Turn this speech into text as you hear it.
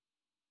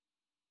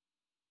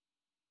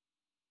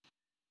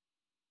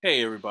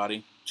Hey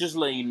everybody, just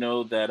letting you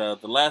know that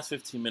the last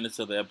 15 minutes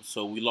of the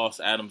episode we lost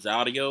Adam's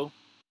audio.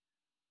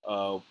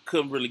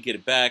 Couldn't really get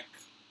it back.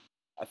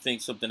 I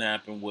think something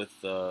happened with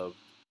the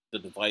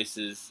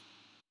devices,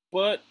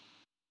 but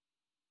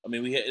I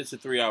mean it's a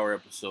 3 hour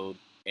episode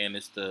and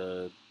it's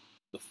the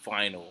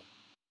final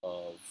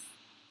of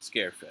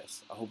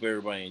Scarefest. I hope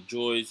everybody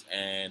enjoys,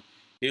 and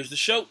here's the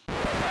show.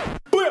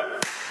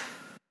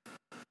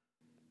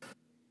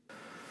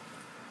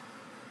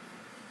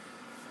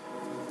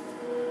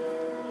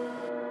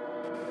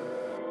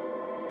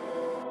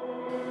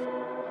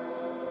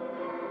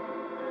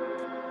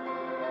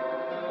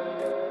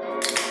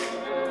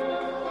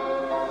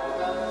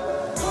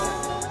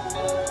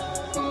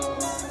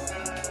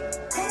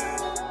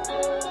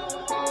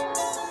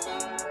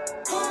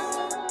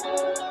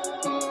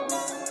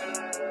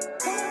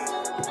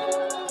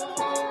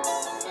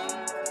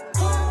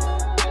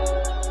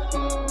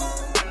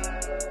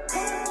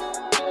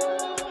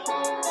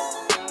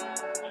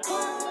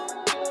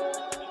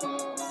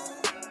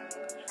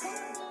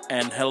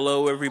 And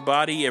hello,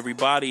 everybody,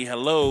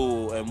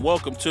 hello, and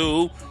welcome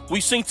to We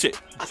Synced It.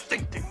 I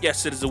think that.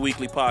 Yes, it is a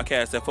weekly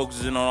podcast that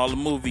focuses in on all the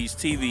movies,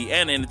 TV,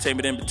 and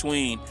entertainment in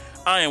between.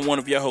 I am one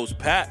of your hosts,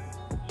 Pat.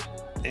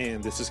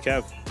 And this is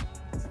Kev.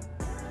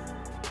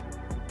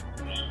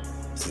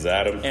 This is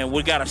Adam. And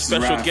we got a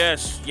special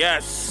guest.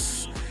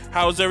 Yes.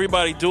 How's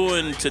everybody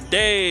doing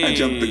today? I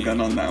jumped the gun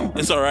on that one.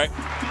 It's all right.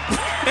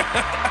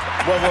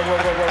 Wow.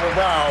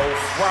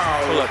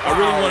 Look, I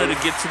really wanted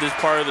to get to this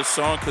part of the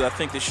song because I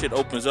think this shit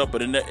opens up,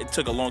 but it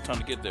took a long time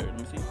to get there. Let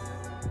me see.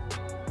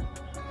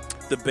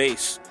 The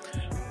bass.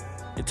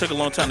 It took a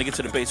long time to get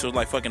to the bass. It was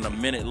like fucking a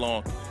minute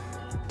long.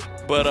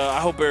 But I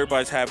hope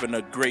everybody's having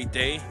a great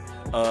day.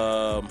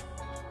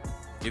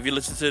 If you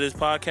listen to this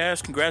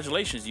podcast,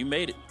 congratulations. You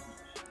made it.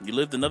 You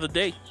lived another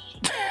day.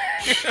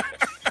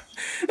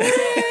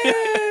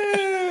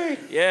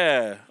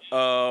 Yeah.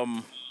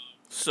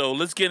 So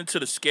let's get into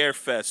the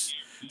Scarefest.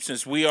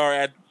 Since we are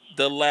at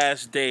the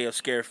last day of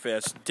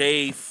Scarefest,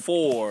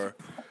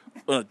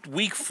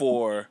 week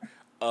 4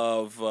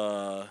 of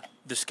the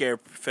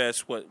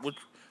Scarefest.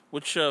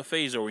 Which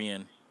phase are we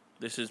in?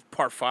 This is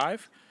part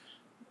 5?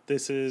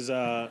 This is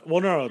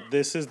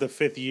this is the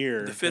 5th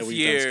year. The 5th that we've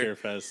year, done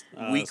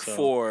Scarefest. week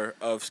 4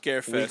 of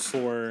Scarefest. Week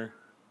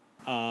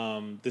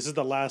 4. This is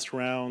the last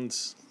round.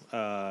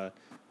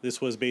 This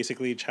was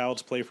basically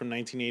Child's Play from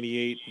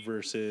 1988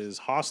 versus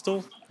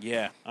Hostel.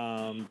 Yeah.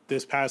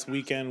 This past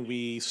weekend,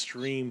 we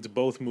streamed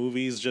both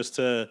movies just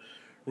to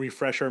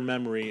refresh our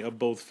memory of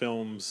both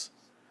films.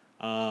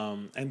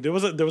 And there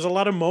was a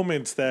lot of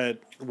moments that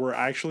were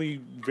actually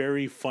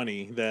very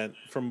funny that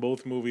from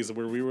both movies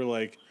where we were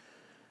like,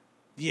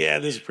 yeah,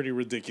 this is pretty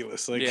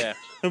ridiculous. Like, Yeah.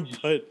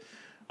 But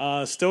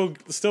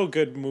still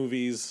good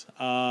movies.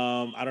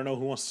 I don't know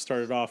who wants to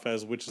start it off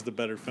as which is the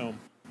better film.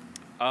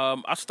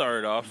 I'll start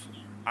it off.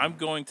 I'm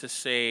going to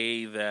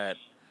say that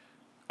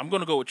I'm going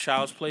to go with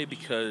Child's Play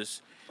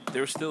because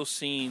there are still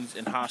scenes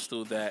in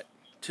Hostel that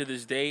to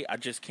this day I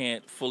just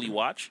can't fully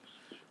watch.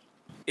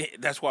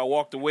 That's why I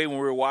walked away when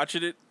we were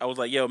watching it. I was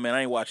like, yo, man,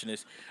 I ain't watching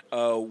this.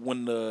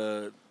 When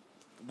the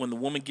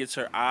woman gets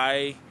her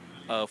eye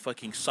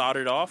fucking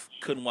soldered off,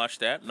 couldn't watch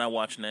that. Not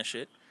watching that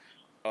shit.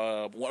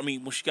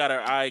 When she got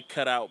her eye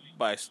cut out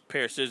by a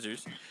pair of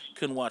scissors,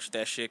 couldn't watch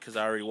that shit because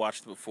I already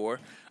watched it before.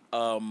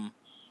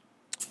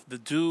 The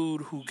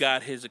dude who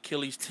got his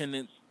Achilles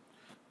tendon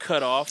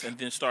cut off and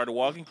then started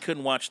walking,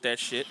 couldn't watch that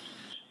shit.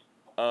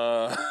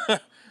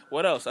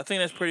 What else? I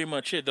think that's pretty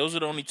much it. Those are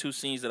the only 2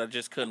 scenes that I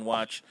just couldn't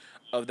watch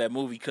of that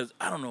movie because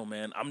I don't know,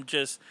 man. I'm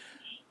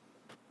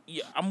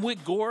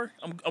with gore.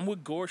 I'm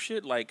with gore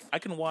shit. Like I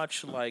can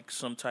watch like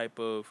some type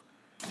of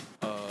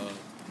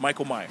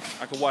Michael Myers.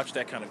 I could watch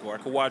that kind of gore. I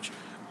could watch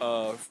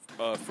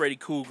Freddy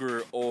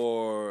Krueger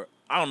or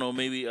I don't know,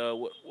 maybe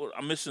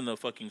I'm missing the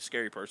fucking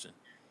scary person.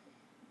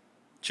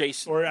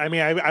 Jason. Or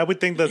I would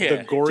think that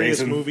the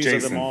goriest movies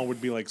of them all would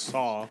be like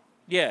Saw.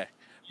 Yeah,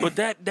 but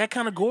that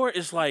kind of gore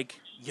is like,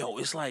 yo.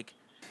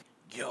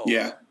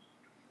 Yeah.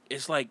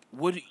 It's like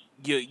what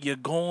you're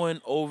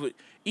going over.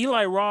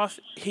 Eli Roth,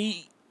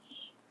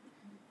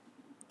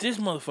 this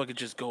motherfucker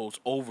just goes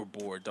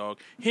overboard, dog.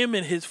 Him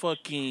and his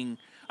fucking.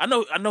 I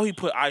know he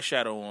put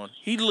eyeshadow on.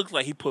 He looks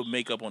like he put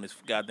makeup on his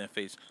goddamn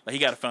face. Like he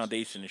got a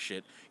foundation and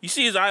shit. You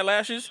see his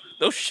eyelashes?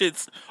 Those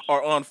shits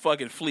are on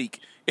fucking fleek.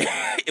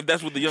 If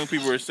that's what the young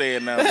people are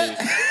saying nowadays.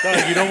 No,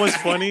 you know what's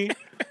funny?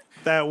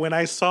 That when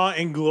I saw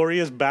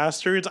Inglourious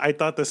Bastards, I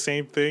thought the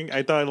same thing.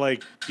 I thought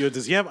like, yo,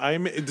 does he have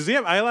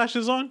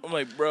eyelashes on? I'm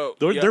like, bro,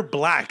 they're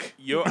black.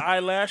 Your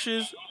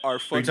eyelashes are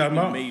fucking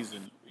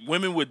amazing.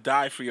 Women would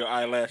die for your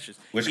eyelashes.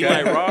 Which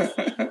Eli guy? Roth,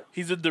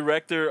 he's a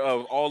director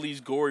of all these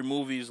gory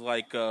movies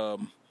like Saw,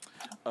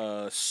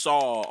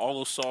 all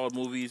those Saw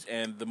movies,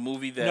 and the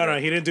movie that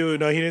he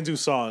didn't do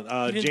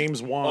Saw.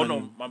 James Wan. Oh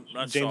no,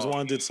 not James Saw.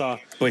 Wan did Saw.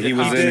 But he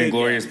was in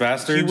Inglourious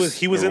Bastards?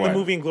 He was in the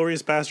movie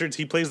Inglourious Bastards.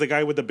 He plays the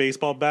guy with the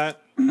baseball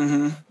bat.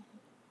 Mm-hmm.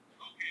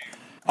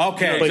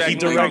 Okay, but he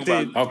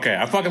directed. Okay,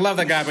 I fucking love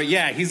that guy, but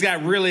yeah, he's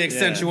got really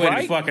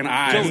accentuated fucking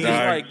eyes. He's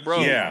like,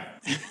 bro, yeah,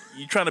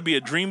 you trying to be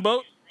a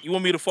dreamboat? You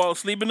want me to fall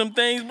asleep in them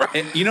things, bro?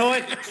 And you know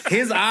what?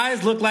 His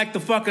eyes look like the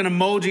fucking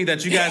emoji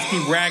that you guys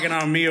keep ragging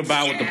on me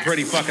about with the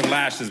pretty fucking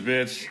lashes,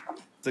 bitch.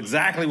 It's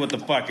exactly what the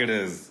fuck it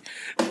is.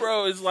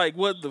 Bro, it's like,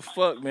 what the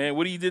fuck, man?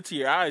 What do you did to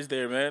your eyes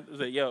there, man? It's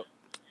like, yo,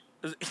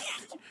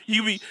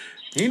 He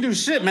didn't do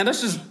shit, man.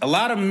 That's just a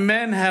lot of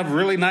men have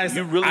really nice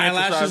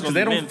eyelashes because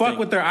they don't fuck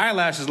with their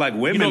eyelashes like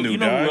women do. You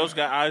know who else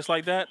got eyes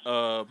like that?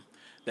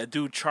 That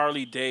dude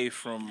Charlie Day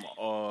from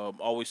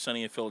Always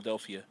Sunny in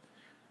Philadelphia.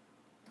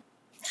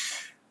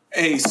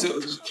 Hey, so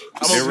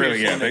they're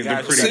really they're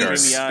pretty dark.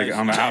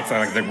 On the outside,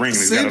 like the ring,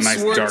 he's got a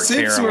nice dark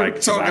hair.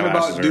 Like talking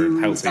about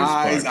dudes'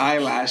 eyes,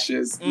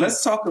 eyelashes.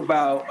 Let's talk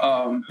about.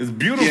 It's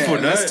beautiful.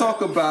 Yeah, let's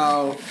talk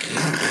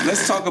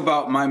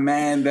about my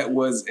man that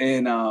was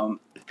in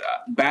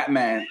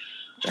Batman.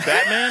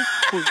 Batman?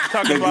 Who's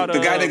talking about the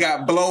guy that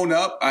got blown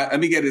up? Let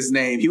me get his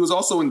name. He was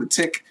also in the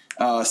Tick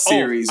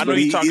series, I know but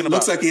he about.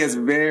 looks like he has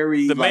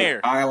very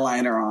mayor.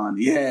 eyeliner on.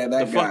 Yeah,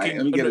 that guy.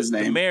 Let me get his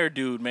name. The mayor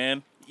dude,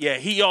 man. Yeah,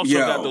 he also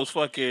got those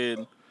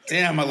fucking.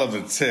 Damn, I love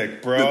the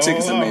Tick, bro. The Tick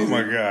is amazing.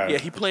 Oh my god. Yeah,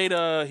 he played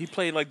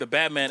like the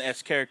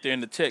Batman-esque character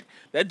in the Tick.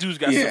 That dude's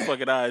got some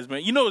fucking eyes,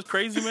 man. You know what's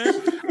crazy, man?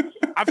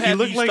 I've had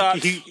these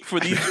thoughts for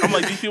these. I'm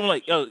like, these people are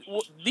like, yo,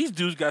 these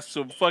dudes got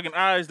some fucking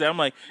eyes that I'm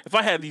like, if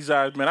I had these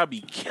eyes, man, I'd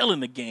be killing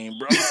the game,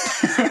 bro.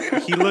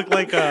 He looked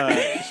like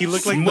he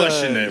looked like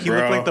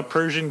the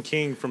Persian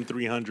king from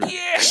 300.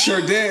 Yeah,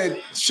 sure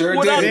did. Sure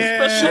did.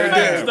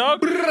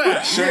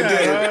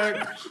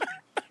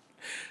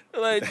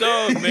 Like,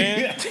 dog,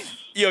 man.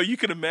 Yo, you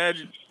can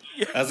imagine.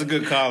 That's a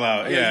good call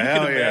out. Yeah,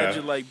 hell yeah. You can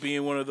imagine like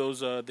being one of those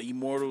the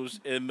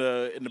immortals in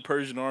the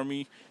Persian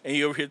army, and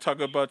you over here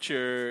talking about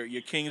your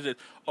kings. That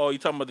you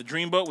talking about the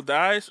dreamboat with the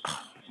eyes?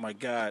 Oh, my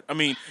God. I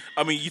mean,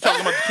 you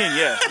talking about the king?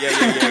 Yeah.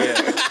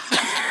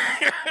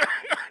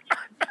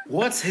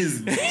 What's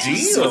his deal,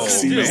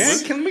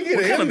 man? Can we get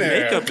what in kind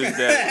there? Of makeup is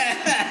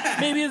that?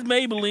 Maybe it's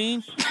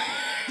Maybelline.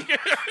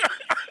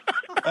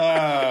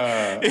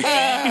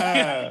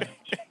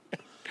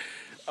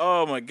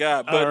 Oh my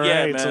God! But all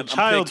yeah, right, man, so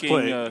I'm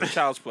picking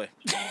Child's Play.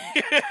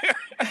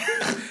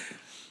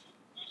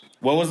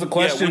 What was the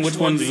question? Which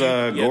one's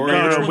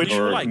gorier?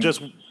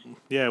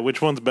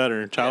 Which one's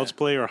better, Child's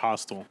Play or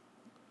Hostel?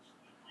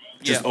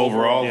 Just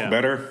overall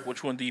better.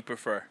 Which one do you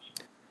prefer?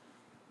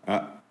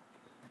 I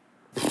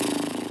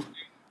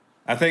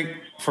think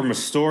from a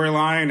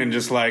storyline and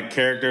just like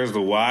characters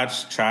to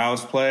watch,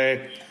 Child's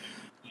Play.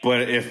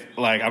 But if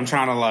like I'm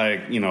trying to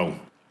like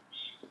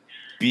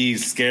be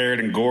scared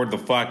and gored the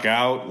fuck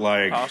out,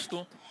 like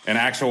Hostel? An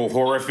actual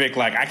horrific,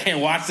 like I can't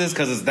watch this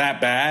because it's that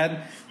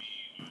bad,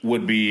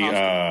 would be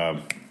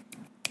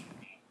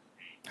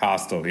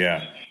Hostel.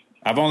 Yeah,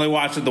 I've only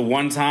watched it the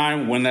one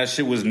time when that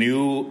shit was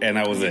new, and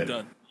that was it.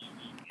 Done.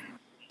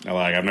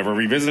 Like I've never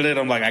revisited it.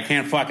 I'm like I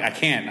can't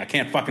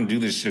fucking do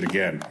this shit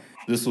again.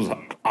 This was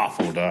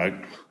awful, dog.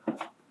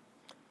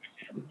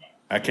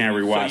 I can't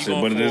rewatch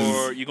it, but it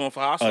is. You going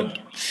for Hostel? A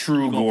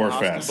true gore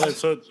fest. But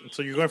so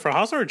you're going for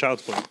Hostel or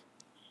Child's Play?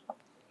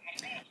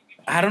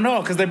 I don't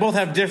know, because they both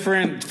have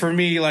different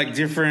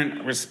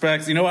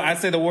respects. You know what? I'd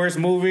say the worst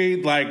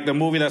movie, like the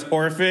movie that's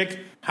horrific,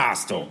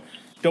 Hostel.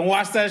 Don't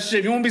watch that shit.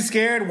 If you want to be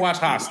scared, watch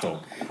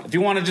Hostel. If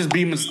you want to just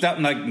be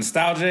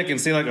nostalgic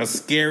and see like a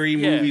scary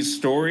movie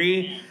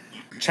story,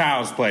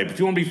 Child's Play. But if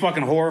you want to be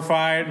fucking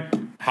horrified,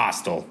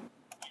 Hostel.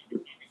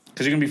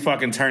 Because you're going to be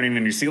fucking turning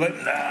in your seat like,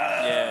 nah.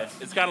 Yeah,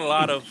 it's got a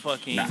lot of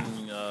fucking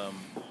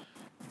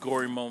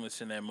gory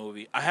moments in that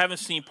movie. I haven't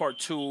seen part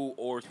 2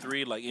 or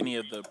 3 like any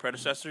of the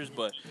predecessors,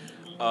 but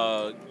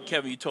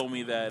Kevin, you told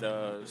me that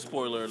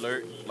spoiler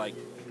alert, like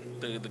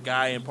the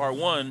guy in part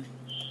 1,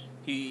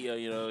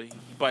 he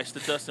bites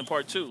the dust in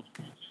part 2.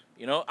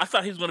 I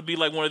thought he was going to be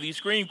like one of these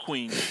Scream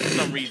Queens for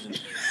some reason.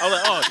 I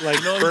was like,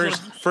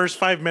 first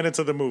 5 minutes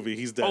of the movie,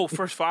 he's dead. Oh,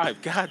 first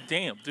 5. God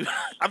damn, dude.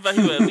 I thought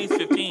he was at least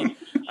 15.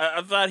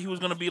 I thought he was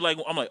going to be like,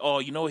 I'm like,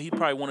 he's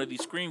probably one of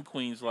these Scream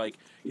Queens. Like,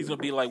 he's going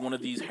to be like one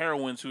of these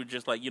heroines who are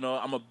just like, I'm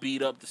going to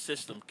beat up the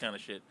system kind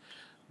of shit.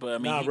 But I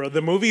mean, nah, bro,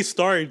 the movie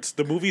starts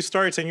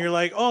and you're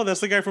like, oh,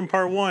 that's the guy from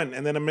part 1.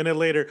 And then a minute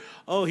later,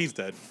 oh, he's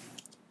dead.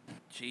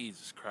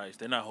 Jesus Christ.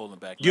 They're not holding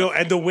back. Yo,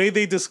 and the way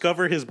they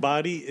discover his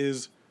body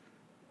is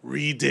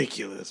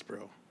ridiculous,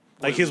 bro.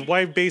 Like his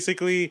wife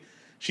basically,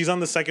 she's on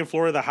the second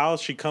floor of the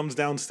house. She comes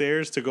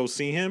downstairs to go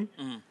see him,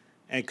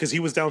 and because he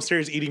was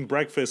downstairs eating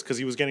breakfast because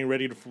he was getting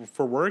ready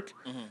for work.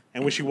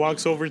 And when she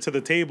walks over to the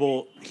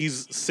table,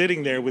 he's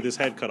sitting there with his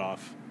head cut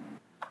off.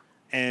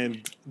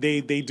 And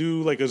they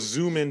do like a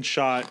zoom in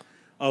shot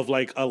of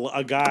like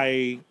a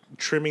guy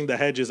trimming the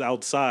hedges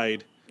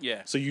outside.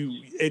 Yeah. So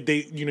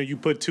you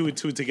put 2 and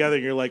 2 together,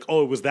 and you're like,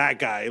 oh, it was that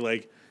guy.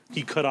 Like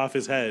he cut off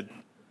his head.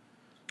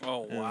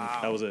 Oh, wow.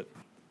 That was it.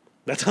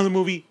 That's how the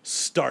movie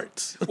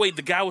starts. Wait,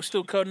 the guy was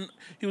still cutting.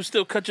 He was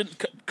still cutting.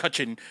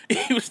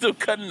 He was still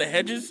cutting the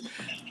hedges.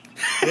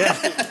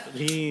 Yeah,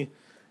 he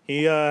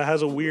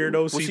has a weird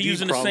OCD. Was he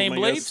using problem, the same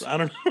blades? I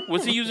don't know.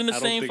 Was he using the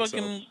same think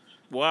fucking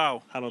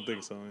Wow. I don't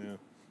think so.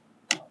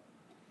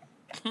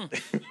 Yeah.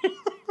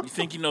 You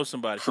think you know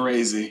somebody?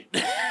 Crazy.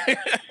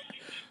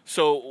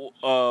 So,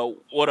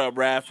 what up,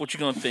 Raph? What you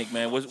gonna think,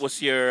 man?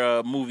 What's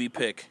your movie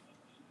pick?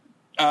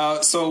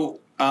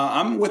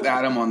 I'm with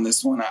Adam on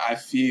this one. I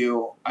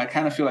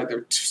kind of feel like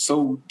they're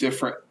so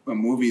different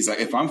movies. Like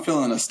if I'm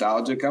feeling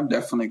nostalgic, I'm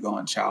definitely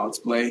going Child's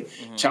Play.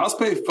 Mm-hmm. Child's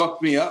Play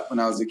fucked me up when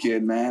I was a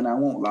kid, man. I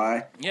won't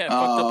lie. Yeah, it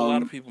fucked up a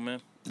lot of people,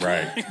 man.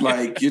 Right.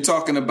 Like you're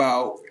talking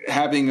about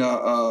having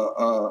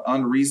a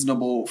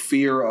unreasonable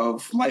fear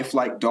of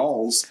lifelike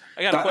dolls.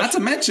 I got a question. Not to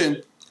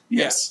mention,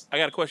 yes. Yeah, I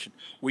got a question.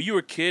 Were you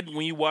a kid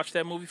when you watched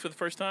that movie for the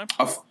first time?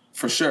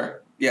 For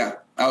sure. Yeah,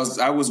 I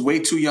was way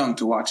too young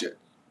to watch it.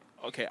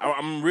 Okay,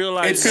 I'm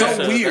realizing it's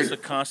so weird. That's a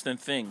constant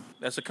thing.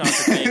 That's a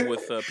constant thing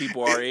with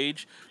people our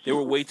age. They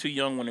were way too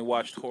young when they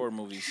watched horror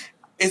movies.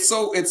 It's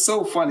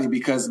so funny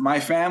because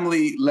my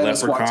family let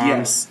us watch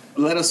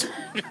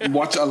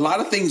a lot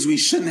of things we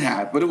shouldn't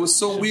have. But it was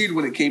so weird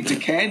when it came to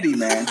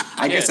Candyman.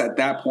 I guess at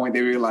that point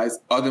they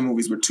realized other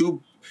movies were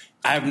too.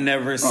 I've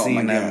never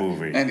seen that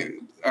movie. And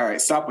all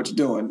right, stop what you're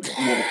doing.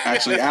 Well,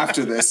 actually,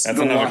 after this, that's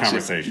another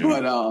conversation.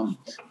 But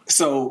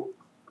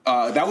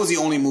that was the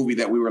only movie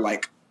that we were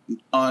like.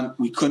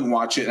 We couldn't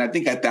watch it, and I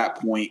think at that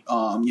point,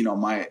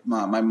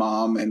 my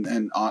mom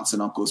and aunts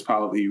and uncles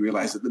probably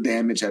realized that the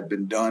damage had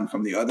been done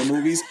from the other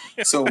movies.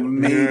 So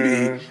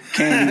maybe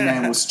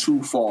Candyman was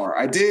too far.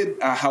 I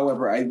did,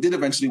 however,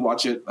 eventually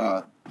watch it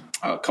a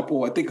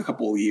couple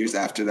of years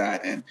after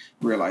that, and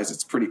realized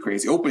it's pretty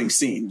crazy. Opening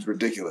scene is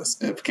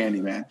ridiculous of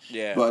Candyman.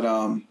 Yeah, but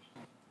I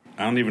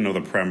don't even know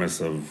the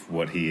premise of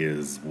what he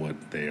is,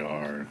 what they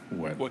are,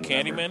 what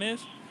Candyman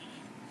is.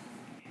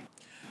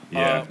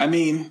 Yeah, I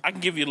mean, I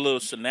can give you a little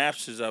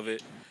synopsis of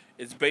it.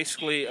 It's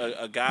basically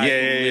a guy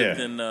who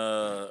lived in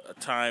a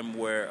time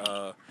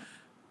where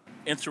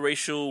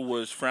interracial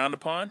was frowned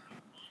upon,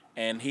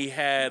 and he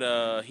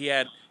fell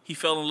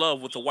in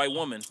love with a white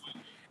woman,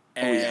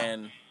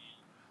 and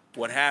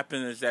what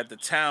happened is that the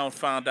town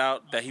found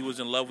out that he was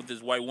in love with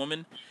this white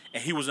woman,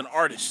 and he was an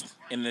artist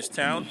in this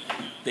town.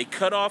 They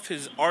cut off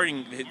his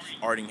arting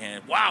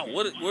hand. Wow,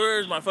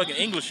 where's my fucking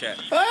English at?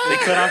 They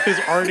cut off his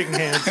arting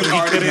hand so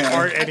he couldn't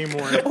art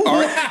anymore.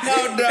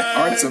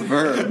 Art's a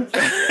verb.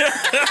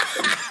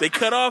 They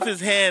cut off his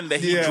hand that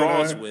he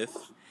draws with,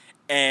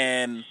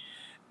 and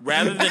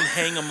rather than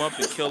hang him up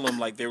and kill him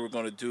like they were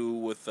going to do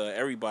with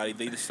everybody,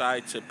 they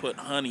decided to put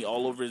honey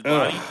all over his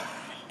body,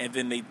 and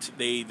then they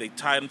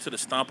tied him to the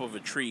stump of a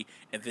tree,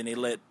 and then they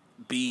let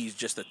bees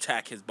just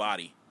attack his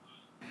body.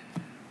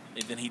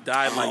 And then he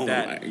died like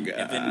that. And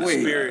then the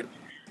spirit.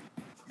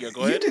 Yeah,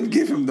 go ahead. You didn't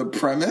give him the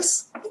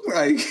premise.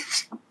 Like,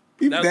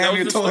 you damn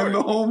near told him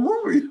the whole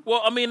movie.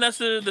 Well, I mean, that's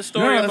the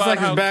story about like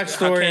how his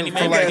backstory how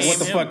for like what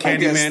the fuck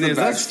Candyman is.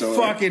 That's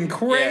fucking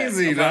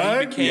crazy, dog. How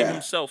he became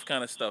himself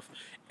kind of stuff.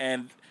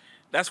 And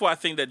that's why I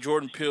think that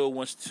Jordan Peele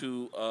wants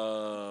to,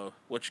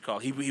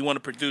 he want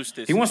to produce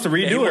this. He wants to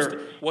redo it.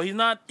 Well, he's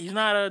not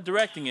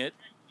directing it.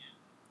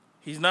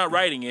 He's not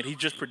writing it. He's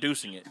just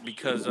producing it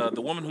because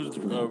the woman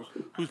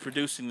who's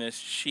producing this,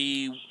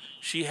 she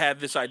had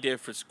this idea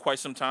for quite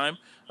some time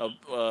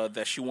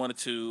that she wanted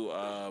to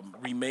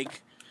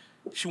remake.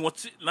 She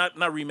wants to,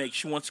 not remake.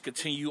 She wants to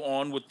continue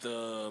on with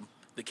the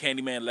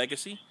Candyman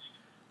legacy.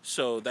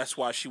 So that's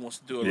why she wants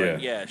to do it. Yeah,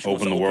 right. Yeah. She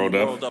open the world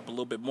up a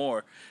little bit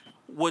more.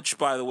 Which,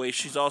 by the way,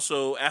 she's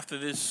also after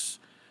this.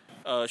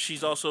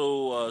 She's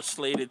also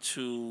slated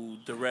to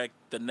direct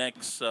the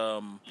next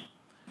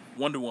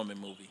Wonder Woman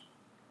movie.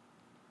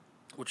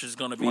 Which is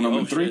going to be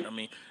shit. I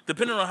mean,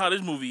 depending on how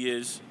this movie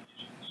is,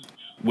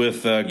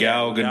 with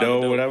Gal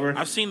Gadot or whatever.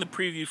 I've seen the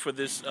preview for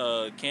this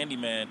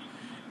Candyman,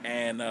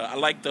 and I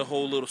like the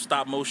whole little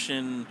stop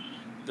motion,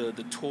 the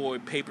toy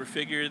paper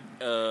figure,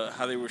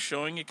 how they were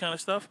showing it, kind of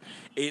stuff.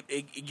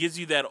 It gives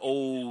you that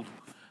old.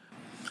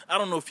 I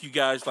don't know if you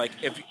guys was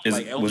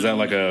that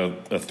like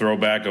a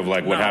throwback of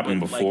like what happened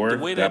before the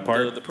way that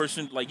part? The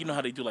person, like, you know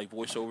how they do like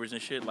voiceovers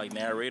and shit, like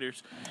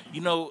narrators. You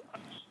know.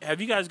 Have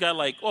you guys got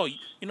like,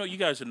 you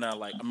guys are not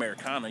like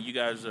Americana. You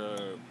guys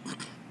are,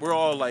 we're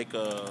all like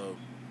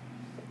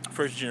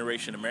first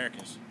generation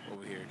Americans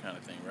over here kind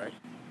of thing, right?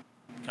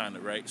 Kind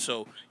of, right?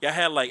 So y'all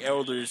had like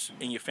elders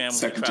in your family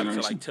trying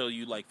to like tell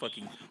you like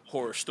fucking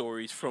horror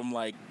stories from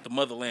like the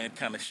motherland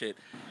kind of shit.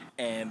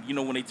 And you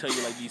know when they tell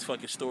you like these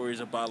fucking stories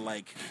about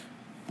like,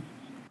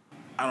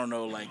 I don't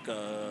know, like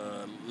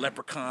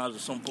leprechauns or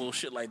some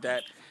bullshit like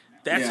that.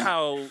 That's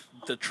how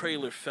the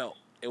trailer felt.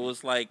 It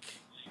was like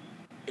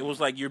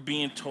you're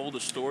being told a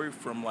story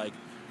from like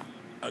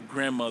a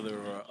grandmother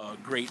or a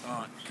great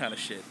aunt kind of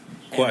shit.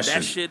 And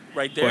that shit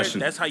right there,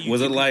 that's how you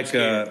was it like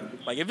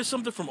like if it's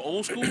something from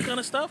old school kind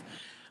of stuff,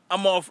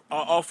 I'm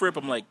off rip.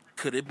 I'm like,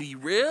 could it be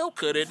real?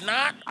 Could it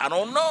not? I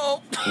don't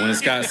know. when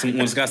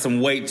it's got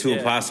some weight to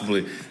it,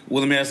 possibly.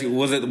 Well, let me ask you: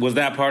 was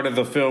that part of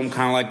the film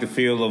kind of like the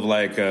feel of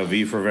like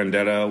V for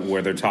Vendetta,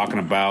 where they're talking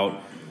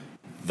about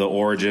the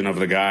origin of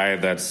the guy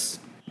that's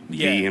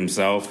V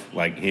himself,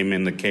 like him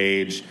in the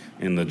cage,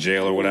 in the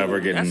jail or whatever,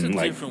 getting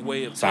like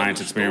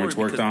science experiments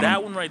worked on.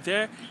 That one right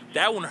there,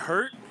 that one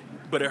hurt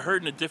but it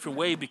hurt in a different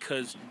way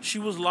because she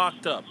was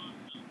locked up.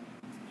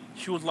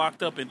 She was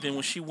locked up, and then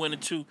when she went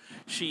into,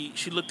 she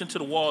looked into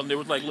the wall, and there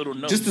was like little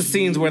notes. Just the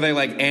scenes where they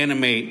like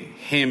animate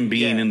him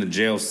being in the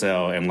jail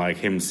cell and like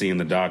him seeing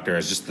the doctor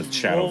as just the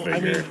shadow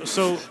figure.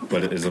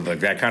 But is it like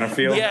that kind of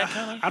feel? Yeah,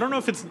 kind of. I don't know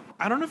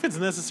if it's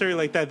necessarily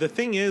like that. The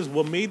thing is,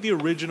 what made the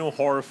original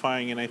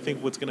horrifying, and I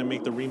think what's going to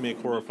make the remake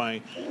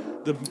horrifying,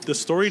 the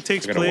story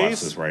takes I gotta watch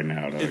place. this right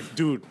now,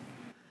 Dude.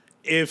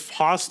 If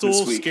Hostel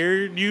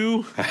scared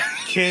you,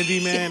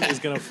 Candyman is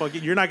gonna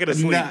fucking. You're not gonna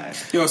sleep.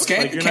 Yo,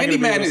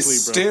 Candyman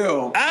is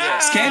still.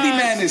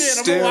 Candyman is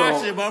still.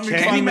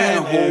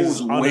 Candyman is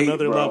on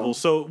another level.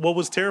 So what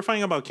was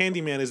terrifying about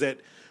Candyman is that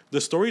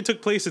the story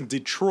took place in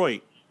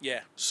Detroit. Yeah.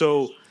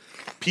 So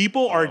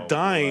people are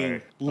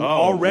dying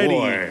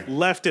already,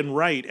 left and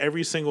right,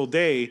 every single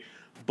day.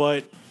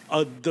 But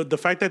the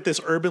fact that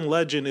this urban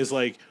legend is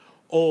like,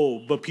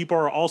 but people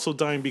are also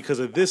dying because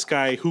of this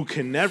guy who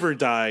can never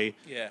die.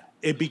 Yeah.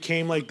 It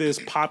became like this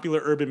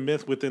popular urban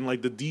myth within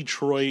like the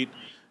Detroit,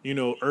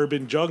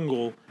 urban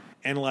jungle,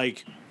 and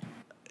like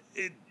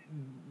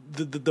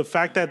the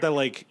fact that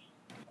like,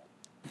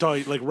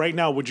 dog, like right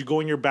now, would you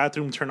go in your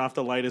bathroom, turn off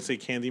the light, and say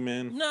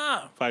Candyman?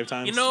 Nah. 5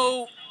 times.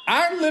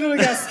 I literally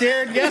got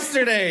scared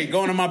yesterday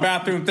going to my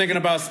bathroom thinking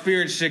about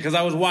spirit shit because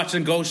I was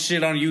watching ghost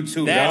shit on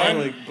YouTube.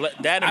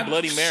 That and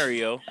Bloody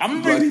Mary, yo.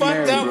 I'm gonna be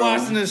fucked up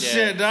watching this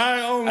shit, dog.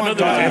 Oh my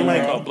god! I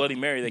know called Bloody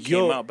Mary that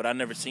came out, but I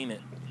never seen it.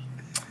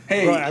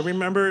 Hey, bro, I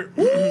remember.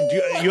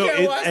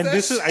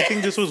 I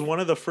think this was one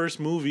of the first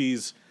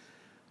movies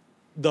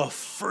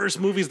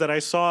that I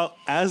saw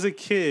as a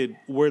kid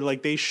where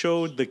like they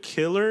showed the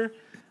killer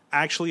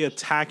actually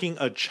attacking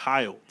a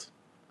child.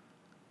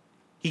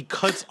 He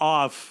cuts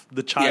off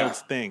the child's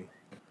thing.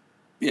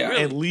 Yeah.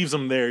 And leaves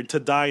him there to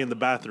die in the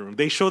bathroom.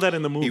 They show that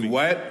in the movie. He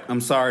what?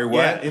 I'm sorry, what?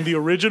 Yeah, in the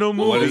original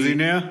movie. What is he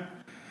now?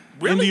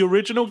 Really? In the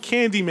original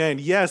Candyman,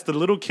 yes, the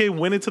little kid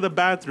went into the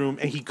bathroom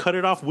and he cut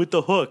it off with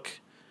the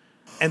hook.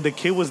 And the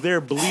kid was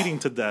there bleeding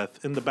to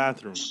death in the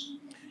bathroom.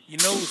 You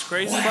know what's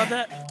crazy about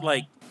that?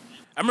 Like,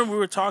 I remember we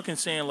were talking,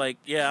 saying like,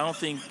 I don't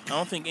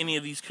think any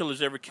of these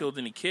killers ever killed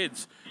any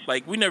kids.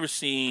 Like, we never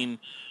seen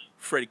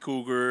Freddy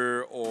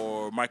Krueger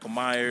or Michael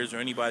Myers or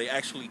anybody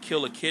actually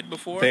kill a kid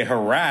before. They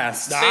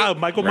harassed.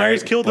 Michael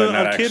Myers killed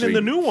a kid in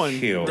the new one.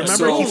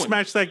 Remember, he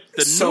smashed that.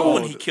 The new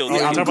one he killed.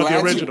 You're talking about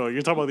the original.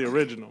 You're talking about the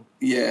original.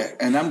 Yeah,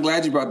 and I'm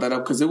glad you brought that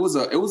up because it was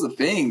a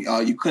thing.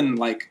 You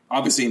couldn't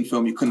obviously in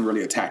film you couldn't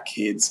really attack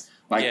kids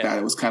like that.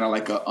 It was kind of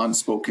like an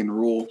unspoken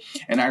rule.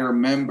 And I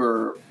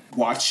remember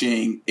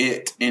watching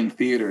it in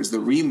theaters, the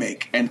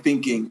remake, and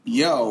thinking,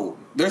 yo,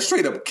 they're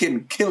straight up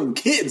killing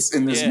kids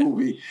in this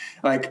movie,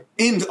 like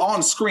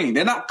on screen.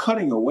 They're not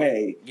cutting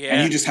away,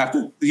 and you just have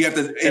to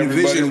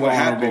envision what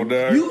happened.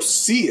 You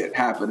see it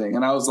happening,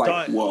 and I was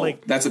like, whoa,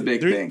 that's a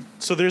big thing.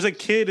 So there's a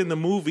kid in the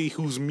movie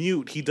who's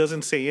mute. He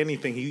doesn't say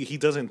anything. He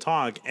doesn't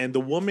talk. And the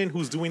woman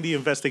who's doing the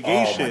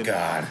investigation, oh my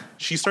God,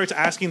 she starts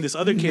asking this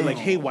other kid, like,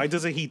 hey, why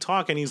doesn't he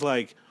talk? And he's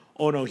like,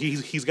 oh no,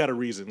 he's got a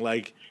reason.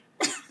 Like,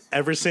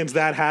 ever since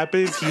that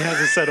happened, he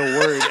hasn't said a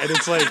word. And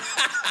it's like,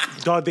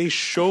 dog, they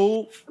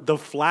show the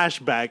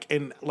flashback.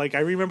 And like,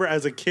 I remember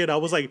as a kid, I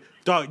was like,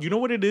 dog, you know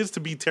what it is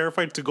to be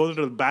terrified to go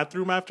to the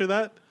bathroom after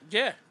that?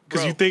 Yeah.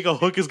 Because you think a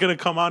hook is going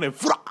to come out and...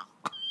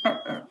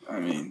 I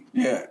mean,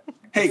 yeah.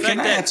 Hey, can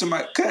I answer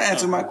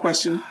my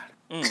question?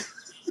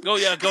 Go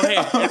ahead.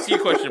 Answer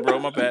your question, bro.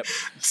 My bad.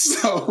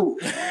 So,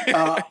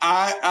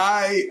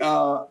 I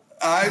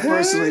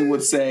personally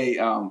would say,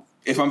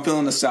 if I'm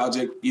feeling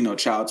nostalgic,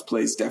 Child's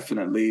Play is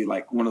definitely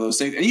like one of those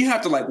things. And you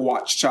have to like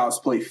watch Child's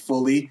Play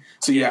fully.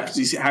 So you have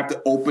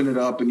to open it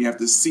up and you have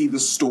to see the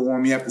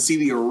storm. You have to see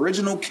the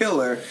original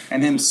killer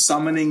and him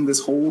summoning this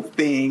whole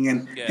thing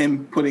and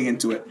him putting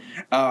into it.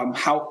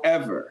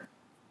 However,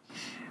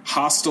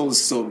 Hostel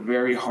is still a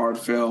very hard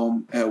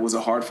film. It was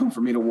a hard film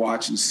for me to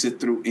watch and sit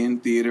through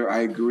in theater. I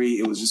agree.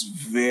 It was just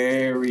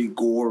very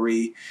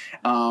gory.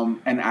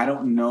 And I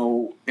don't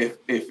know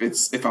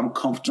if I'm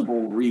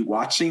comfortable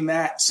rewatching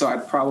that. So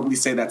I'd probably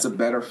say that's a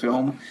better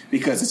film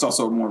because it's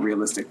also a more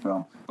realistic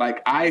film.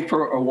 Like I,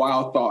 for a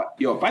while thought,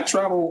 if I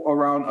travel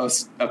around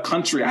a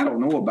country I don't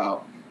know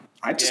about,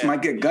 I just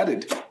might get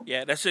gutted.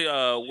 Yeah, that's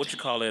what you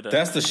call it.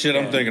 That's the shit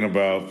I'm thinking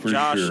about for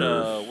Josh,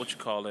 sure. What you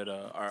call it?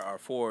 Our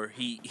four.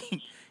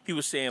 He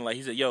was saying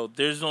he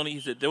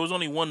said, there was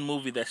only one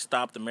movie that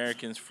stopped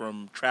Americans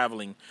from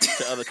traveling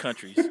to other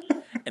countries,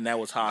 and that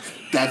was Hostel.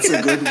 That's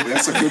a good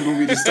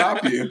movie to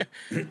stop you.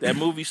 That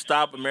movie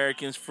stopped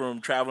Americans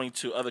from traveling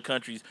to other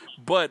countries.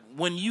 But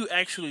when you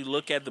actually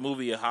look at the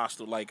movie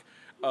Hostel,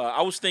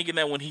 I was thinking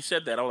that when he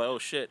said that, I was like, oh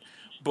shit.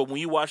 But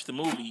when you watch the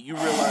movie, you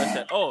realize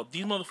that,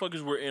 these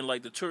motherfuckers were in,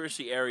 like, the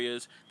touristy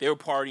areas. They were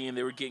partying.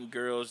 They were getting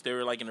girls. They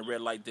were, like, in the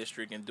red light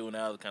district and doing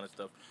that other kind of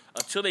stuff.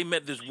 Until they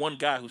met this one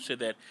guy who said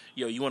that,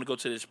 you want to go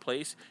to this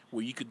place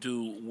where you could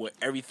do what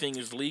everything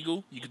is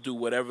legal. You could do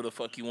whatever the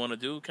fuck you want to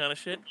do kind of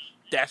shit.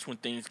 That's when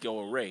things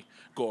go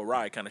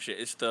awry kind of shit.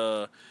 It's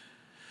I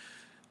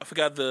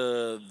forgot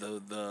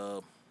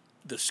the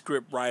the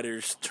script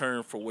writer's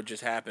term for what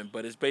just happened,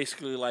 but it's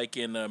basically like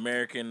in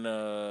American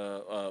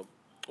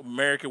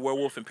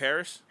Werewolf in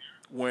Paris,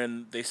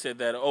 when they said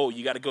that, oh,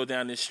 you got to go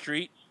down this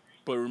street,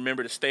 but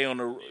remember to stay on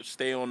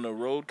the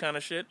road kind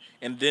of shit,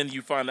 and then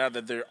you find out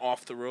that they're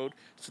off the road,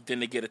 so then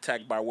they get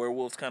attacked by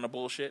werewolves kind of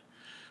bullshit.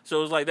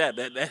 So it's like that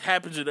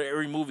happens in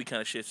every movie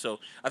kind of shit. So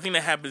I think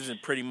that happens in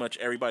pretty much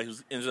everybody who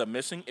ends up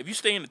missing. If you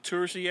stay in the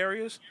touristy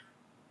areas,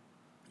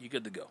 you're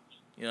good to go.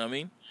 You know what I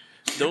mean?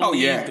 Don't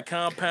leave the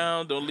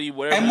compound. Don't leave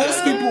whatever. And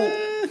most people,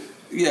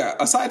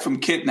 aside from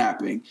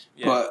kidnapping,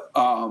 but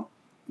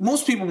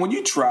most people, when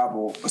you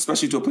travel,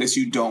 especially to a place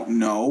you don't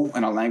know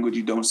and a language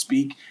you don't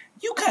speak,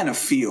 you kind of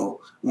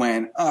feel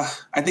when,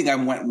 I think I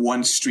went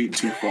one street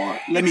too far.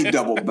 Let me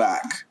double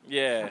back.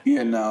 Yeah.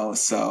 You know,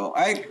 so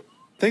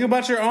think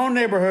about your own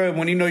neighborhood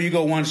when you know you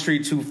go one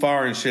street too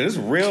far and shit. It's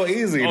real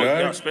easy, dog.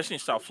 Yeah, especially in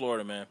South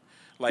Florida, man.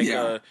 Like,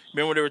 remember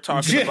when they were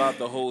talking about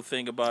the whole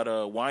thing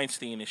about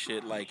Weinstein and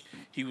shit? Like,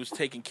 he was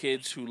taking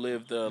kids who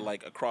lived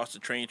like across the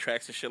train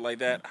tracks and shit like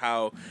that.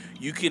 How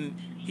he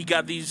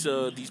got these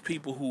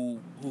people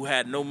who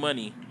had no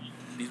money,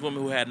 these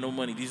women who had no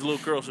money, these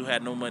little girls who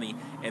had no money,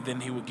 and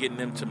then he was getting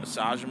them to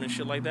massage them and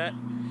shit like that.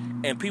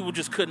 And people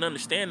just couldn't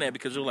understand that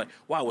because they were like,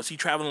 wow, was he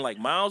traveling like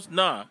miles?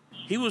 Nah,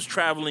 he was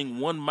traveling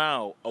 1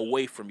 mile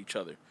away from each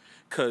other.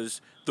 Because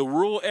the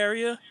rural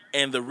area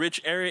and the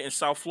rich area in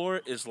South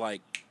Florida is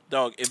like,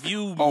 dog, if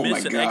you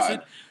miss an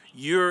exit,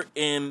 you're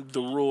in the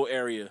rural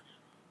area.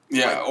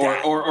 Yeah,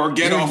 like or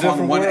get off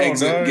on one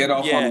exit. Dog. Get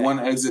off on one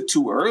exit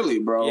too early,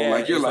 bro. Yeah,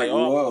 like you're like,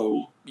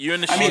 whoa. You're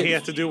in the shit. All he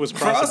had to do was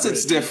cross. For us,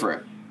 it's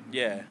different.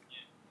 Yeah.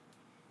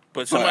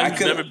 But somebody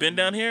who's never been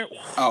down here?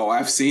 Oh,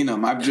 I've seen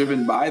them. I've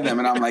driven by them,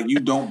 and I'm like, you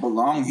don't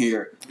belong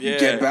here. Yeah.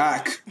 Get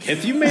back.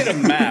 If you made a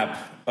map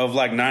of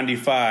like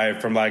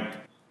 95 from like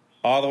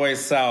all the way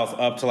south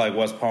up to like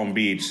West Palm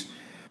Beach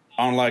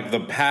on like the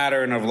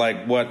pattern of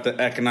like what the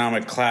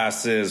economic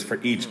class is for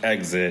each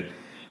exit,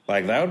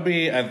 like that would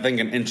be, I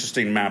think, an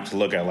interesting map to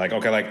look at. Like,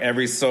 okay, like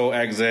every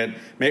exit,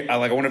 maybe,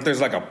 like I wonder if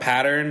there's like a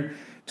pattern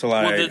to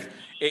like...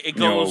 It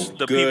goes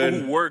the good,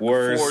 people who work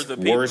for the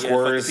people, worse,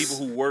 like the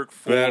people who work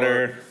for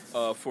better.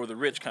 For the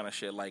rich kind of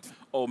shit. Like,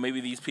 oh,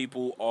 maybe these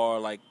people are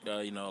like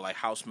like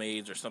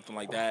housemaids or something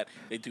like that.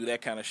 They do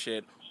that kind of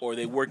shit, or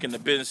they work in the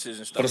businesses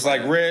and stuff. But it's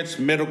like rich,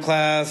 middle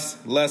class,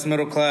 less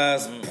middle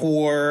class,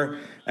 poor,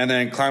 and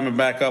then climbing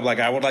back up.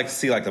 Like I would like to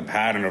see like the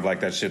pattern of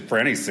like that shit for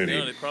any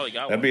city. They probably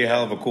got That'd be a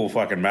hell of a cool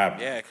fucking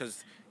map. Yeah,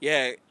 because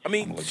I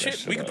mean,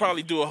 shit, we could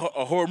probably do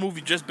a horror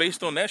movie just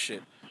based on that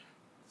shit.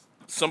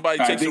 Somebody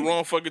takes a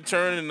wrong fucking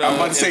turn. And, I'm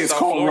about to say it's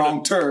called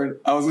Wrong Turn.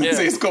 I was going to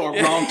say it's called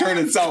Wrong Turn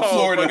in South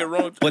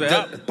Florida.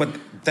 But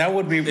that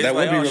would be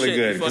really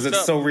good because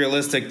it's so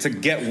realistic to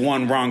get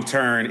one wrong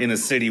turn in a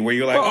city where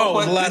you're like,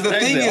 but the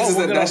thing is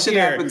that shit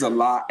happens a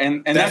lot,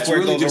 and that's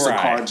really just a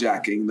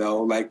carjacking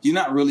though. Like you're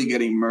not really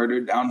getting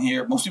murdered down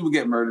here. Most people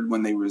get murdered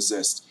when they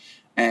resist,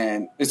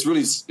 and you're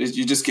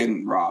just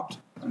getting robbed,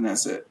 and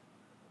that's it.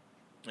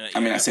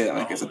 I mean, I say that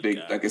like it's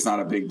like it's not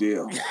a big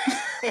deal.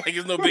 Like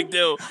it's no big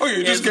deal. Oh,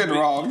 you're just getting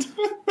robbed.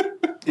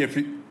 If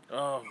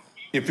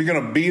you're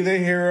gonna be the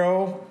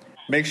hero,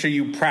 make sure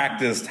you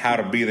practiced how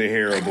to be the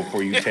hero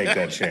before you take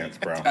that chance,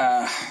 bro.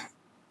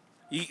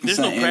 There's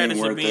no practice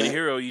in being a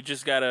hero. You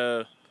just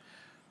gotta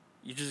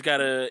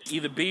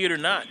either be it or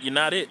not. You're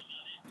not it.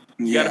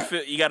 You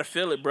gotta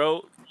feel it,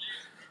 bro.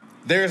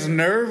 There's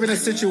nerve in a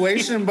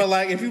situation, but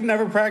like if you've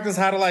never practiced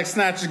how to like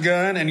snatch a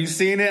gun and you've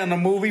seen it in a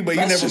movie, but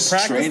you never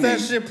practiced that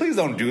shit, please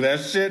don't do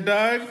that shit,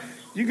 dog.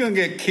 You're gonna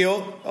get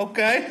killed,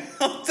 okay?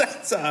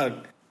 That's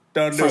don't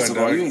do it. First of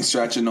all, you ain't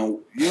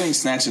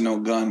snatching no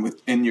gun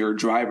within your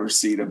driver's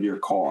seat of your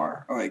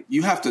car. Like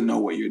you have to know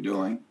what you're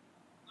doing.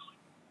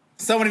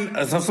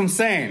 That's what I'm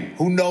saying.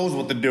 Who knows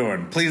what they're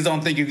doing? Please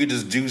don't think you could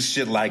just do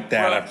shit like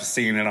that after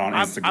seeing it on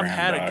Instagram. I've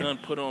had a gun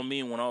put on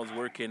me when I was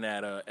working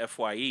at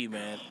FYE,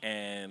 man,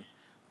 and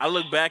I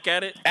look back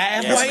at it.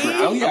 At FYE?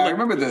 Oh yeah, I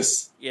remember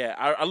this. Yeah,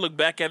 I look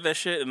back at that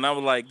shit, and I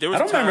was like, there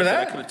was a time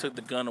that I could have took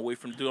the gun away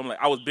from the dude. I'm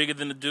like, I was bigger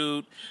than the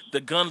dude.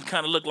 The gun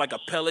kind of looked like a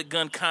pellet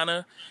gun, kind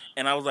of,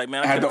 and I was like,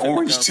 man, I had the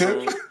orange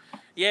tip.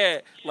 Yeah,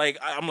 like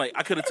I'm like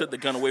I could have took the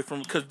gun away from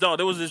him because dog,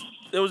 there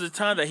was a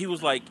time that he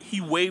was like he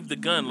waved the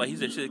gun like he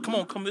said, shit,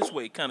 come this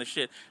way, kind of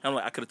shit. And I'm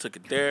like I could have took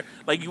it there.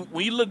 Like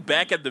when you look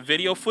back at the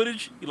video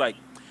footage, you're like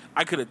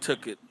I could have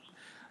took it.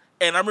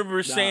 And I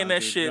remember saying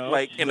that shit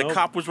the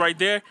cop was right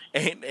there,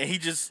 and he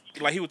just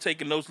like he was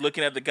taking notes,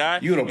 looking at the guy,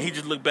 and he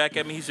just looked back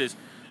at me. He says,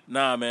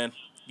 "Nah, man,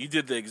 you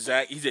did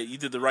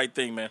the right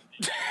thing, man."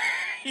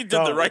 He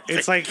did the right thing.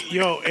 It's like,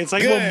 it's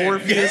like what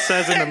Morpheus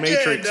says in The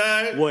Matrix.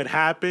 What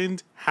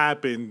happened.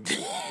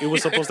 It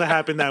was supposed to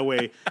happen that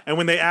way. And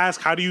when they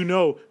ask, how do you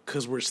know?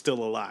 Because we're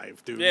still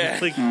alive, dude. Yeah.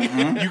 Like,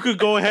 you could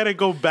go ahead and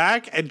go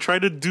back and try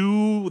to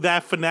do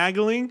that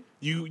finagling.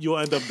 You'll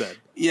end up dead.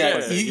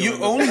 Yeah. you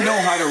only know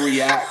how to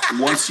react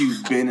once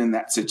you've been in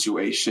that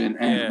situation,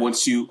 and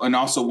once you've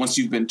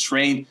been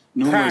trained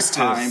numerous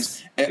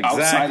times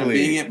outside of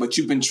being it, but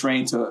you've been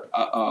trained to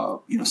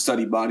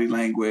study body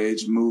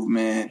language,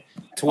 movement.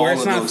 To where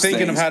it's not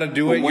thinking of how to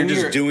do it, you're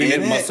just doing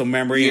it, muscle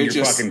memory, and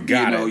you're fucking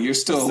got it. You're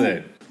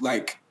still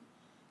like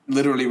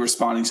literally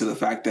responding to the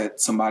fact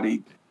that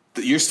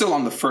you're still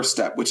on the first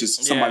step, which is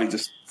somebody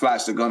just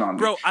flashed a gun on you.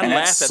 Bro, I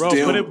laugh at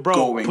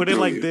put it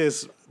like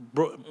this.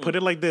 Bro, put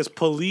it like this.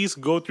 Police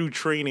go through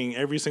training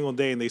every single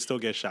day and they still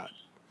get shot.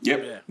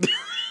 Yep. Yeah.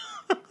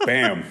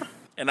 Bam.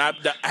 And I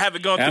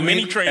haven't gone through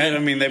many training. I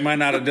mean, they might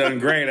not have done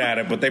great at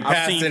it, but they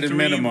passed it at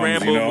minimum.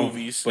 Rambo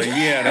movies. But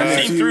yeah,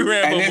 I've seen 3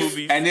 Rambo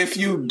movies. And if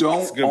you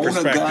don't own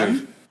a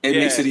gun, it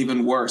makes it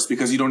even worse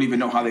because you don't even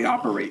know how they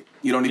operate.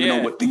 You don't even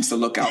know what things to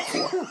look out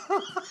for.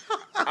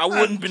 I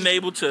wouldn't been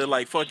able to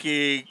like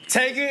fucking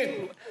take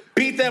it,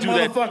 beat that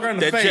motherfucker in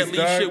the face. That Jet Li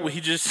shit where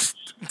he just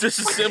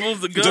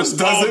disassembles the gun. Just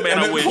does it, man,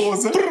 and I wish.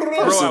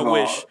 Bro, I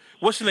wish.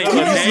 What's your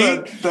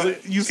name?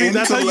 You see,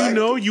 that's how you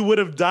know you would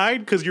have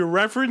died because you're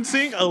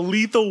referencing a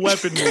Lethal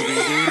Weapon movie,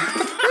 dude.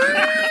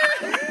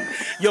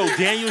 Yo,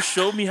 Daniel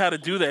showed me how to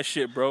do that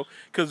shit, bro.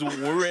 Because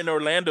when we were in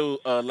Orlando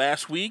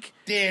last week,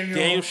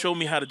 Daniel showed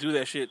me how to do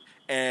that shit.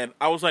 And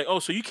I was like, oh,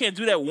 so you can't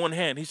do that one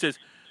hand. He says,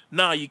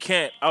 nah, you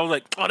can't. I was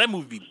like, oh, that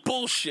movie be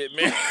bullshit,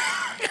 man.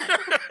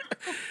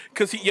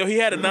 Because he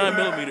had a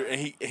 9mm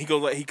and he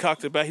goes like he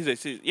cocked it back. He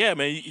said, yeah,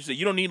 man. He said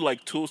you don't need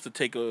like tools to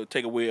take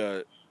away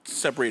a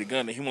separated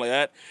gun. And he went like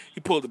that.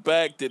 He pulled it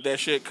back, did that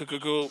shit.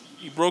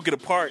 He broke it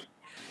apart.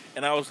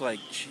 And I was like,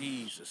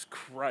 Jesus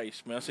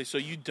Christ, man. I said, so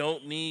you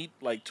don't need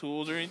like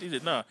tools or anything? He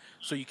said, nah.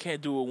 So you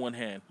can't do it with one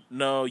hand.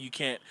 No, you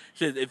can't.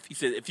 He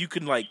said if you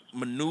can like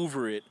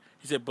maneuver it.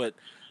 He said, but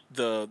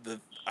the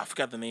I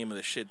forgot the name of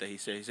the shit that he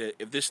said. He said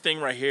if this thing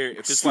right here, if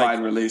it's slide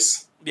like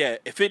release. Yeah,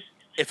 if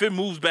it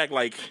moves back,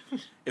 like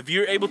if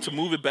you're able to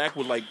move it back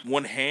with like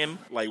one hand,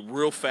 like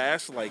real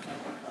fast, like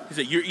he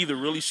said, you're either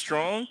really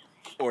strong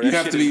or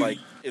that shit is like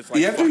it's like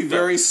you have to be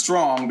very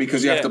strong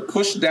because you have to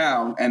push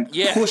down and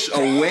push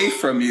away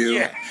from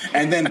you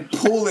and then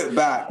pull it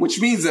back,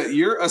 which means that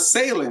your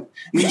assailant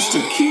needs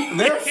to keep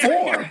their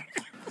form.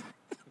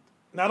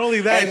 Not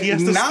only that, he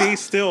has to stay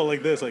still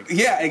like this. Like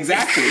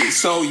exactly.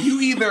 So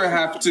you either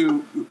have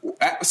to,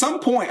 at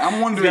some point,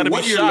 I'm wondering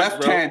what is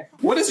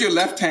your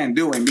left hand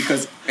doing?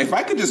 Because if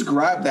I could just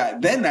grab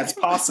that, then that's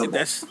possible.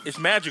 It's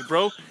magic,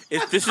 bro.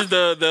 This is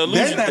the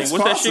illusion thing.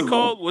 What's that shit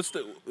called? It's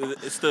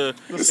the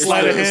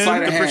sleight of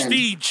hand. The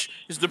prestige.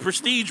 It's the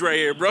prestige right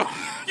here, bro.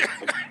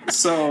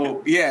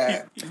 So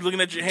yeah, he's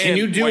looking at your hand. Can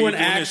you do an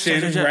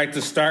action right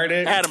to start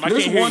it? Adam, I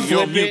can't hear you.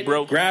 You're on mute,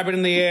 bro. Grab it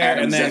in the air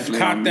and then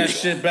cock that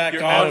shit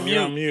back off,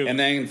 mute. and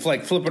then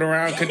like flip it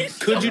around.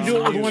 Could you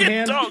do it with one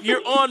hand?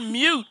 You're on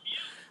mute.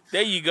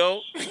 There you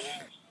go.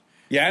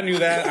 Yeah, I knew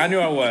that. I knew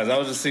I was. I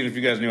was just seeing if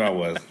you guys knew I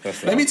was.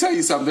 Let me tell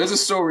you something. There's a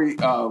story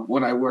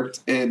when I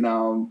worked in.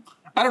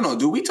 I don't know.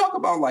 Do we talk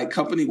about like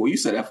company? Well, you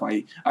said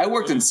FIE. I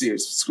worked in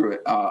Sears. Screw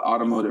it.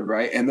 Automotive,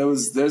 right? And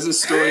there's a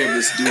story of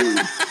this dude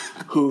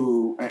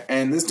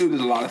and this dude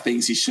did a lot of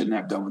things he shouldn't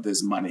have done with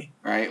his money,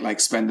 right?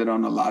 Like spend it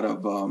on a lot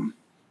of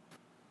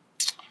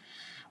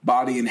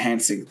body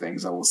enhancing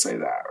things. I will say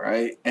that,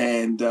 right?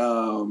 And you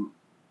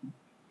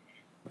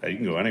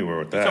can go anywhere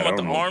with that. You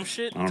talking about the arm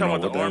shit? You talking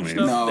about the arm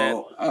stuff?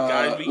 No.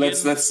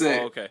 Let's say.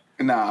 Oh, okay.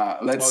 Nah.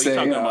 Let's say.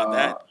 Talking about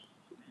that.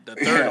 The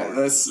third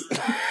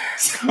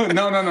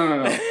No.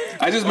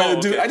 I just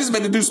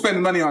meant to do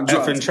spending money on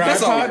drugs.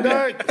 That's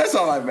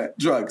all I meant.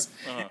 Drugs.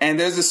 Uh-huh. And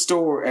there's a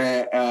store.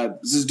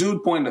 This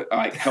dude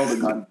held a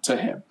gun to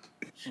him.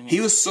 Mm-hmm.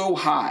 He was so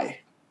high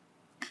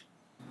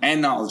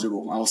and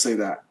knowledgeable. I will say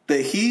that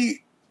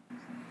he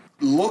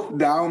looked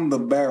down the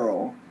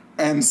barrel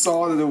and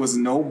saw that there was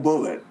no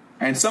bullet.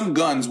 And some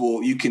guns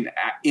you can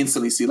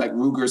instantly see, like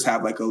Rugers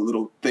have like a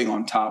little thing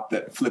on top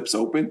that flips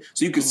open.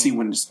 So you can see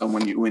when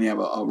you have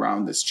a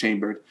round that's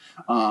chambered,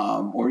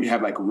 or you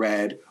have like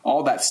red,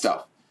 all that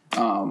stuff.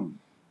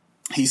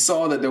 He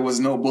saw that there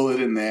was no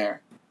bullet in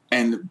there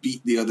and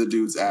beat the other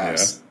dude's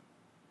ass.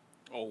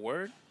 Yeah. Oh,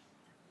 word?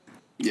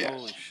 Yeah.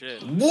 Holy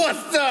shit.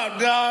 What's up,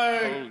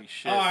 dog? Holy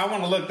shit. Oh, I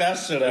want to look that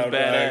shit up.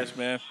 Badass,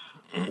 man.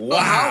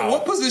 Wow.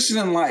 What position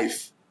in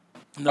life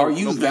are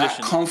you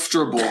that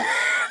comfortable?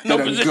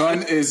 That a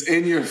gun is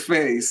in your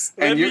face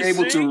and you're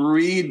able to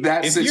read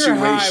that situation. If you're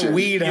high,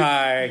 weed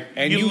high,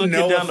 and you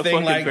know down a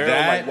thing like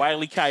that, like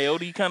Wile E.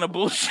 Coyote kind of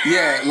bullshit.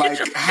 Yeah, like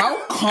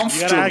how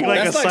comfortable. You gotta act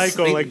like a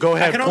psycho. Like go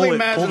ahead. I can only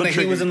imagine that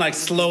he was in like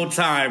slow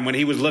time when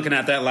he was looking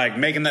at that, like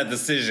making that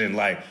decision.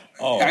 Like,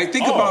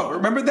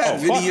 remember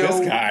that video? Fuck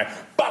this guy.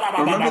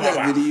 Remember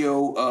that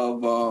video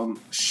of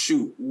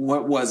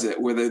what was it?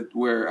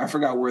 Where I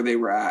forgot where they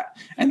were at,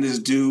 and this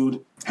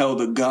dude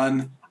held a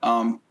gun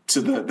to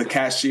the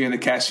cashier, and the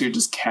cashier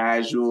just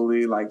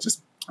casually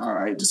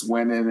just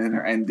went in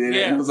and did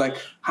it. And it was like,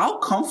 how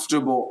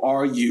comfortable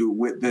are you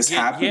with this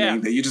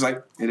happening that you're just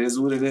like, it is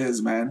what it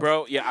is, man.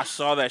 Bro, yeah, I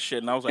saw that shit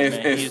and I was like,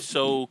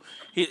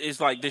 it's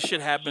like this shit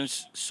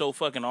happens so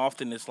fucking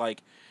often. It's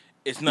like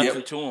It's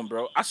nothing to him,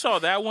 bro. I saw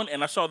that one,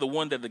 and I saw the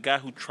one that the guy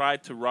who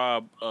tried to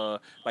rob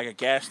like a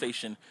gas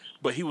station,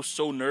 but he was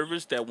so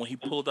nervous that when he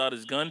pulled out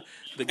his gun,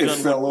 the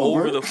gun went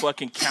over the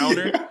fucking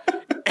counter.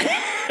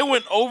 It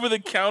went over the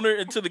counter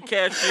into the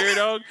cashier,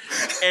 dog.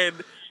 And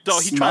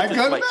dog, he tried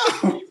to like,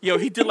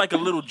 he did like a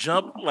little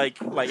jump, like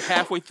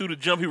halfway through the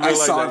jump, he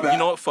realized that, you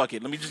know what, fuck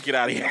it, let me just get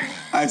out of here.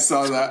 I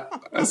saw that.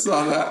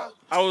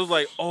 I was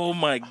like, oh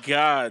my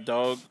god,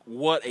 dog,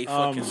 what a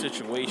fucking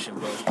situation,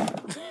 bro.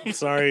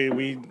 Sorry,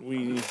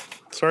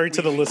 sorry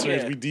to the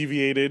listeners, we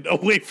deviated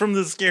away from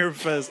the Scare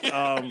Fest.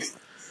 So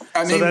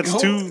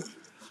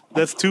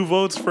that's two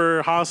votes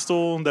for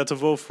Hostel. That's a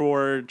vote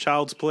for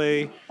Child's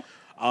Play.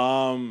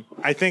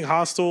 I think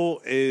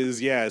Hostel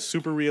is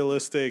super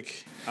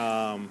realistic.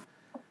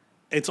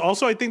 It's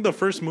also, I think, the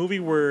first movie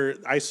where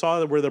I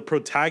saw where the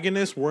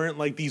protagonists weren't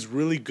like these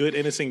really good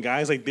innocent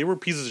guys. Like they were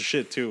pieces of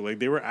shit too. Like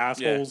they were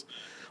assholes.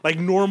 Like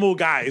normal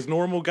guys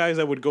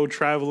that would go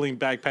traveling,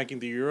 backpacking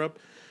to Europe.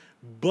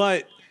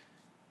 But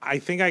I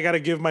think I got to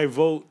give my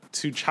vote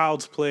to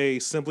Child's Play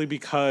simply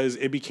because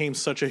it became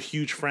such a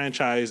huge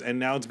franchise, and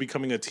now it's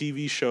becoming a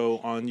TV show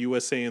on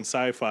USA and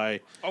Sci-Fi.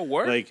 Oh,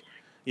 word? Like,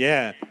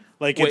 yeah.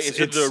 Like, wait, is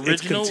it the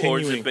original or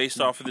is it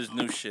based off of this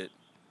new shit?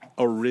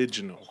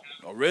 Original.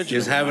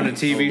 Just having a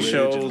TV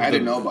show. I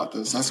didn't know about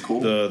this. That's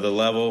cool. The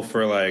level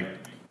for like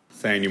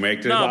saying you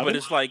make this. No, but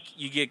it's like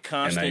you get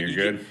constant. And now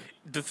you're good.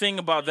 The thing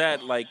about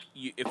that, like,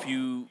 if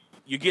you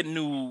get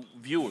new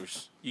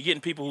viewers, you're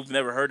getting people who've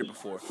never heard it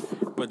before,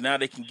 but now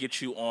they can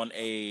get you on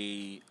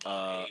a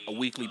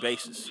weekly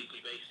basis.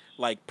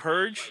 Like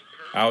Purge.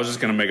 I was just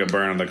gonna make a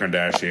burn on the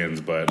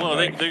Kardashians, but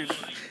they're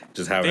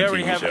just having a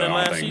TV show,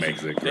 I don't think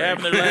makes it great. They're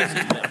having their last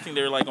season. I think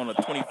they're like on a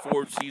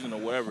 24th season or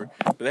whatever.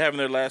 But they're having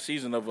their last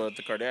season of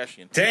the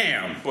Kardashians.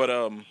 Damn. But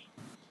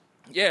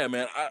yeah,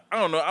 man, I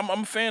don't know. I'm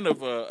a fan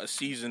of a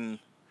season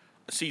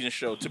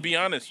show. To be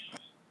honest,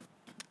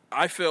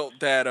 I felt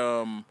that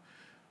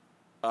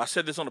I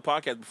said this on the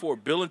podcast before.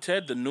 Bill and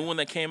Ted, the new one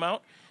that came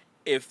out,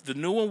 if the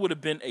new one would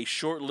have been a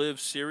short-lived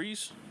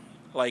series,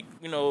 like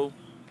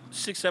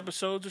 6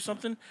 episodes or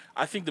something,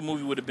 I think the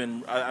movie would have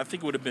been. I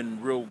think it would have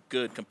been real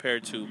good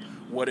compared to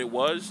what it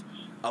was.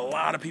 A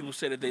lot of people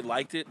said that they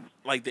liked it.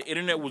 Like the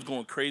internet was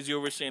going crazy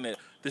over it, saying that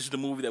this is the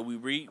movie that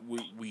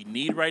we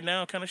need right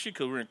now, kind of shit,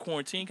 because we're in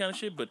quarantine, kind of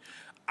shit. But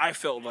I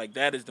felt like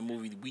that is the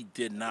movie we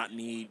did not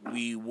need.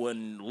 We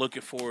wasn't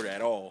looking for it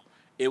at all.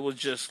 It was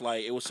just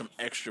like it was some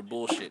extra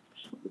bullshit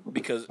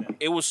because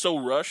it was so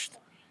rushed.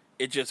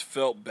 It just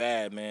felt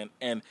bad, man,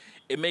 and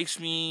it makes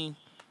me,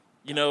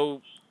 I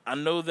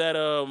know that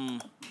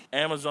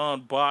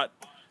Amazon bought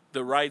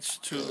the rights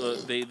to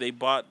they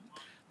bought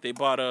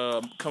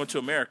Coming to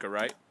America,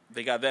 right?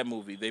 They got that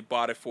movie. They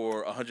bought it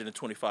for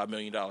 $125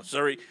 million.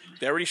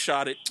 They already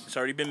shot it. It's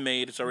already been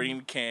made. It's already in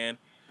the can.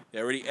 They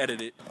already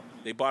edited it.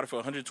 They bought it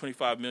for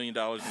 $125 million,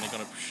 and they're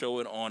gonna show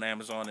it on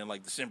Amazon in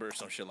like December or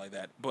some shit like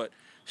that. But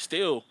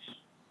still,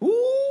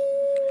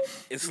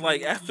 it's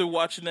like after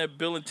watching that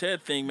Bill and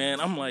Ted thing,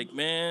 man, I'm like,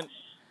 man,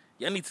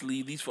 y'all need to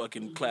leave these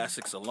fucking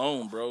classics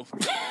alone, bro.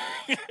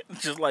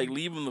 Just like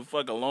leave them the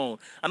fuck alone.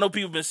 I know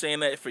people have been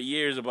saying that for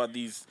years about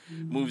these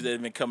movies that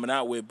have been coming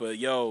out with, but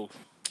yo,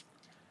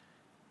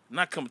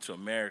 not Coming to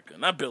America,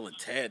 not Bill and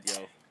Ted,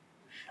 yo.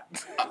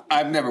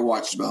 I've never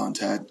watched Bill and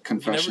Ted.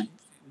 Confession.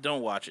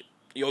 Don't watch it.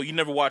 Yo, you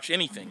never watch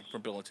anything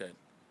from Bill and Ted.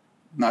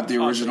 Not the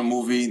original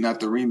movie,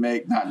 not the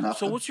remake, not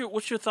nothing. So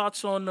what's your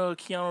thoughts on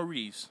Keanu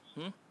Reeves?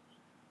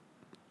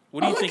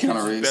 What do you think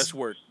is his best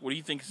work? What do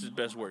you think is his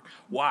best work?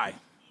 Why?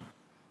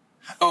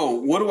 Oh,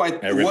 what do I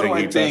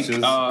think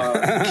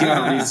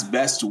Keanu Reeves'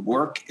 best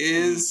work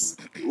is?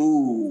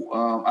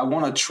 I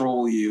want to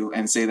troll you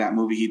and say that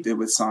movie he did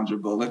with Sandra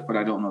Bullock, but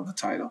I don't know the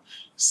title.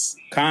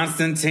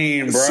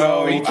 Constantine, bro.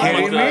 So, you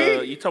kidding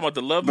me? You talking about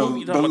the Love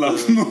movie? The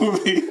Love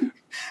movie.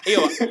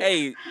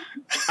 Hey,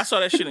 I saw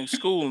that shit in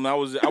school and I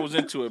was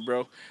into it,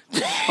 bro.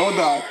 Hold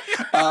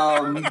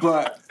on,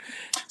 but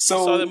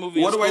so I saw that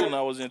movie in school and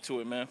I was into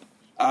it, man.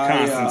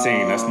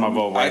 Constantine, that's my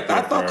vote right there.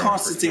 I thought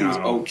Constantine was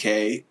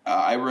okay.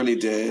 I really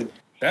did.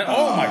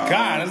 Oh my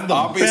god, that's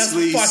the best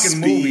fucking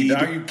movie,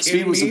 dog. Are you kidding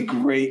Speed was me? a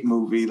great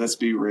movie. Let's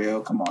be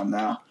real. Come on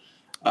now.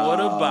 What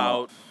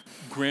about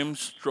Grim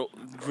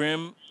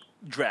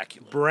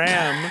Dracula?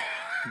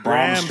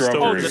 Bram Stoker.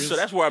 Oh, so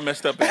that's where I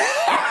messed up at.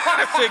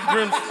 I said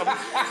Grim.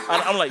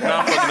 I'm like, nah,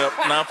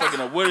 I'm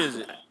fucking up. What is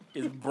it?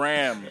 It's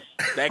Bram.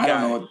 That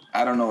guy.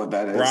 I don't know what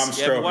that is. Bram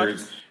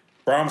Stoker's.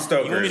 Bram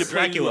Stoker. You want me to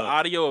play you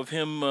audio of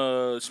him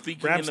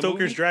speaking Bram in the Stoker's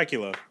movie?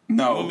 Dracula.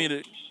 No. You want me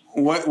to,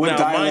 what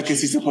dialect is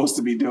he supposed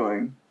to be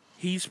doing?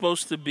 He's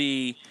supposed to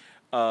be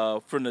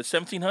from the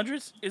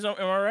 1700s. Am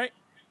I right?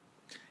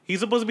 He's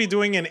supposed to be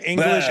doing an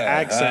English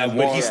accent,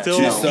 but he's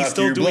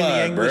still doing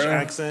the English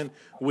accent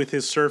with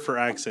his surfer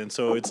accent.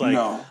 So it's like,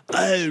 oh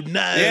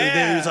no,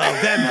 there's a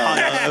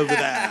vampire over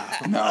there.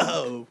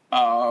 No.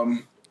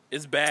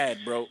 It's bad,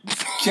 bro.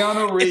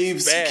 Keanu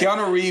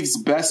Reeves'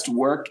 best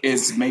work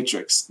is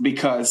Matrix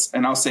because,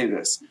 and I'll say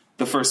this,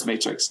 the first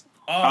Matrix.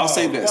 I'll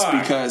say this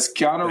fuck. because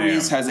Keanu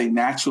Reeves Damn. has a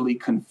naturally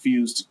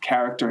confused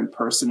character and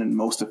person in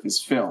most of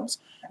his films.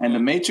 And The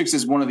Matrix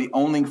is one of the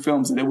only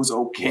films that it was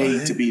okay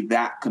What? to be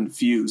that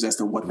confused as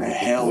to what the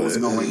hell was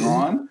going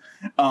on,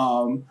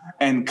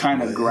 and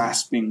kind of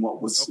grasping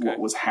what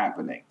was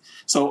happening.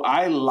 So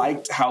I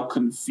liked how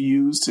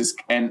confused his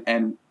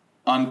and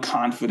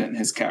unconfident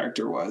his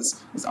character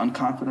was. Is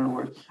unconfident a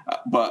word?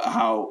 But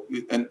how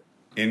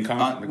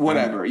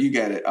whatever, you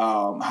get it.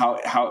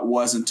 How it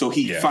was until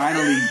he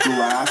finally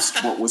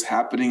grasped what was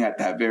happening at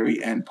that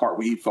very end part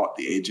where he fought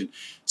the agent.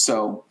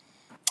 So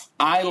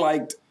I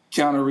liked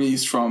Keanu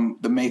Reeves from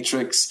The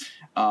Matrix.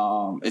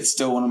 It's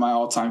still one of my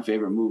all-time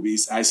favorite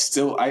movies. I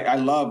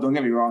love, don't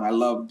get me wrong, I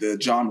love the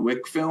John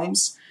Wick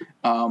films,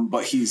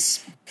 but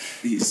he's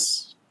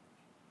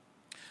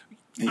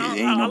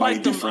ain't nobody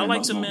different in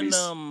those movies. I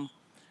liked him in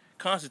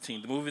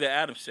Constantine, the movie that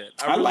Adam said.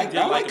 I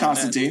like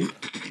Constantine.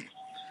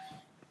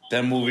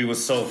 That movie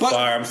was so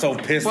fire. I'm so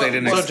pissed they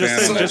didn't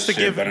expand on that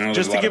shit.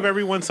 Just to give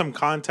everyone some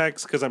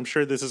context, because I'm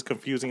sure this is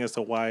confusing as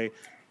to why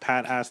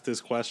Pat asked this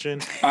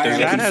question.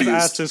 Pat has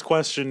asked this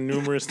question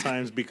numerous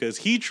times because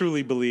he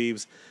truly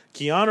believes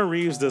Keanu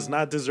Reeves does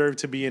not deserve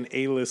to be an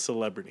A-list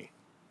celebrity.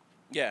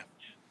 Yeah.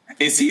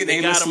 Is he an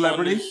A-list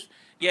celebrity?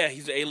 Yeah,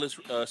 he's an A-list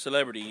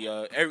celebrity.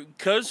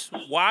 Because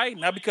why?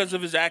 Not because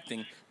of his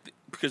acting.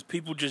 Because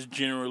people just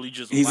generally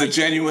just he's like a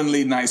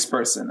genuinely nice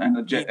person,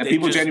 and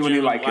people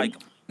genuinely like him.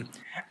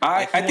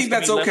 I think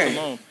that's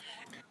okay.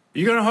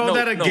 You're gonna hold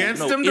that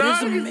against him,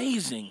 dog? It is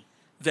amazing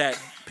that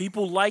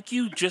people like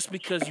you just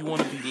because you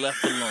want to be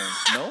left alone.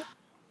 No.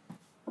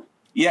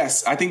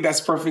 Yes, I think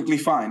that's perfectly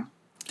fine.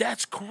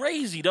 That's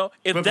crazy, though.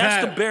 If but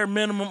that's Pat, the bare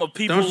minimum of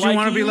people, don't you like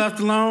want to be left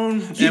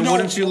alone? And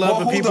wouldn't you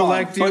love the people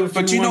like you?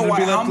 But you know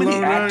what? How many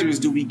actors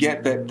do we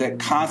get that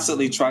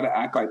constantly try to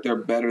act like they're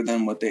better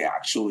than what they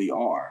actually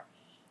are?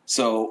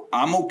 So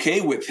I'm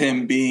okay with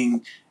him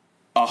being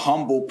a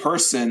humble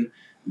person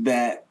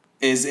that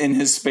is in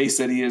his space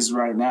that he is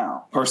right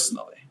now,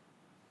 personally.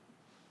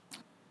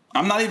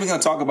 I'm not even going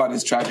to talk about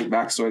his tragic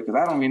backstory because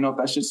I don't even know if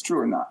that shit's true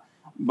or not.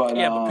 But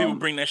but people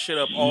bring that shit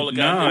up all the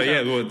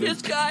goddamn time.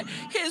 This guy,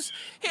 his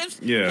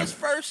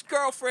first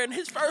girlfriend,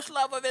 his first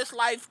love of his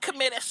life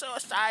committed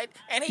suicide,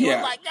 and he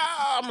was like, "No."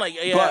 I'm like,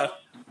 yeah.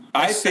 But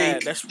I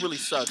think think that's really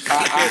sucks.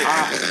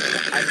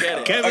 I get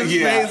it. Kevin's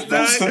face,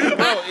 dog.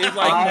 Bro, it's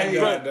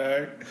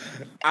like,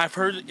 I've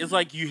heard. It's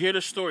like you hear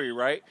the story,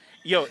 right?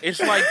 Yo,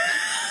 it's like,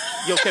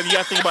 Kevin, you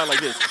gotta think about it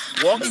like this: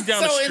 walking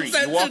down the street,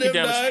 you're walking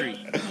down the street,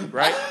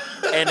 right?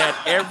 And at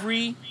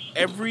every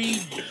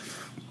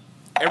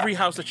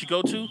house that you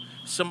go to,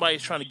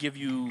 somebody's trying to give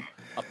you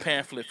a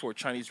pamphlet for a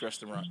Chinese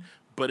restaurant,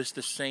 but it's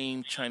the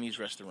same Chinese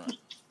restaurant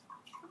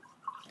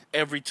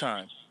every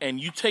time. And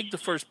you take the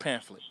first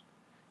pamphlet.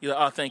 You're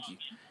like, oh, thank you.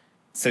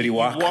 City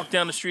Walk. You walk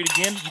down the street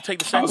again. You take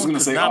the second one.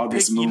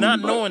 You're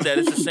not knowing that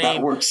it's the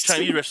same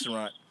Chinese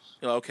restaurant.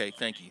 You're like, okay,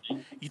 thank you.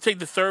 You take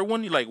the third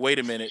one. You're like, wait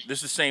a minute. This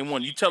is the same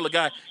one. You tell the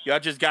guy, yo, I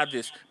just got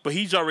this. But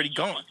he's already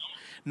gone.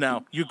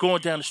 Now, you're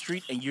going down the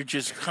street and you're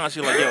just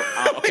constantly like, yo,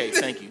 okay,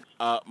 thank you.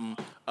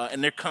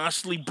 And they're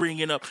constantly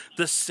bringing up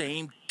the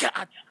same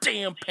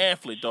goddamn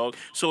pamphlet, dog.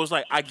 So it's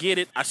like, I get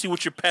it. I see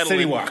what you're peddling.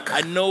 City Walk.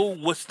 I know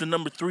what's the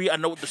number 3. I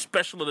know what the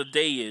special of the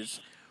day is.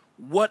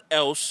 What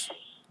else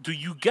do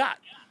you got?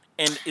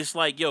 And it's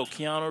like, yo,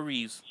 Keanu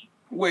Reeves.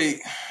 Wait.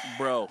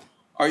 Bro.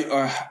 I'm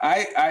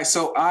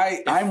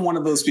one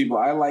of those people.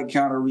 I like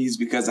Keanu Reeves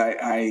because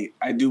I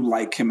do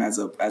like him as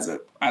a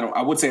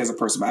I would say as a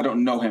person, but I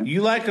don't know him.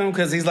 You like him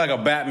because he's like a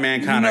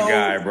Batman kind of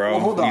guy, bro. Well,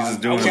 hold on. He's just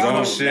doing his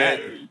own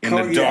shit in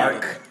the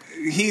dark.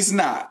 He's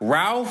not.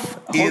 Ralph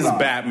is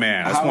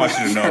Batman. I just want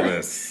you to know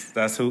this.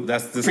 That's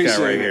this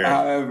guy right here.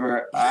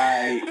 However,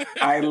 I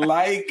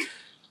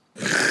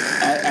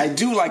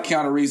do like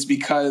Keanu Reeves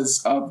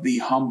because of the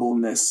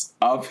humbleness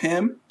of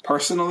him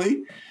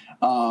personally.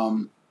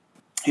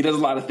 He does a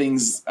lot of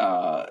things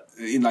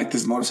in like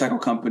this motorcycle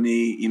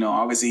company. You know,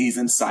 obviously he's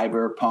in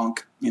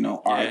Cyberpunk. You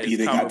know, RIP,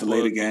 they got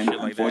delayed again,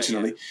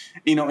 unfortunately.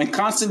 You know, in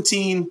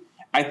Constantine,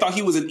 I thought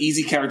he was an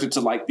easy character to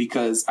like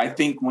because I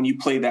think when you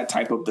play that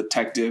type of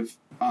detective,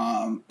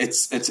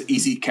 it's an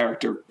easy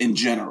character in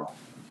general.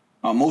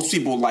 Most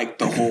people like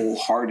the whole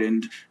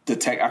hardened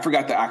detective. I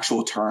forgot the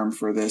actual term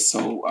for this,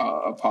 so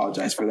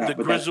apologize for that.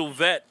 The grizzled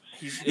vet.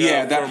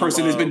 That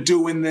person has been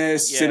doing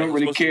this. They don't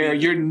really care.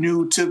 You're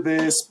new to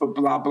this, but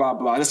blah blah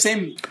blah. The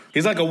same.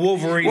 He's like a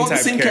Wolverine. Well, the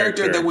same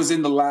character that was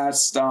in the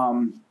last.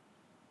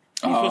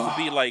 He's supposed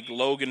to be like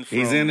Logan.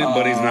 He's in it,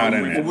 but he's not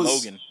in it.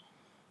 Logan.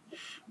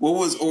 What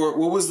was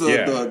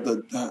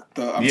the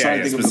I'm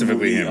trying to think of the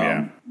movie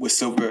with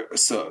Sylvester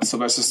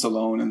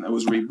Stallone, and it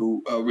was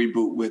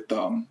reboot with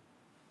Carl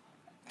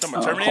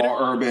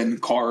Urban,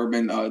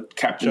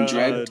 Captain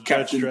Dredd,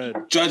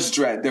 Judge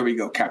Dredd. There we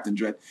go, Captain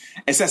Dredd.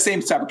 It's that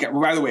same type of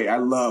character. By the way, I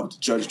loved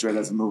Judge Dredd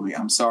as a movie.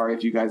 I'm sorry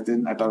if you guys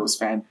didn't. I thought it was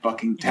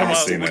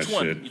fan-fucking-tastic. Which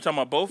one? You talking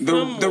about both of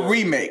them? The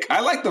remake. I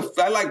like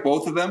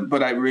both of them,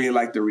 but I really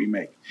like the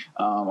remake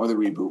or the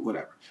reboot,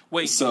 whatever.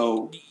 Wait,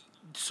 so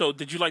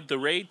did you like The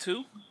Raid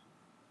too?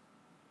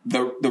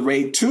 The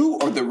Raid 2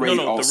 or the Raid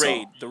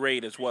also? The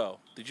Raid as well.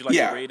 Did you like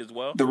the Raid as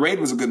well? The Raid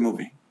was a good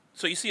movie.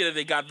 So you see that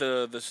they got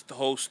the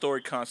whole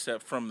story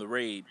concept from the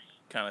Raid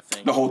kind of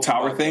thing. The whole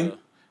tower thing?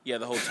 The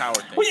whole tower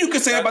thing. Well, you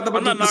could say about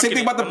the same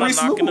thing about the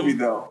Bruce Lee movie,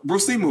 though.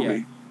 Bruce Lee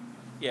movie.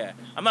 Yeah.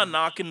 I'm not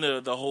knocking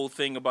the whole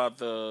thing about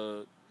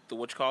the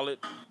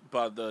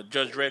about the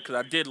Judge Dredd, because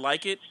I did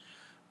like it,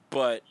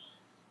 but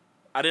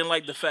I didn't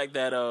like the fact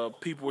that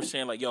people were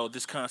saying, like, yo,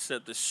 this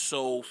concept is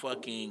so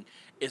fucking,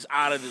 it's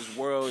out of this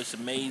world, it's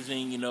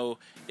amazing, you know,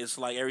 it's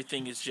like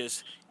everything is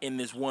just in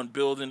this one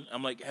building.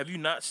 I'm like, have you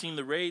not seen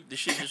The Raid? This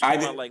shit just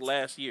came out like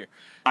last year.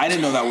 I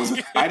didn't know that was,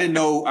 I didn't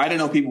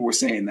know people were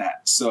saying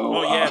that. So,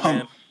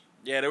 man.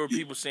 Yeah, there were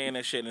people saying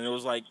that shit, and it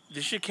was like,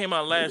 this shit came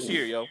out last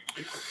year, yo.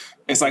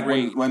 It's like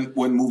when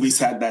movies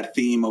had that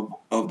theme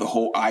of the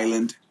whole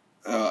island,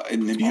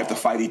 and then you have to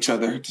fight each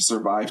other to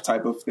survive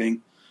type of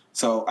thing.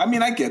 So, I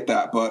mean, I get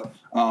that, but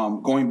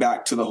going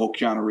back to the whole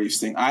Keanu Reeves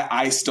thing,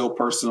 I still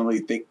personally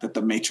think that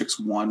The Matrix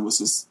 1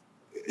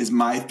 is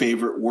my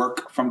favorite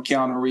work from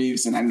Keanu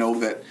Reeves, and I know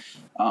that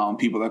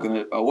people are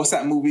going to what's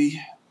that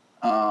movie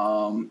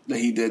that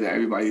he did that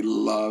everybody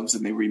loves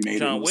and they remade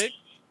John Wick?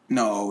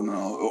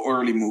 No,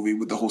 early movie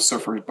with the whole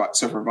surfer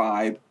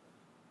vibe,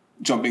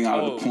 jumping out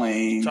of the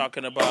plane.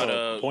 Talking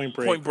about Point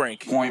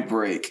Break. Point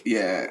Break,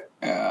 yeah.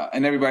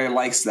 And everybody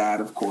likes that,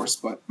 of course,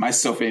 but my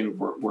still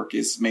favorite work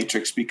is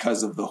Matrix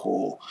because of the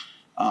whole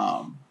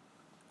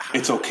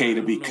it's okay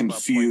to be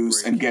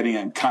confused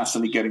and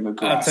constantly getting a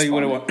grasp. I'll tell you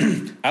what it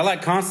was. I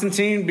like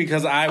Constantine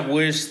because I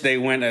wish they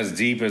went as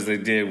deep as they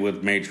did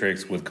with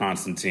Matrix with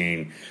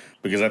Constantine,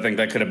 because I think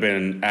that could have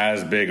been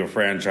as big a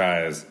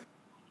franchise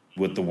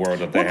with the world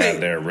that they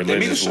had there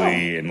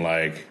religiously and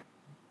like.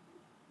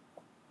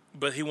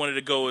 But he wanted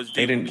to go as deep.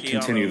 They didn't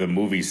continue the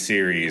movie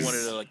series. He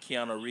wanted to like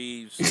Keanu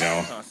Reeves,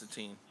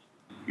 Constantine.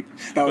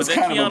 That was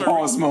kind of a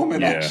pause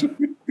moment,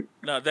 actually.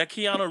 No, that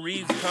Keanu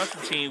Reeves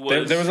Constantine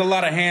was... There was a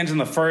lot of hands in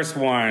the first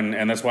one,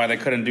 and that's why they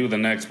couldn't do the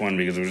next one,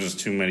 because there was just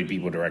too many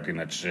people directing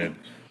that shit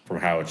from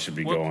how it should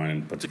be going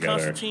and put together.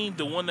 Constantine,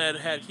 the one that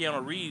had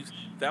Keanu Reeves,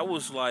 that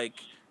was like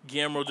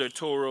Guillermo del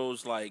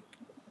Toro's, like,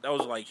 that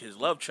was like his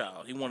love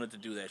child. He wanted to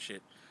do that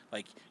shit.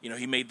 Like, you know,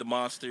 he made the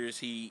monsters.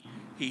 He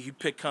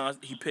picked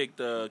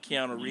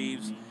Keanu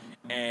Reeves,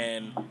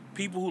 and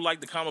people who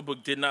liked the comic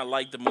book did not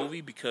like the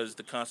movie because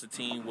the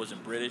Constantine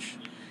wasn't British.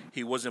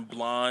 He wasn't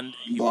blonde.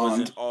 He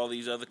wasn't all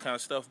these other kind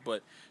of stuff.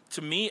 But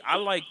to me, I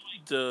like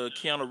the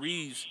Keanu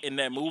Reeves in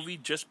that movie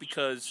just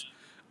because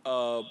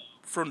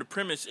from the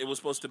premise, it was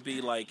supposed to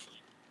be like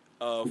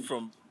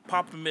from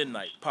Papa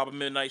Midnight. Papa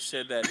Midnight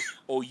said that,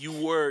 oh, you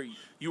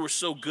were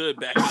so good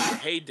back in your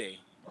heyday.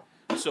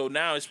 So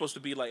now it's supposed to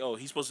be like, oh,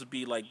 he's supposed to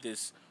be like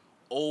this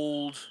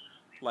old,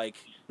 like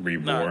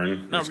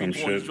reborn, not some reborn.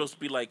 shit. He's supposed to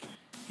be like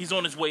he's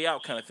on his way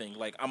out, kind of thing.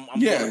 Like I'm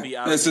gonna be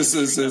out. This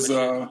is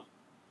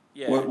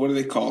what do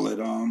they call it?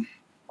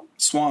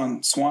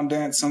 Swan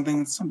dance,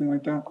 something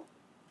like that.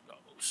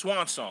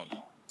 Swan song.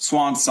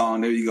 Swan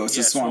song. There you go. It's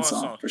a swan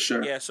song for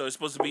sure. Yeah. So it's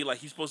supposed to be like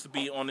he's supposed to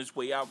be on his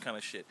way out, kind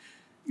of shit.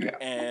 Yeah.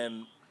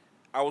 And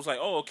I was like,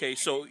 oh, okay.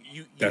 So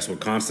you that's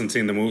what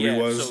Constantine the movie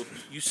was. So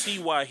you see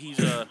why he's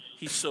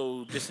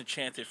so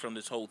disenchanted from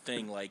this whole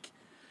thing. Like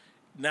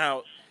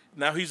now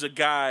he's a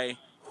guy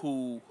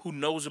who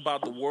knows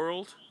about the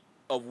world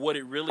of what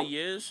it really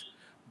is,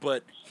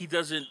 but he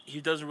doesn't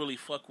really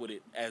fuck with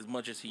it as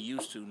much as he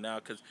used to now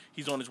because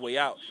he's on his way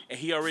out, and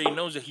he already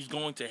knows that he's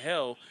going to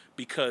hell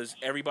because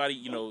everybody,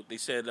 you know, they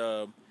said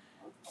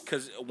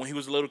because when he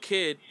was a little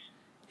kid,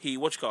 he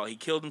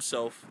killed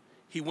himself.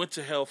 He went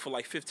to hell for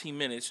like 15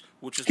 minutes,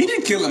 which is... He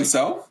didn't kill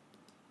himself.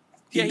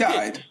 He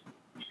died.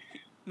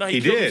 No,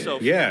 he killed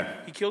himself. Yeah.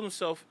 He killed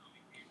himself.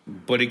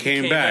 But he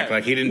came back.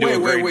 Like, he didn't do a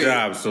great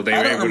job, so they were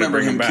able to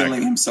bring him back. I don't remember him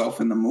killing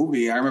himself in the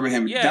movie. I remember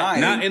him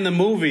dying. Not in the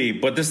movie,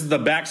 but this is the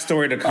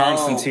backstory to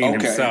Constantine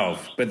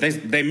himself. But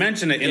they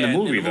mention it in the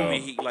movie, though.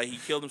 He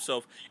killed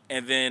himself,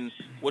 and then,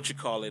 when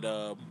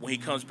he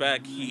comes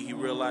back, he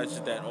realizes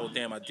that, oh,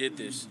 damn, I did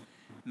this.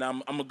 Now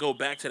I'm going to go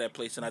back to that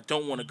place, and I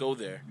don't want to go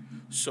there.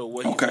 So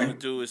what he's going to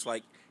do is,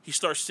 like, he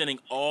starts sending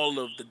all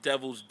of the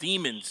devil's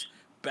demons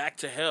back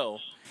to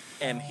hell,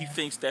 and he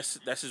thinks that's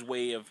his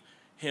way of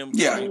him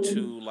trying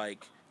to,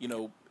 like, you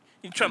know,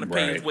 he's trying to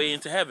pay his way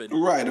into heaven.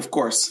 Right, of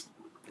course.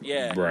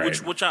 Yeah,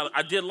 which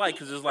I did like,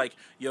 because it's like,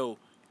 yo,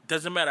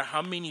 doesn't matter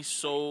how many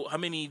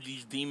of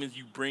these demons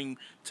you bring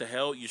to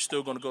hell, you're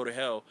still going to go to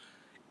hell.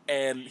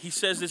 And he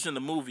says this in the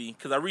movie,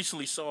 because I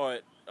recently saw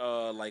it,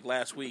 like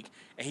last week,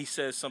 and he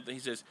says something.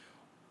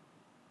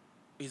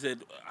 He said,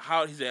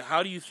 how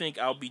do you think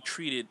I'll be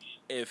treated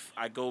if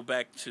I go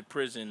back to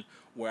prison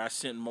where I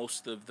sent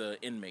most of the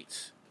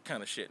inmates?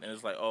 Kind of shit. And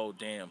it's like, oh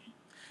damn.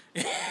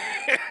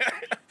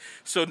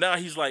 So now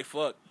he's like,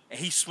 fuck, and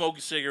he's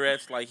smoking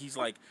cigarettes. Like he's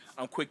like,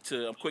 I'm quick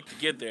to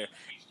get there.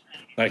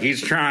 Like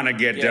he's trying to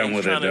get done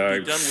with it, dog. Be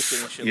done with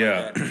it and shit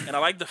like that. And I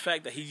like the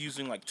fact that he's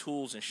using like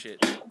tools and shit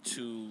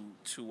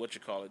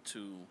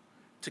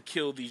to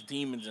kill these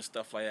demons and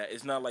stuff like that.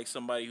 It's not like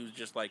somebody who's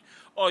just like,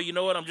 oh, you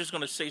know what? I'm just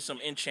gonna say some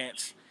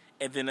enchants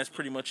and then that's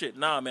pretty much it.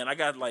 Nah, man, I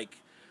got like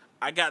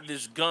I got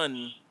this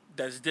gun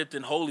that's dipped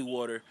in holy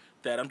water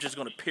that I'm just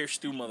gonna pierce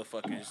through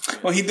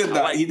motherfuckers. Well, he did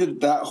that. He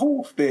did that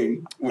whole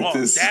thing with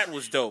this. That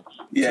was dope.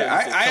 Yeah,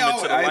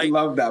 I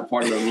love that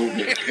part of the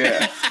movie.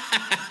 Yeah.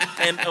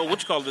 And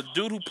what you call it? The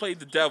dude who played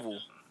the devil.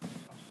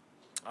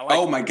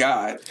 My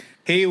god,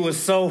 he was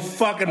so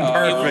fucking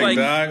perfect, like,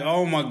 dog.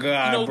 Oh my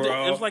god,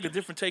 bro. It was like a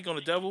different take on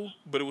the devil,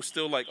 but it was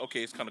still like,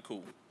 okay, it's kind of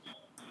cool.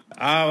 It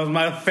was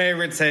my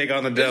favorite take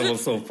on the devil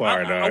so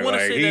far, dog. I want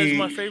to say that's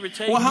my favorite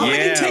take. Well, how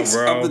many takes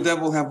of the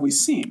devil have we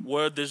seen?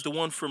 Well, there's the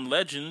one from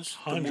Legends,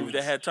 Hundreds. the movie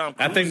that had Tom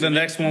Cruise. I think the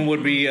next one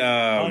would be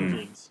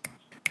Hundreds.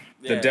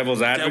 The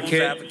Devil's Advocate.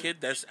 Devil's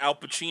Advocate. That's Al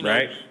Pacino,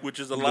 right? Which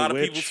is a lot of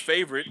people's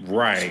favorite.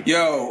 Right.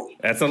 Yo,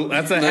 that's a the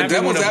heavy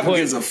Devil's one to Advocate put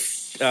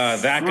is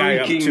that guy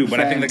up too.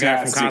 But I think the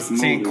guy from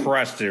Constantine movie.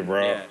 crushed it,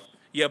 bro.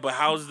 Yeah, but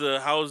how's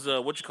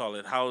what you call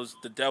it? How's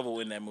the devil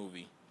in that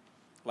movie?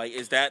 Like,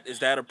 is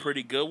that a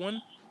pretty good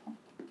one?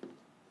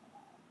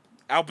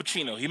 Al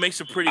Pacino, he makes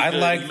a pretty. I good,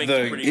 like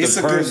the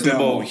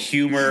personable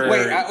humor,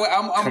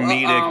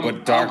 comedic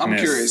with darkness. I'm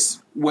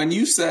curious. When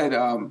you said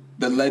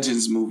the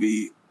Legends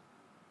movie,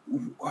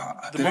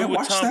 did I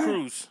watch Tom that?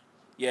 Cruise.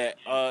 Yeah,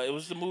 it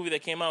was the movie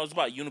that came out. It was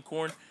about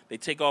unicorn. They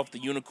take off the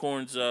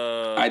unicorn's.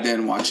 I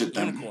didn't watch it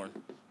then. Unicorn.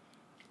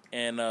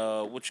 And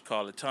what you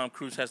call it? Tom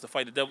Cruise has to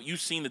fight the devil. You've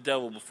seen the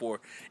devil before.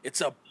 It's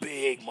a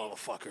big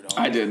motherfucker, dog.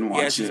 I didn't watch it.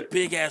 He has it.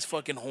 Big ass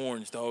fucking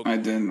horns, dog. I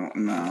didn't.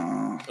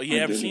 No. Oh, you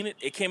haven't seen it?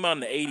 It came out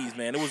in the 80s,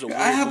 man. It was a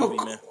weird movie,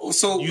 man.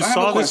 So you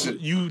saw this.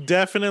 You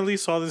definitely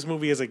saw this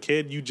movie as a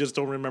kid. You just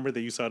don't remember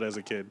that you saw it as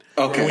a kid.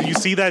 Okay. And when you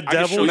see that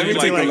devil, let me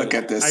take a look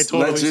at this. I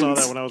totally saw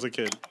that when I was a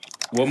kid.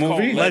 What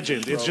movie?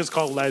 Legend. It's just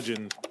called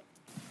Legend.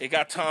 It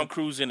got Tom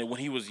Cruise in it when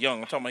he was young.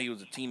 I'm talking about he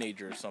was a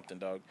teenager or something,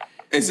 dog.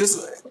 Is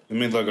this? Let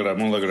me look it up. I'm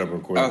gonna look it up real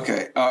quick.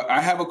 Okay,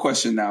 I have a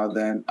question now.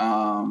 Then,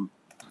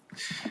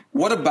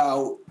 what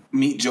about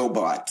Meet Joe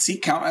Black? Does he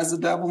count as the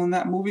devil in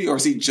that movie, or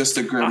is he just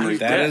a Grim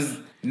Reaper?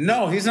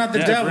 No, he's not the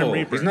devil.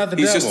 He's not the devil.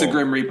 He's just a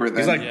Grim Reaper. Then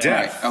he's like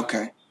death. Right.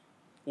 Okay.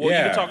 Well, you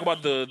can talk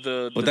about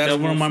the But that's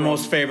one of my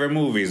most favorite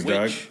movies,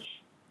 Doug.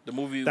 The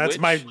movie. That's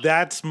my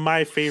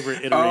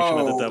favorite iteration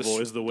of the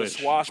devil is the witch.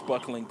 The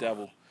swashbuckling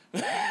devil.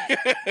 He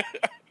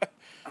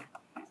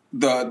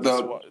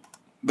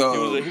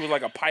was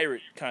like a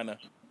pirate kind of.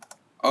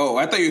 Oh,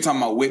 I thought you were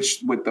talking about witch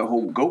with the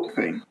whole goat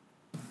thing.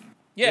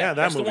 Yeah,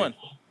 that's the one.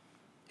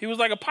 He was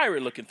like a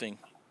pirate looking thing.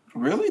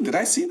 Really? Did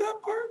I see that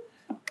part?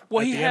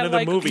 Well, At the end of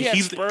the movie, he had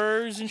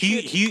spurs and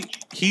shit.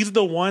 He's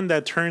the one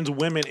that turns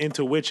women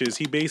into witches.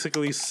 He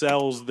basically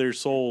sells their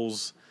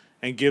souls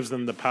and gives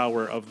them the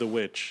power of the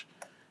witch.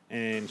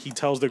 And he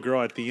tells the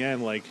girl at the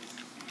end, like,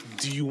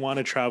 do you want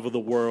to travel the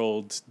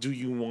world? Do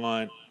you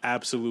want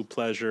absolute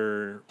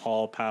pleasure,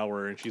 all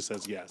power? And she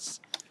says yes.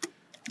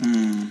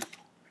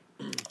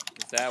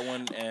 That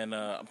one, and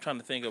I'm trying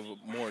to think of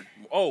more.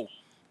 Oh,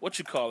 what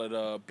you call it?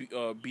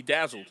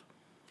 Bedazzled.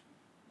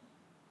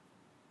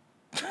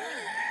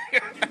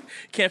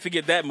 Can't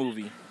forget that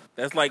movie.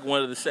 That's like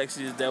one of the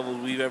sexiest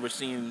devils we've ever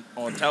seen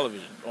on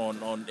television,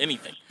 on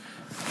anything.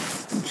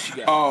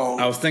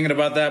 I was thinking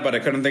about that, but I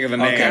couldn't think of the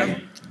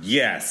name.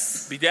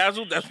 Yes.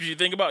 Bedazzled? That's what you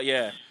think about?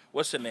 Yeah.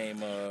 What's her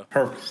name?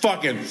 Her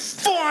fucking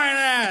foreign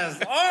ass.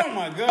 Oh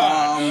my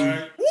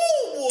god.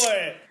 Woo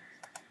boy.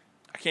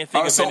 I can't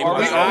think of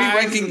anybody.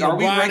 Are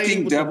we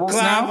ranking devils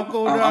now?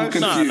 I'm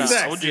confused.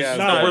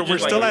 We're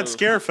still at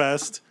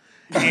Scarefest,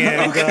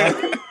 and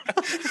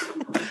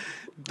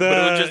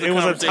it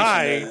was a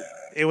tie.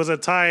 It was a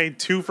tie.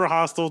 2 for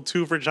Hostel,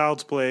 2 for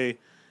Child's Play.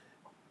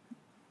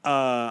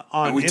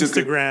 On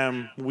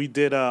Instagram, we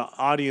did a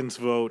audience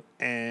vote,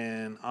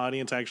 and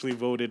audience actually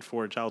voted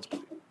for Child's Play.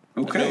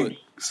 Okay,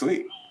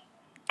 sweet.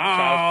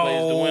 Child's Play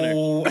is the winner.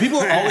 People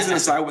are always going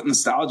to side with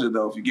nostalgia,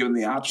 though, if you give them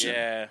the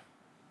option.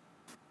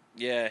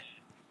 Yeah.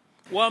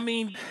 Well, I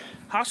mean,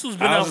 Hostel's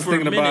been I out was just for a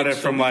thinking minute, about it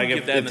from like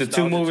if the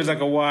two movies I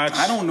could watch.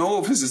 I don't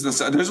know if this is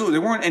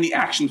there weren't any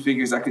action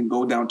figures I can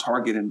go down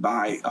Target and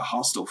buy a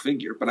Hostel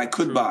figure, but I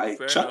could buy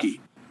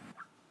Chucky.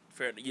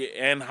 Fair, yeah,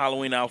 and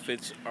Halloween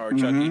outfits are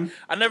Chucky.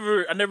 I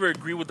never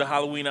agree with the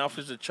Halloween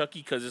outfits of Chucky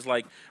because it's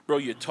like, bro,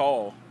 you're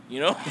tall, you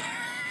know.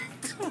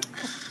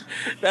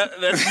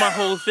 That's my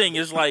whole thing.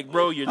 It's like,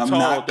 bro, you're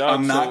tall, dog.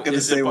 I'm not going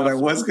to say what I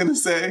was going to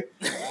say.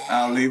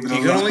 I'll leave it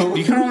alone.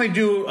 You can only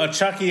do a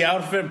Chucky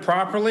outfit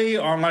properly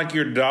on like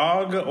your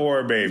dog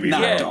or baby.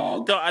 Not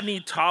dog. I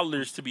need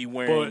toddlers to be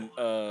wearing.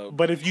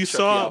 But if you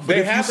saw,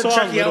 they have the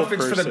Chucky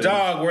outfits for the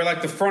dog, where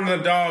like the front of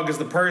the dog is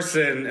the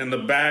person and the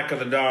back of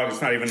the dog is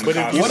not even. But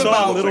if you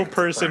saw a little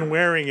person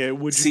wearing it,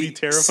 would you be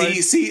terrified?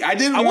 See, I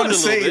didn't want to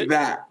say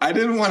that. I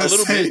didn't want to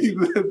say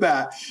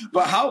that.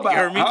 But how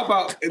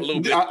about a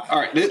little bit? All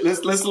right,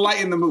 let's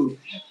lighten the mood.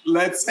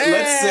 Let's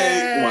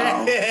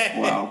say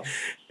wow.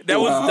 That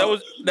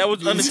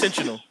was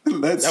unintentional.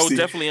 That was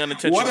definitely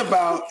unintentional. What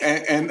about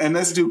and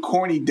let's do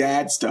corny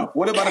dad stuff.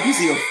 What about if you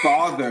see a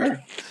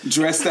father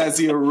dressed as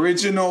the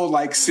original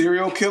like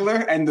serial killer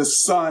and the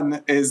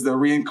son is the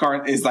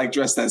is like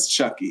dressed as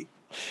Chucky?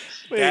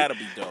 That'll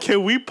be dope.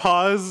 Can we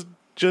pause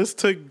just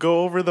to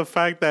go over the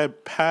fact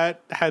that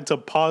Pat had to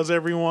pause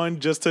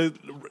everyone just to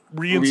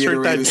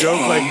reinsert that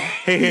joke. Like,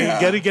 hey,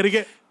 get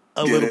it,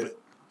 a little bit.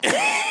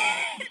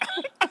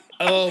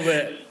 A little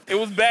bit. It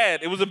was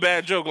bad. It was a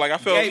bad joke. Like I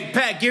felt. Hey,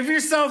 Pat, give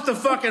yourself the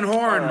fucking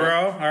horn,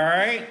 bro. All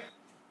right.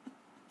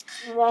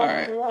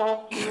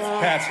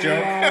 Pat's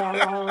joke.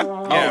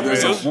 Yeah,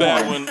 it was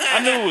bad when I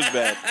knew it was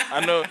bad.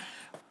 I know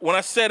when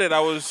I said it,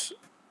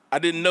 I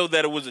didn't know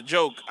that it was a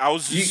joke. I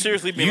was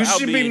seriously being. You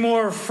should be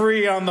more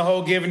free on the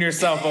whole giving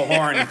yourself a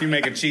horn if you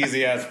make a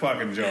cheesy ass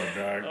fucking joke,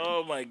 dog.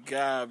 Oh my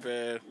god,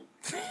 man!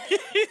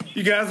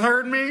 You guys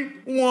heard me?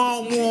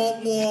 Wah, wah,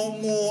 wah,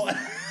 wah.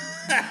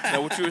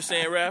 Now, what you were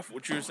saying, Raph?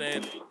 What you were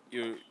saying?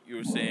 You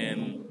were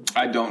saying.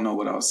 I don't know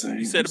what I was saying.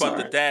 You said about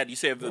the dad. You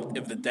said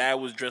if the dad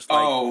was dressed like.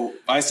 Oh,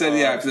 I said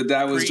if the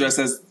dad was dressed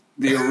as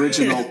the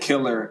original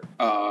killer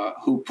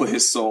who put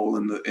his soul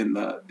in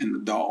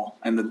the doll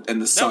and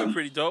the son. That was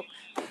pretty dope.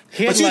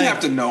 But you'd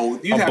have to know.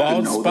 You'd have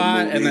bald to know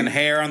spot the and then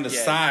hair on the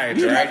sides,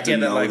 You'd right? have to Get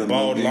that know like the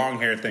bald movie. long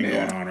hair thing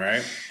going on,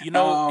 right? You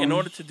know, in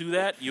order to do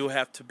that, you'll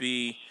have to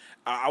be.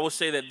 I would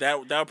say that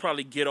would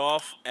probably get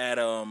off at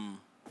a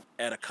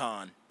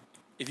con.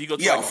 If you go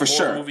to like for a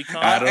sure. movie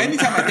con,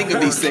 Anytime I think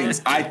of these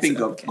things, I think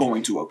of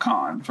going to a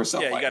con for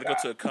something. yeah, you got to go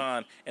to a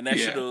con, and that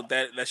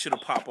should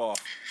pop off.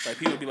 Like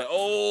people be like,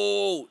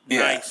 "Oh,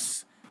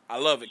 nice, I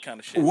love it," kind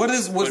of shit.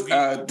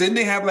 Didn't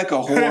they have like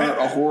a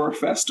horror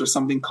fest or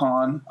something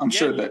con? I'm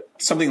sure that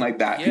something like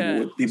that.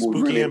 Yeah. People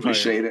would really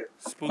appreciate it.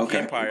 Spooky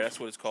Empire, that's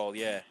what it's called.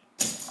 Yeah,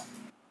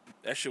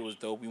 that shit was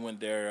dope. We went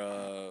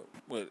there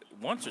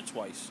once or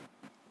twice.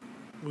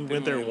 We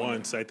went there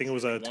once. I think it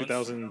was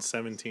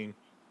 2017.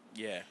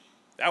 Yeah.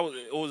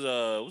 It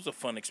was a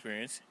fun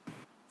experience.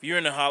 If you're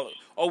in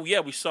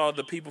the we saw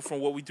the people from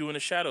What We Do in the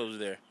Shadows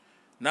there,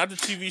 not the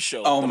TV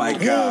show. Oh my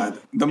god!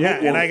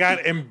 And I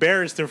got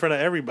embarrassed in front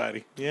of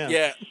everybody.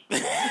 Yeah.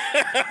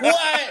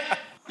 What?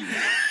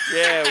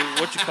 Yeah,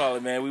 what you call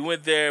it, man? We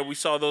went there. We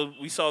saw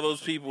those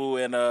people,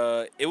 and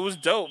it was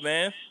dope,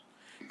 man.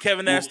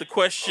 Kevin asked the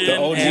question,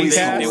 and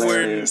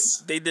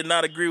they did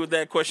not agree with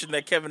that question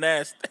that Kevin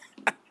asked.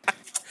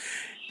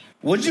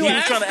 What'd you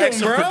ask He was trying to ask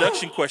some bro?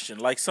 production question,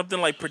 like something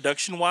like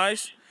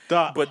production-wise,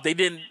 but they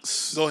didn't.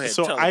 Go ahead.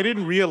 So I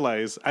didn't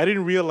realize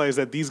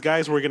that these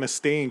guys were gonna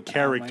stay in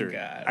character. Oh my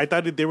God. I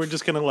thought that they were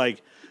just gonna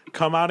like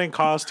come out in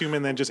costume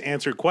and then just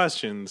answer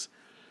questions.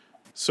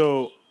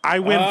 So I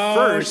went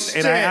first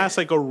and I asked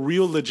like a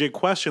real legit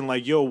question,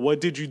 like, "Yo,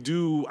 what did you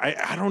do?"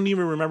 I don't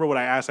even remember what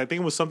I asked. I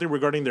think it was something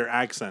regarding their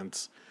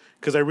accents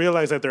because I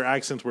realized that their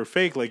accents were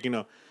fake, like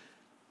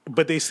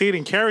but they stayed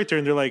in character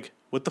and they're like,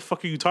 "What the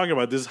fuck are you talking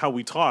about? This is how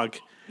we talk."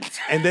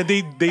 And then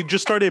they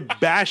just started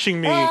bashing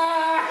me,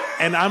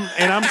 and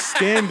I'm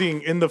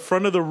standing in the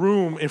front of the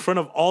room in front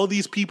of all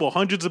these people,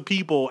 hundreds of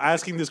people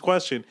asking this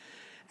question,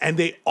 and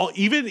they all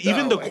even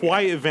the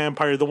quiet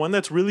vampire, the one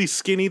that's really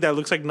skinny that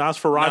looks like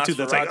Nosferatu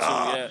that's like,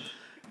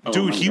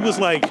 dude, he was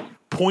like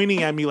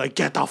pointing at me like,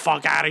 "Get the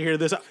fuck out of here!"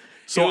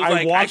 So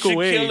I walk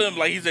away. I should kill him.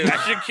 Like he said, I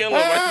should kill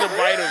him. I should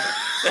bite him.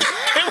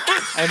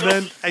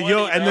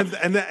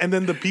 And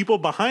then the people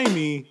behind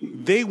me,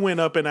 they went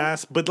up and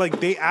asked, but like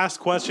they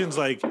asked questions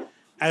like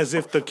as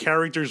if the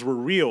characters were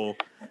real.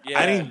 Yeah.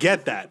 I didn't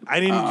get that. I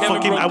didn't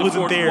I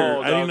wasn't there.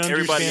 I didn't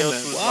understand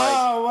that.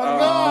 Oh my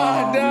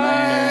god,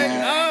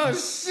 dog. Oh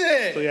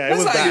shit. So yeah, That's it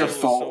was not bad. your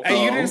fault.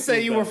 Hey, you didn't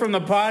say you were from the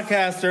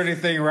podcast or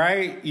anything,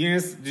 right?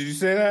 Did you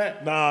say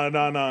that?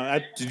 No.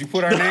 Did you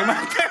put our name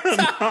out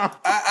there?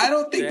 I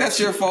don't think that's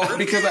your fault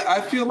because I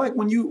feel like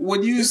when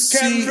you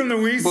see from the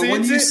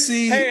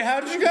hey, how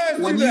did you guys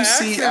when do you the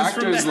see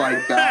actors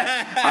like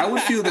that, I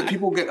would feel that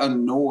people get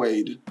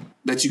annoyed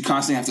that you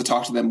constantly have to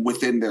talk to them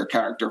within their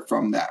character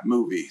from that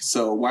movie.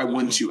 So why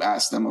wouldn't you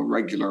ask them a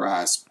regular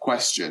ass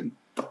question?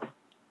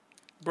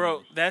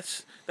 Bro,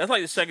 that's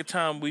like the second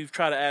time we've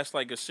tried to ask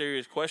like a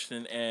serious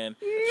question. And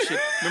shit,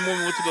 remember when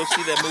we went to go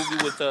see that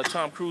movie with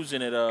Tom Cruise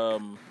in it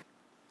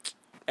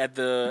at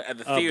the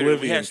theater?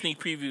 Oblivion. We had sneak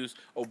previews.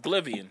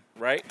 Oblivion,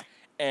 right?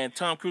 And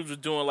Tom Cruise was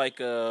doing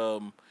like I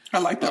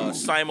like that movie.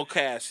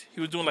 simulcast. He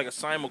was doing like a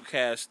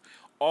simulcast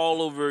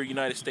all over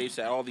United States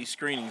at all these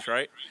screenings,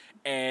 right?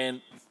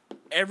 And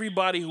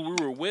everybody who we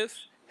were with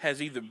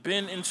has either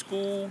been in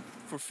school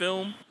for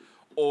film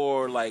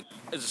or like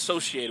is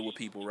associated with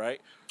people,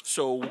 right?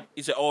 So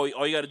he said, all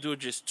you got to do is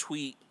just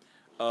tweet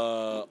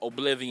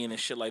Oblivion and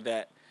shit like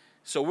that.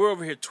 So we're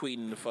over here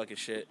tweeting the fucking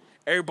shit.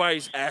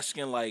 Everybody's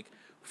asking like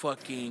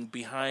fucking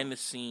behind the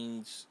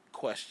scenes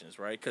questions,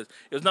 right? Because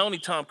it was not only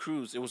Tom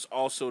Cruise, it was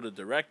also the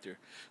director.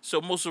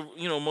 So most of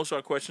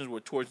our questions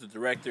were towards the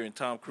director and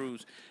Tom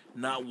Cruise.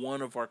 Not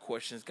one of our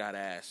questions got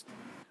asked.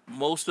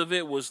 Most of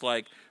it was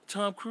like,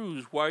 Tom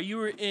Cruise, while you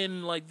were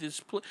in like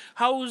this,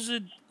 how was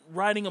it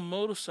riding a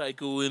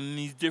motorcycle in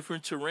these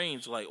different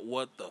terrains? Like,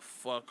 what the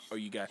fuck are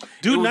you guys?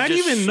 Dude, not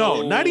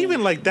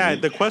even like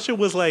that. The question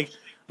was like,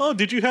 "Oh,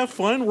 did you have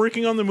fun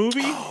working on the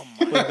movie?" Oh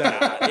my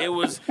god, it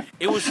was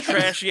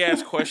trashy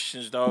ass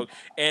questions, dog.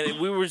 And it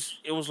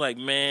was like,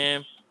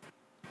 man,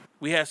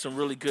 we had some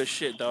really good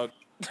shit, dog.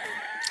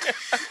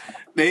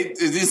 It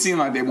didn't seem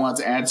like they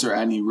wanted to answer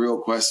any real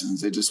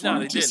questions. They just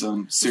wanted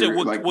some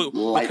serious,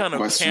 what kind of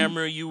question.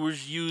 camera you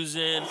was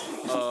using.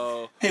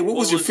 Hey, what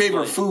was your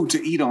favorite food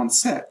to eat on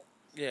set?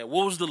 Yeah,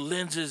 what was the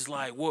lenses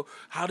like?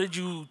 How did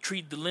you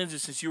treat the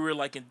lenses since you were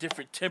like in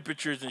different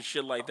temperatures and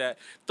shit like that?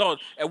 Thought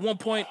at one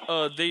point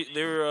they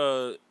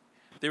were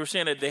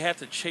saying that they had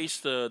to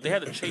chase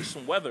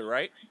some weather,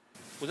 right?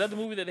 Was that the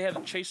movie that they had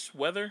to chase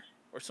weather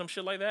or some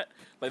shit like that?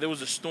 Like there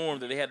was a storm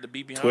that they had to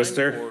be behind.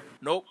 Twister? Or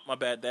nope, my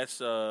bad.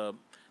 That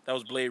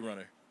was Blade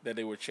Runner that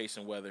they were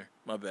chasing weather.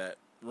 My bad.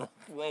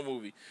 Wrong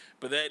movie.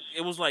 But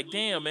it was like,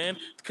 damn, man,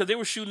 because they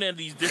were shooting at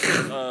these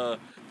different.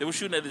 They were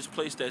shooting at this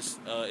place that's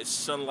it's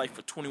sunlight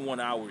for 21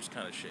 hours,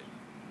 kind of shit.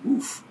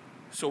 Oof.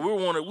 So we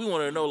wanted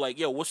to know, like,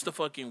 yo, what's the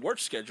fucking work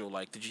schedule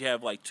like? Did you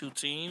have like two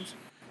teams?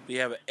 Do you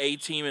have an A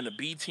team and a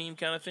B team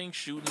kind of thing,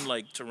 shooting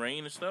like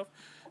terrain and stuff?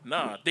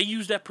 Nah, they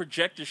used that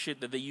projector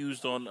shit that they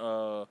used on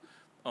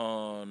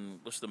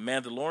what's the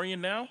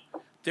Mandalorian now?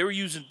 They were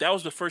using that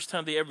was the first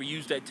time they ever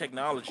used that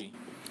technology,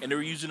 and they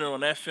were using it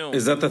on that film.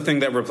 Is that the thing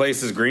that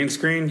replaces green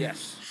screen?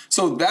 Yes.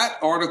 So that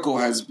article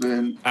has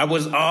been. But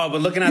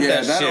looking at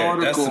that shit,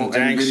 article that's some and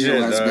dang video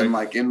shit, has dog. been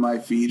like in my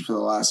feed for the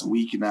last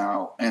week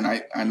now, and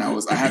I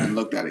haven't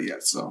looked at it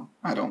yet, so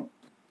I don't.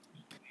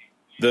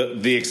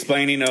 The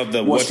explaining of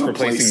the what's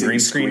replacing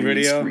green screen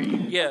video.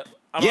 Yeah.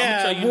 I'm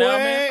gonna tell you now,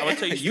 man. I'm gonna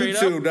tell you straight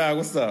YouTube, up. dog.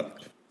 What's up?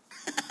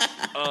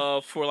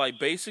 For like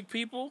basic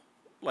people,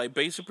 like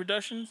basic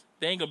productions,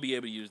 they ain't gonna be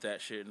able to use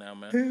that shit now,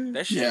 man.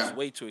 That shit is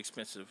way too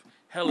expensive.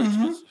 Hella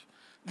expensive.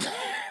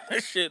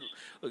 That shit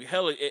look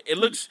hella. It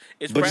looks.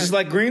 But just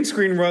like green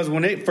screen was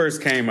when it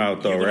first came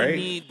out, though,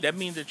 right? That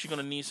means that you're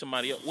gonna need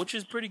somebody else, which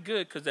is pretty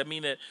good because that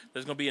means that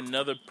there's gonna be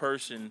another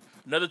person,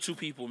 another two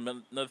people,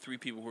 another three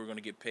people who are gonna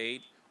get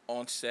paid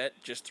on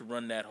set just to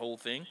run that whole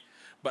thing.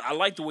 But I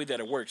like the way that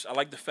it works. I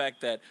like the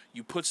fact that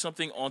you put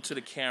something onto the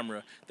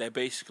camera that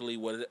basically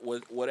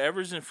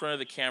whatever's in front of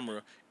the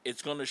camera,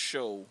 it's gonna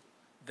show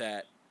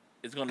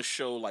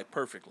like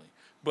perfectly.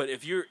 But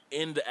if you're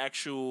in the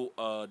actual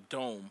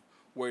dome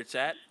where it's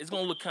at, it's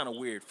gonna look kind of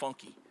weird,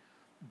 funky.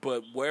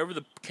 But wherever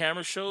the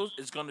camera shows,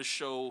 it's gonna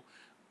show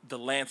the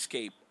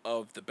landscape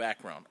of the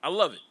background. I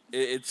love it.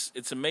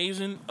 It's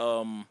amazing.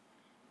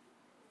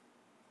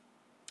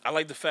 I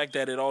like the fact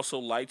that it also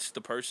lights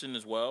the person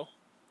as well.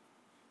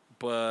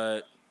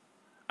 But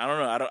I don't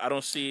know. I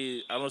don't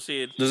see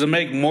it. Does it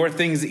make more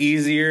things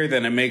easier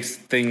than it makes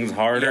things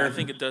harder? Yeah, I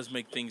think it does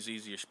make things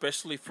easier,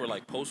 especially for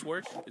like post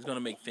work. It's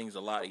gonna make things a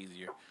lot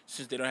easier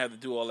since they don't have to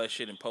do all that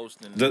shit in post.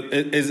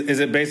 Is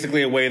it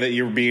basically a way that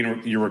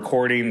you're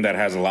recording that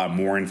has a lot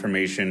more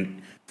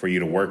information for you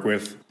to work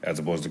with as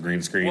opposed to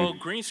green screen? Well,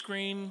 green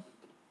screen.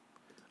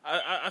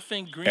 I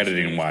think green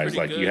editing screen wise,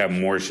 like good. You have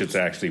more shit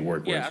to actually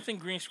work with. Yeah, I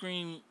think green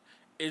screen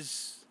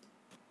is.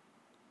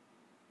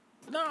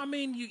 No, I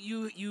mean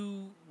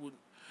you would.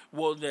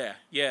 Well,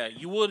 yeah,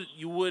 you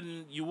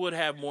would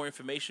have more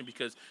information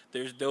because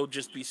there'll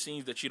just be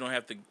scenes that you don't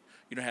have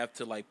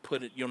to like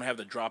put it. You don't have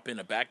to drop in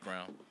a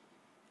background.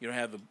 You don't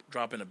have to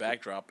drop in a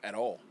backdrop at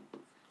all,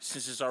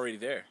 since it's already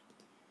there,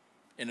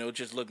 and it'll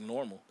just look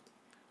normal.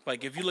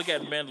 Like if you look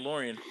at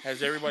Mandalorian,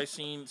 has everybody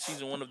seen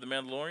season 1 of The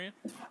Mandalorian?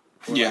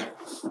 Yeah.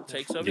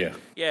 Takes of it.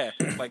 Yeah.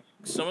 Like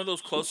some of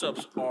those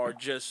close-ups are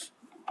just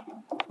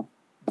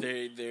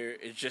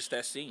it's just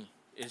that scene.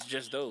 It's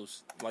just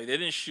those. Like they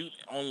didn't shoot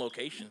on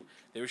location.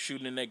 They were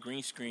shooting in that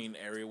green screen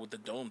area with the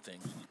dome thing.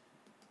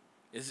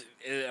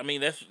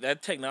 That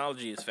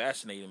technology is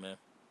fascinating, man.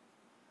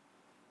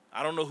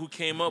 I don't know who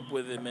came up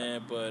with it,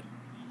 man, but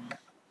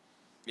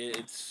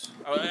it's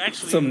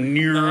actually some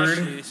nerd. No,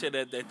 actually, they said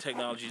that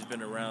technology has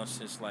been around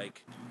since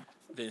like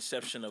the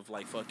inception of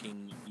like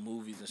fucking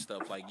movies and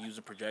stuff, like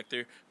using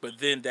projector. But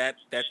then that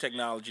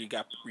technology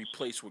got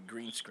replaced with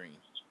green screen.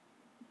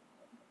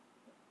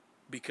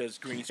 Because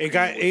green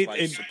screen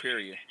was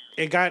superior.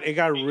 It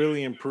got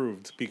really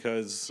improved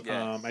because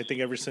I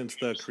think ever since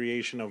the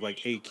creation of like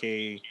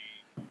 8K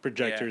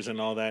projectors and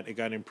all that, it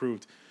got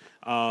improved.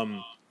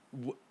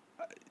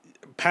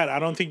 Pat, I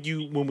don't think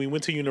when we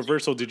went to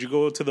Universal, did you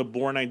go to the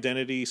Bourne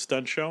Identity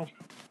stunt show?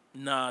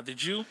 Nah,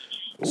 did you?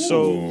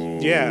 So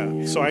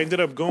so I ended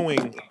up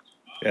going.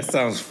 That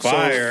sounds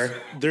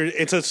fire. So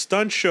it's a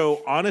stunt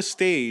show on a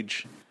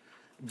stage.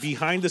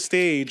 Behind the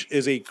stage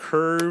is a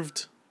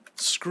curved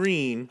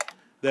screen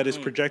that is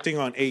projecting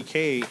on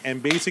 8K,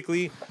 and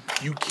basically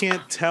you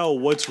can't tell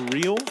what's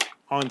real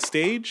on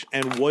stage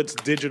and what's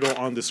digital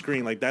on the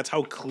screen. Like that's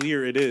how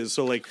clear it is.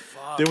 So like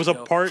there was a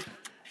part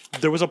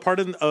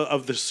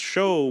of the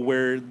show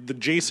where the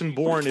Jason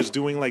Bourne is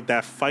doing like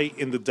that fight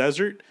in the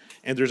desert,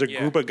 and there's a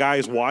group of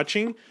guys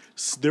watching.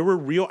 There were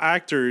real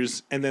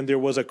actors, and then there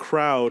was a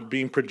crowd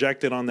being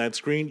projected on that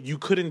screen. You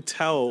couldn't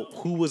tell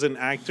who was an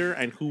actor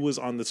and who was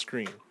on the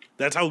screen.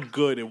 That's how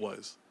good it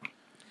was.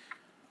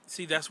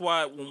 See, that's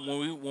why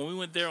when we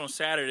went there on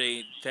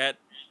Saturday, that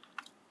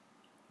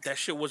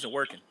shit wasn't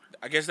working.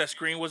 I guess that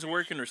screen wasn't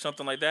working or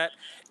something like that,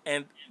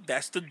 and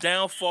that's the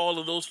downfall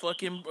of those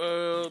fucking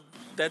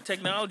that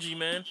technology,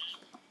 man.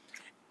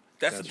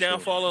 That's the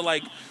downfall of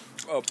like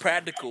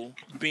practical,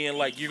 being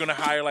like you're gonna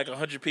hire like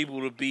 100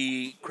 people to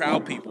be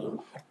crowd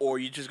people, or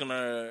you're just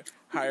gonna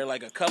hire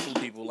like a couple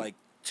of people, like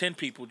 10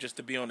 people, just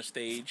to be on the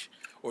stage,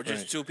 or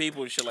just 2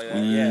 people and shit like that.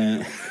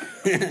 Yeah,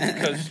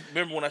 because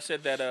remember when I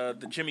said that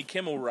the Jimmy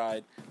Kimmel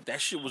ride,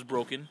 that shit was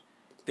broken.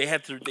 They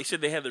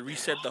said they had to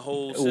reset the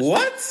whole system.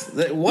 What?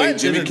 Wait,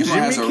 Jimmy Kimmel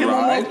has a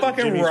ride?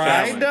 Fucking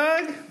ride,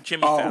 dog?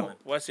 Jimmy Fallon.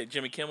 What I said?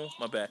 Jimmy Kimmel?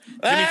 My bad. Jimmy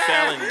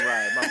Fallon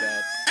ride. My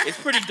bad. It's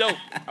pretty dope.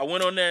 I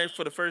went on there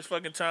for the first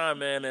fucking time,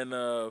 man, and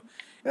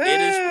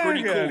it is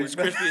pretty cool. It's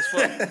crispy as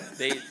fuck.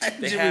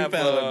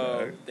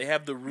 They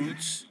have the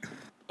Roots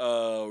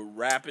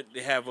rapping.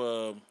 They have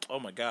oh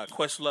my god,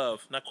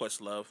 Questlove, not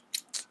Questlove.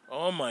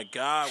 Oh my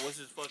god, what's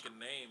his fucking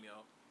name,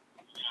 yo?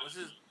 What's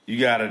his? You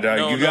got it,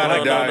 dog. You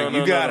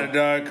got it,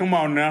 dog. Come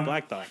on now.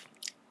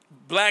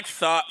 Black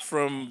Thought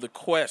from the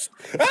Quest.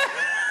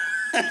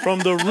 From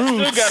the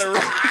Roots.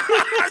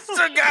 I still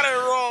got it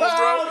wrong,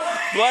 bro.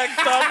 Black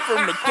Thought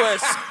from the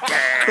Quest.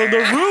 From the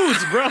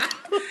Roots, bro.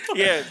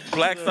 Yeah,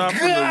 Black Thought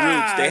from the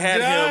Roots. They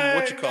had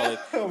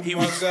him, he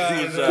was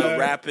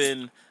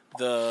rapping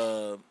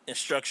the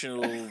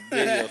instructional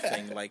video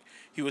thing. Like,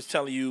 he was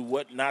telling you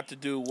what not to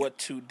do, what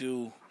to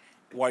do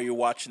while you're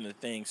watching the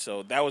thing.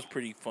 So that was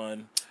pretty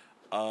fun.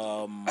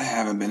 I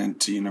haven't been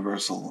into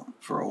Universal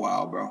for a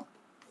while, bro.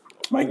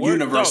 Like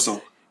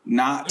Universal,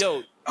 not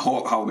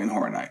Halloween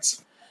Horror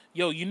Nights.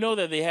 Yo, you know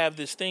that they have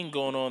this thing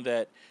going on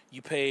that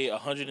you pay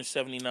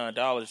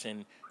 $179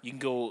 and you can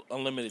go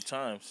unlimited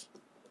times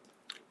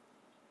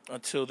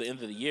until the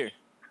end of the year.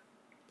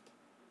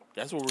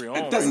 That's what we're on.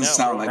 It doesn't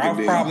sound like a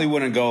deal. I probably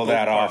wouldn't go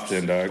that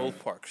often, dog.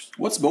 Both parks.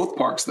 What's both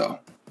parks though?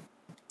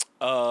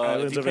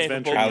 Islands of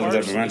Adventure. Islands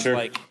of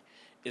Adventure.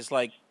 It's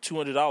like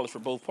 $200 for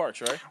both parks,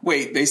 right?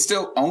 Wait, they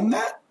still own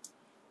that?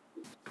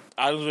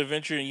 Islands of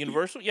Adventure and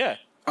Universal? Yeah.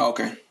 Oh,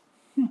 okay.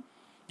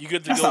 You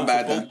get to go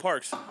to both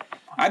parks.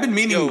 I've been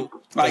meaning,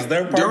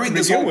 during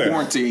this whole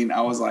quarantine,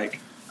 I was like,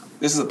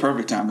 this is a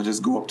perfect time to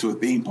just go up to a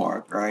theme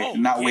park, right?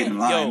 And not wait in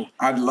line.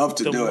 I'd love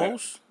to do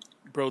it.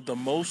 Bro, the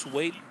most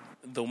wait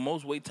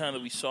time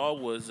that we saw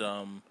was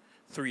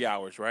 3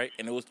 hours, right?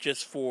 And it was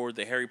just for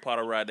the Harry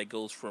Potter ride that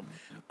goes from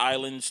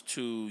Islands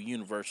to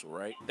Universal,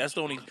 right? That's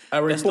the only.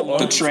 That's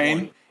the train.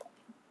 One.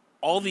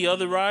 All the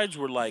other rides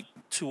were like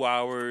 2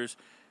 hours.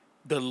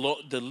 The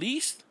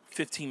least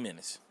 15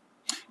 minutes.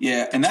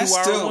 Yeah, and that's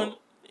still. One,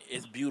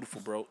 it's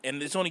beautiful, bro.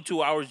 And it's only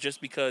 2 hours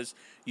just because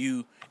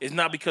it's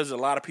not because a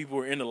lot of people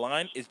are in the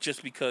line. It's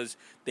just because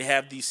they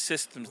have these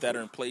systems that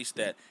are in place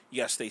that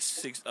you gotta stay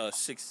 6 feet apart.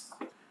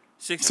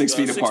 6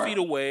 feet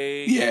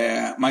away.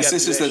 Yeah, my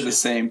sister said the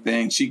same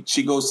thing.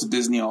 She goes to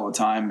Disney all the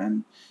time,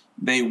 and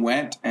they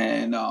went,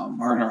 and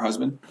her and her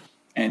husband,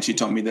 and she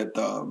told me that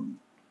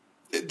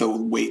the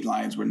wait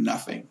lines were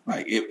nothing.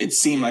 Like it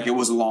seemed like it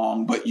was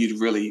long, but you'd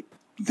really.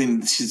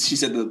 Then she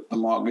said the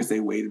longest they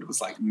waited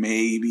was like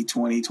maybe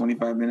 20,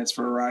 25 minutes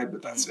for a ride,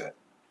 but that's it.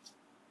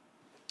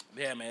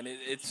 Yeah, man.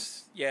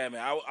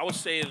 I would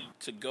say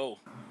to go.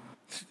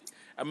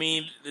 I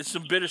mean, there's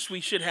some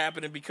bittersweet shit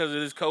happening because of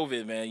this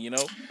COVID, man, you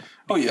know?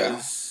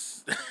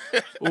 Because...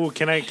 Oh,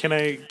 yeah. Can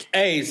I...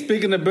 Hey,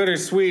 speaking of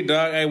bittersweet,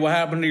 dog, hey, what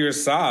happened to your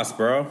sauce,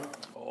 bro?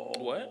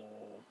 What?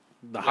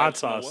 The hot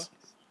sauce. What?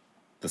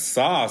 The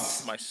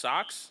sauce. My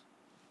socks?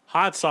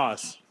 Hot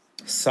sauce.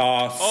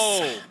 Sauce.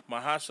 Oh,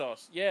 my hot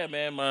sauce. Yeah,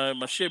 man,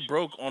 my shit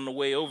broke on the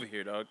way over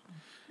here, dog.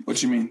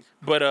 What you mean?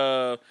 But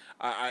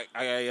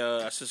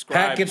I subscribe.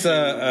 Pat gets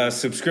a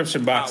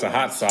subscription box of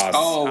hot sauce.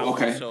 Oh,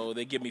 okay. So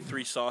they give me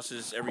 3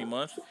 sauces every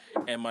month,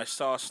 and my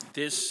sauce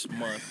this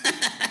month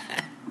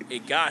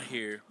it got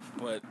here,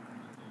 but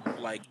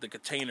like the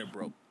container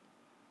broke,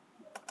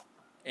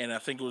 and I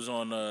think it was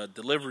on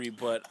delivery.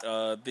 But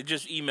they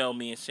just emailed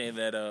me and saying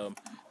that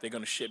they're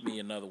gonna ship me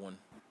another one.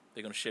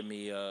 They're gonna ship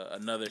me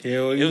another.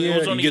 Hell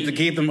yeah! You get to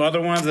keep them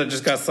other ones that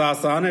just got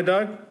sauce on it,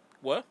 dog.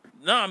 What?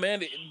 Nah,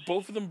 man,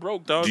 both of them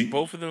broke, dog.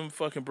 Both of them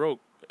fucking broke.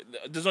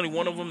 There's only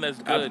one of them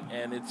that's good,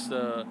 and it's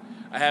I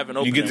haven't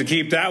opened. You get to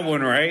keep that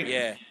one, right?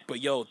 Yeah,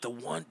 but yo, the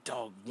one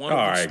of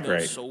them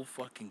smells so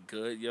fucking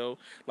good, yo.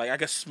 Like I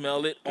could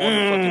smell it on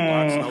the fucking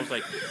box, and I was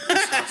like,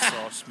 this hot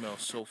sauce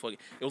smells so fucking.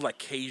 It was like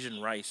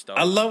Cajun rice, dog.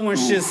 I love when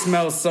shit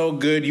smells so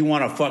good you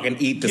want to fucking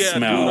eat the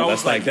smell. Dude,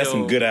 that's like that's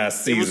some good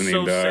ass seasoning,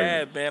 dog. It was so dog.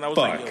 sad, man. I was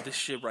like, yo, this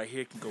shit right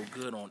here can go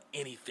good on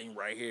anything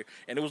right here,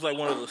 and it was like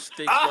one of those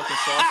thick fucking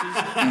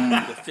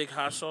sauces, the thick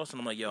hot sauce, and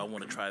I'm like, yo, I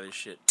want to try this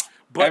shit.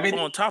 But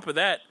on top of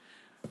that.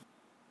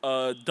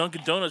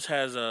 Dunkin' Donuts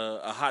has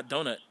a hot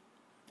donut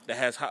that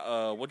has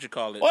what you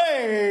call it?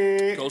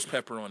 Wait. Ghost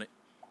pepper on it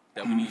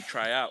that we need to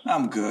try out.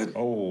 I'm good.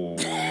 Oh,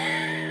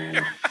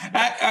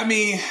 I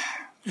mean,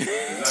 is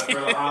that for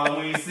the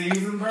Halloween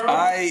season, bro?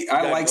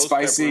 I like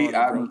spicy.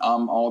 I'm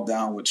all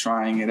down with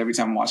trying it. Every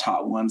time I watch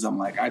Hot Ones, I'm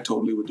like, I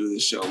totally would do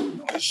this show with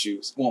no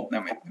issues. Well, I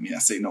mean, I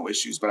say no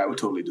issues, but I would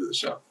totally do the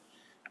show.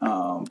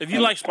 If you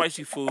like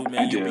spicy food,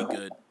 man, you'll be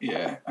good.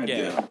 Yeah, I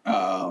do.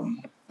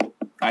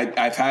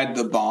 I've had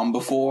the bomb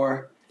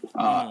before,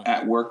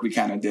 At work, we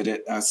kind of did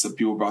it. Some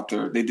people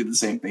they did the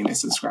same thing. They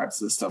subscribed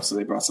to this stuff, so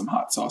they brought some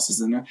hot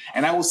sauces in there.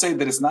 And I will say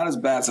that it's not as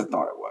bad as I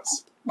thought it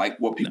was, like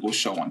what people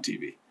show on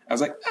TV. I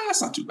was like,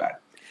 it's not too bad.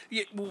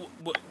 Yeah, well,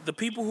 the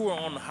people who are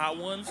on the hot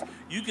ones,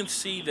 you can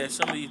see that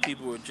some of these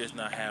people are just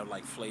not have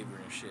like flavor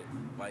and shit.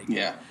 Like,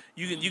 yeah,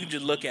 you can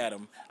just look at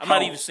them. I'm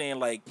not even saying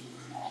like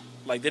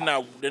they're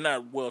not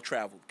well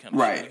traveled kind of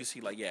right. Shit. You can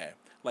see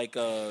like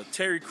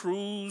Terry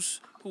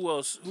Crews. Who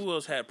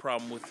else had a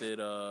problem with it?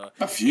 A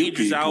few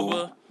Idris people.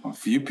 Elba. A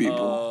few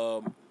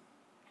people.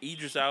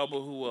 Idris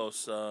Elba. Who else?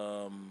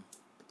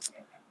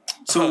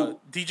 So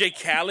DJ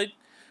Khaled.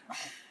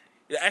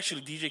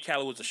 Actually, DJ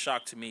Khaled was a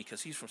shock to me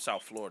because he's from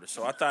South Florida.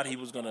 So I thought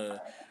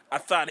I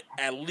thought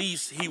at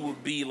least he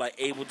would be like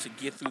able to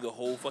get through the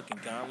whole fucking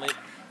gauntlet.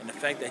 And the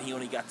fact that he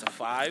only got to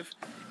 5,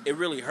 it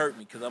really hurt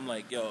me because I'm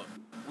like, yo,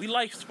 we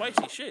like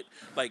spicy shit.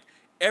 Like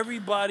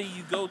everybody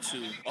you go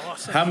to.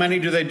 How many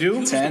do they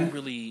do? 10. Don't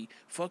really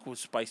fuck with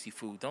spicy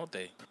food, don't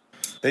they?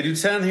 They do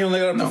 10. He only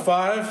got up to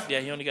 5. Yeah,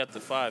 he only got to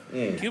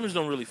 5. Cubans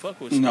don't really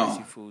fuck with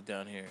spicy food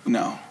down here.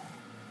 No.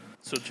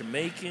 So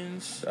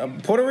Jamaicans,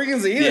 Puerto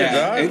Ricans either,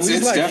 dog.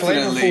 It's like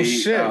definitely flavorful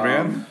shit,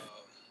 man.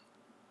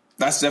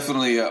 That's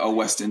definitely a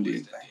West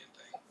Indian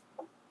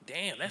thing.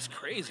 Damn, that's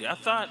crazy. I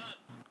thought,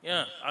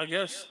 I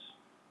guess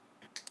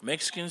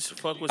Mexicans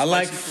fuck with. I spicy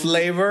like food.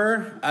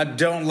 flavor. I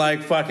don't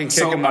like fucking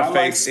kicking my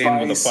face in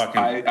with a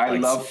fucking. I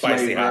love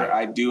spicy flavor. hot.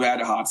 I do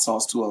add hot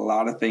sauce to a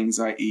lot of things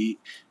I eat.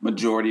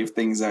 Majority of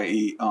things I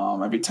eat.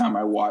 Every time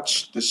I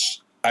watch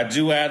I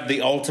do add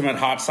the ultimate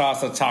hot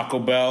sauce at Taco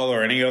Bell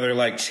or any other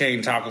like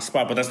chain taco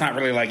spot, but that's not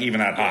really like even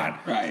that hot.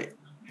 Right.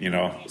 You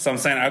know? So I'm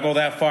saying I go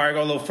that far, I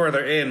go a little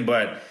further in,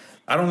 but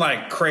I don't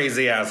like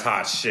crazy ass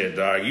hot shit,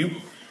 dog.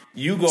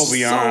 You go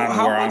beyond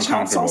where I'm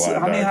comfortable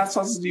at. How many hot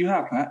sauces do you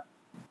have, Pat?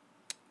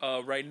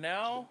 Right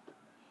now,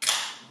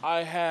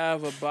 I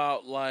have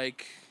about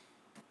like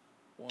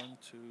 1,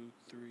 2,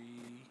 3,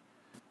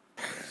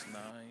 6,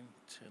 9,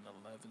 10,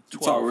 11,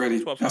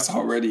 12. That's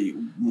already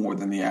more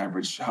than the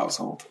average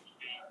household.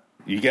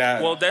 You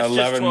got that's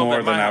 11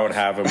 more than I would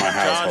have in my Josh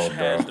household,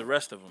 bro. has the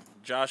rest of them.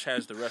 Josh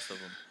has the rest of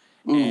them.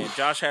 And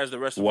Josh has the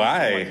rest of them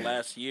Why? from like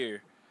last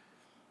year.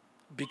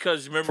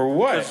 Because remember, For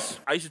what? Because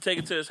I used to take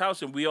it to his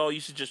house and we all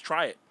used to just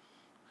try it.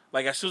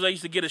 Like as soon as I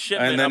used to get a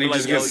shipment, And then I'd he be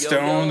just like, gets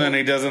stoned and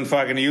he doesn't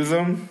fucking use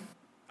them?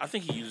 I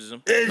think he uses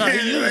them. No,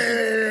 he uses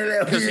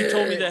them. Because he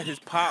told me that his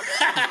pops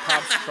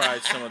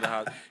tried some of the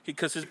hot.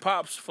 Because his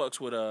pops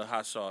fucks with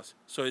hot sauce.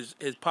 So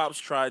his pops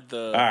tried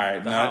the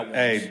hot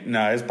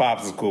ones. His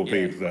pops is cool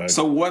peeps, though.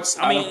 So what's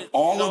out of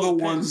all of the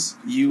ones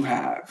you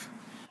have,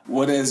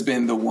 what has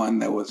been the one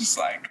that was just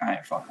like, I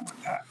ain't fucking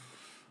with that?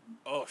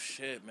 Oh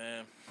shit,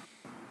 man.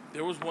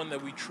 There was one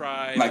that we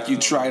tried. Like you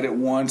tried it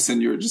once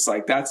and you're just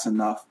like, that's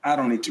enough. I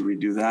don't need to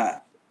redo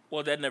that.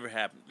 Well, that never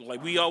happened.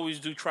 Like we always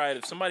do try it.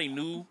 If somebody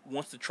new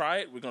wants to try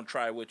it, we're gonna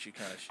try it with you,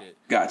 kind of shit.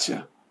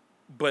 Gotcha.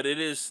 But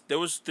there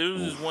was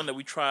this one that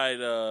we tried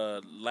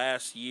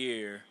last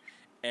year,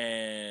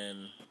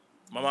 and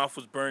my mouth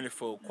was burning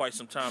for quite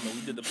some time. And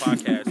we did the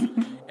podcast,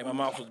 and my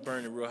mouth was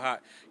burning real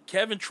hot.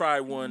 Kevin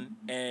tried one,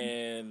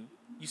 and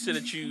you said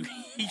that he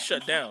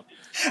shut down.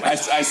 I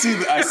see.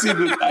 I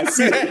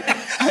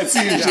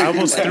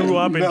almost threw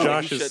up in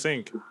Josh's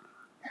sink.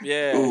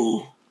 Yeah.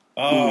 Ooh.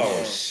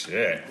 Oh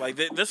shit! Like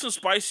there's some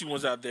spicy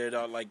ones out there,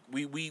 dog. Like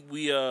we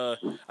I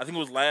think it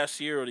was last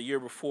year or the year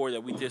before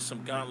that we did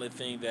some gauntlet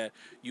thing that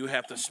you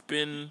have to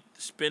spin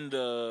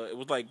the. It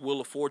was like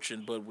Wheel of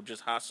Fortune, but with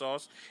just hot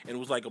sauce, and it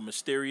was like a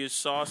mysterious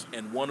sauce.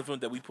 And one of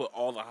them that we put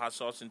all the hot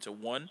sauce into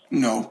one.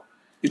 No,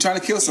 you're trying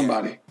to kill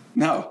somebody.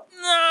 No.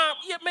 Nah,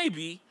 yeah,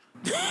 maybe.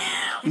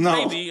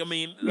 No. Maybe. I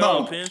mean, it No.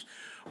 all depends.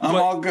 I'm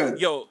all good.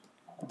 Yo,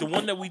 the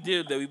one that we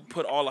did that we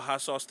put all the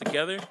hot sauce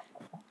together.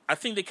 I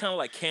think they kind of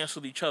like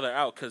canceled each other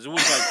out because it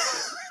was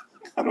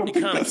like they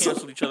kind of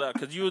canceled each other out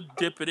because you would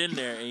dip it in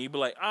there and you'd be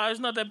like, it's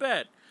not that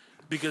bad,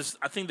 because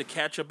I think the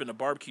ketchup and the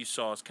barbecue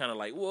sauce kind of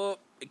like, well,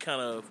 it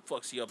kind of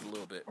fucks you up a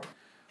little bit.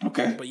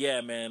 Okay. But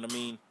yeah, man, I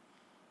mean,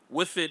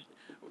 with it,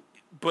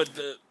 but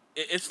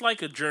it's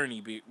like a journey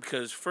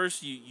because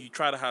first you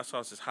try the hot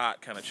sauce, it's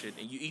hot kind of shit,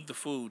 and you eat the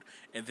food,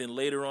 and then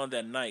later on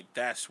that night,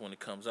 that's when it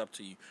comes up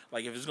to you.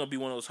 Like if it's gonna be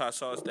one of those hot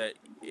sauce that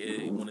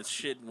when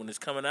it's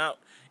coming out,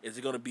 is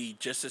it gonna be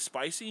just as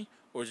spicy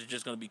or is it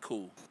just gonna be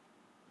cool?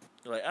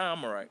 You're like,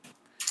 I'm alright.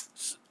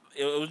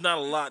 It was not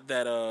a lot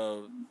that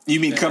You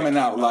mean coming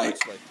out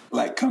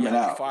like coming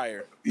out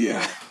fire?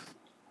 Yeah.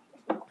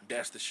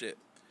 That's the shit.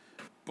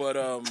 But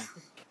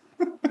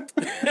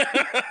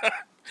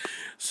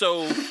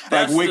so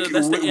that's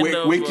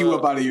like wake you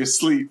up out of your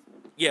sleep.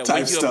 Yeah,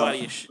 type wake you stuff. up out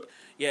of your shit.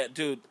 Yeah,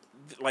 dude.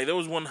 Like there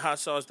was one hot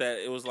sauce that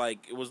it was like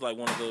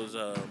one of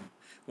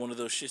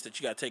those shits that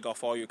you got to take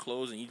off all your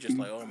clothes and you just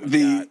like, oh my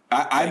god.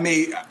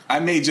 I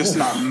may just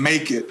not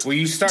make it. Will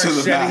you start to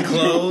the shedding bathroom.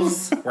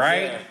 clothes,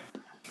 right? Yeah.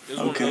 It was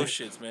one of those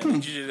shits, man. You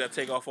just got to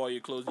take off all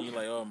your clothes and you're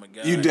like, oh my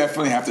god. You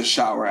definitely have to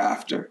shower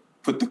after.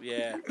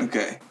 Yeah.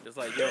 Okay. It's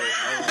like, yo,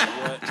 I don't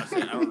know what I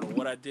said. I don't know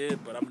what I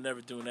did, but I'm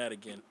never doing that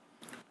again.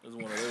 It was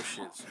one of those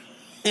shits.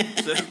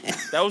 So,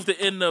 that was the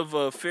end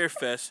of Fair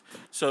Fest.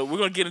 So we're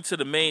gonna get into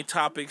the main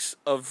topics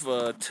of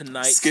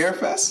tonight.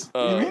 Scarefest?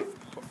 You mean?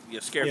 Yeah,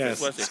 Scarefest.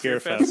 Yes, What's it?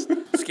 Scarefest.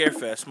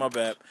 Scarefest. My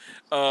bad.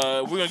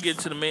 We're gonna get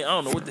into the main. I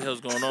don't know what the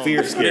hell's going on.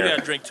 Fear scare. Maybe I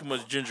drank too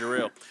much ginger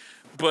ale.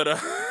 But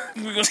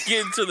we're gonna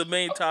get into the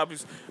main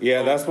topics.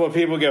 Yeah, that's what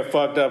people get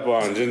fucked up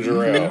on,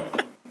 ginger ale.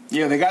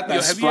 Yeah, they got that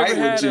Yo, have you Sprite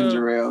ever with had,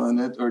 ginger ale in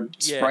it, or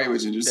Sprite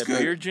with ginger. It's that good.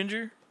 beer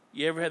ginger.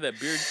 You ever had that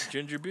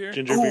ginger beer?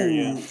 Ginger beer,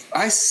 yeah. Ooh,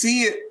 I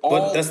see it But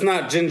all, that's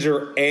not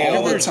ginger ale.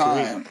 all the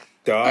time.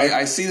 Dog.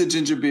 I see the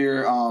ginger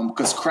beer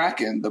because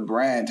Kraken, the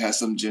brand, has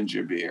some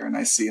ginger beer, and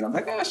I see it. I'm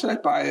like, should I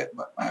buy it?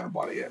 But I haven't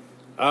bought it yet.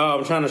 Oh,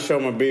 I'm trying to show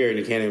my beer and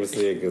you can't even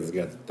see it because it's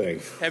got the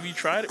thing. Have you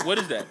tried it? What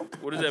is that?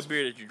 What is that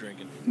beer that you're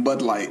drinking?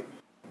 Bud Light.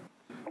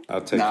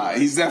 I'll take Nah, it.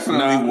 he's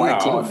definitely White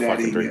Claw I'm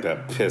Daddy. fucking drink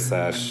that piss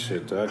ass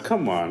shit, dog.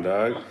 Come on,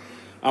 dog.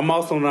 I'm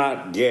also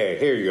not gay.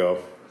 Here you go.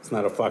 It's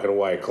not a fucking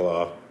White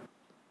Claw.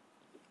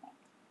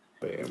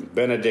 Bam.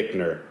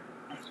 Benedictner.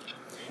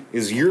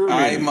 Is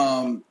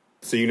urine.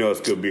 So you know it's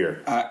good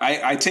beer.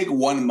 I take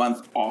 1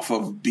 month off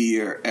of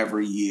beer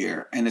every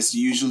year, and it's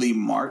usually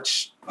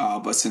March.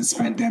 But since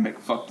pandemic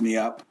fucked me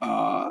up,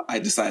 I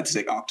decided to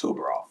take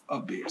October off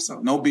of beer. So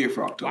no beer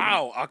for October.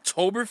 Wow,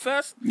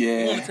 Oktoberfest? Yeah.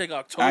 You want to take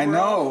October I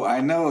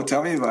off? know.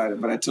 Tell me about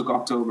it. But I took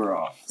October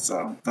off.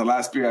 So the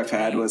last beer I've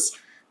had was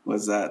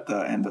at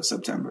the end of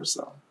September.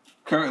 So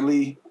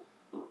currently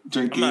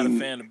drinking I'm not a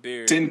fan of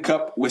beer. Tin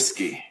Cup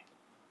whiskey.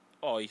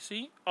 Oh, you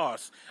see? Oh,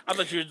 I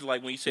thought you were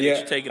like when you said that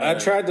you're taking. I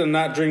tried to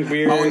not drink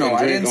beer. Oh no, and I drink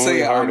didn't only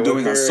say hard I'm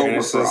doing a liquor, and sober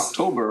it's for just-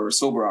 October or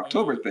sober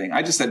October thing.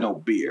 I just said no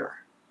beer.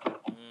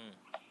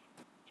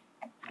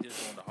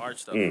 Just doing the hard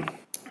stuff.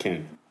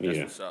 Can't. That's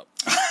Yeah. what's up.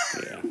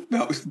 Yeah.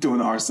 No, doing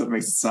the hard stuff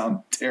makes it sound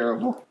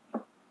terrible.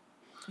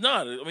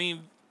 No, I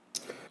mean,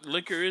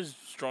 liquor is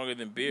stronger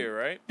than beer,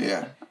 right?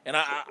 Yeah. And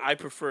I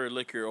prefer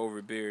liquor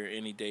over beer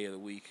any day of the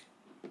week.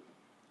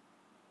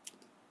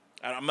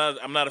 I'm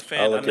not a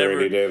fan. I look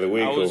every day of the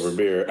week over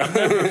beer. I'm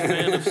never a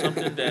fan of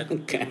something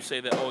that people say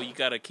that, oh, you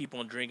got to keep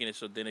on drinking it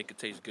so then it could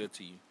taste good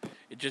to you.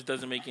 It just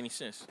doesn't make any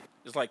sense.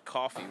 It's like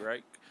coffee,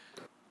 right?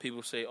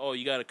 People say, oh,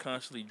 you got to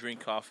constantly drink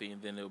coffee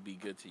and then it'll be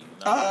good to you.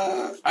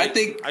 No. I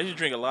think I used to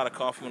drink a lot of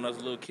coffee when I was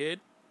a little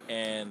kid,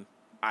 and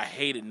I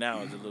hate it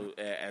now I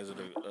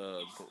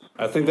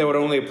think that would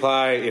only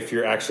apply if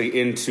you're actually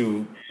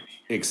into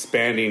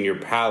expanding your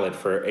palate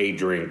for a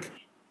drink.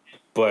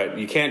 But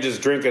you can't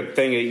just drink a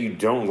thing that you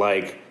don't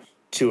like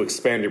to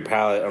expand your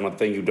palate on a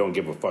thing you don't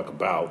give a fuck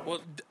about.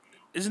 Well,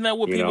 isn't that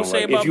what You people know,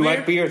 say like, about if you beer?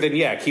 like beer, then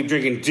yeah, keep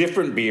drinking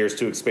different beers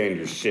to expand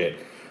your shit.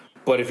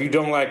 But if you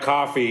don't like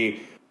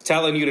coffee,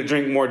 telling you to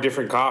drink more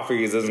different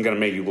coffees isn't going to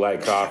make you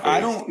like coffee. I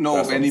don't know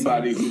That's of what I'm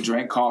anybody saying. who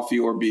drank coffee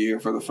or beer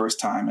for the first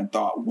time and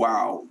thought,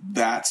 wow,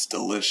 that's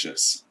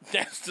delicious.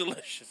 That's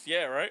delicious.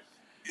 Yeah, right?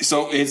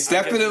 So it's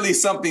definitely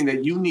something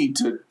that you need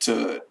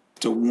to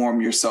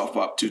warm yourself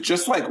up to,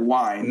 just like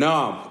wine.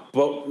 No,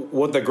 but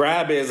what the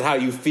grab is how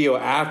you feel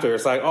after.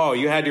 It's like, oh,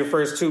 you had your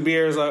first 2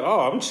 beers. Like,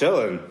 oh, I'm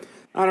chilling.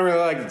 I don't really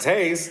like the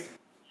taste,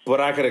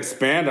 but I could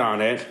expand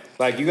on it.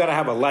 Like, you got to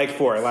have a like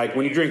for it. Like,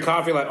 when you drink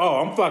coffee, like,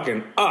 oh, I'm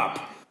fucking up.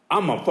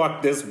 I'm going to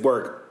fuck this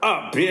work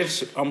up,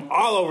 bitch. I'm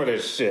all over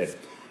this shit.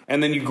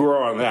 And then you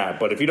grow on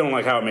that. But if you don't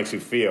like how it makes you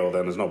feel,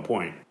 then there's no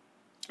point.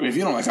 I mean, if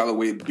you don't like how the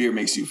way beer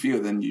makes you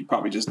feel, then you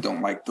probably just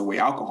don't like the way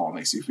alcohol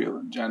makes you feel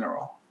in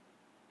general.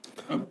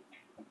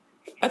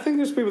 I think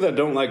there's people that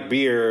don't like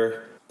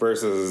beer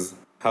versus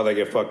how they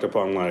get fucked up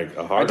on like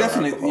a harder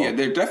alcohol. Yeah,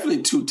 there are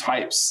definitely 2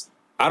 types.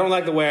 I don't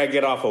like the way I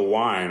get off of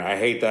wine. I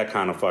hate that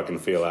kind of fucking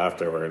feel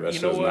afterward. That You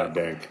shit's know not what?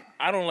 dank.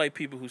 I don't like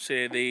people who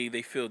say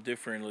they feel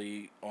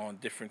differently on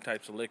different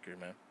types of liquor,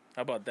 man.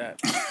 How about that?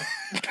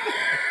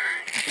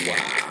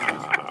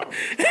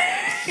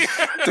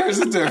 There's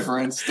a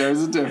difference.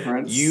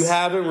 You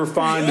haven't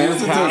refined your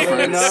There's a palate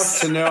difference.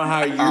 enough to know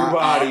how your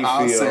body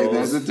I'll feels say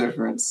there's a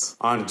difference.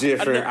 on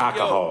different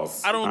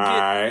alcohols. I don't all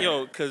get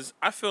right? because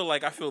I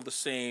feel the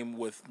same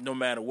with no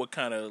matter what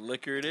kind of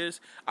liquor it is.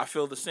 I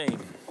feel the same.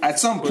 At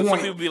some But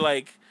point,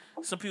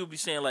 some people be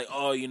saying like,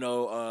 oh,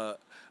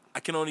 I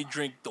can only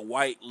drink the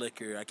white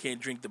liquor. I can't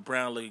drink the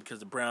brown liquor because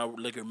the brown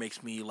liquor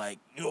makes me like,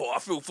 I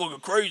feel fucking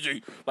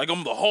crazy, like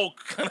I'm the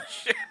Hulk kind of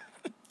shit.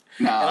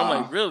 And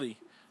I'm like, really?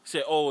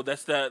 Say, oh,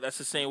 that's the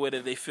same way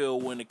that they feel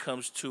when it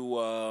comes to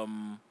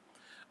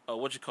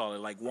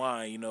like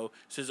wine.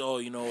 Says,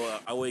 oh,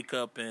 I wake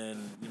up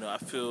and I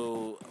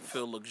feel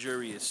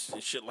luxurious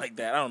and shit like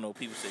that. I don't know.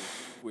 People say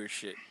weird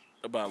shit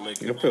about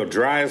liquor. I feel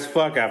dry as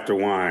fuck after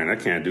wine. I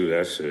can't do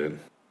that shit.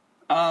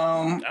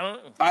 I don't know.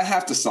 I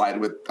have to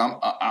side with.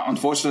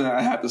 Unfortunately,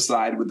 I have to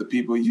side with the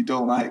people you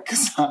don't like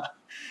because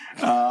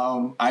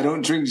I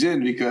don't drink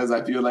gin because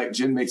I feel like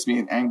gin makes me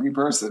an angry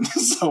person.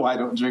 So I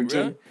don't drink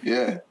gin.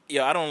 Yeah.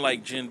 Yeah, I don't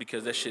like gin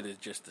because that shit is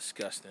just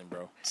disgusting,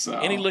 bro. So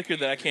Any liquor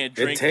that I can't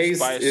drink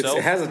by It itself.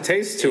 has a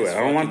taste to it. It's I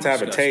don't want it to have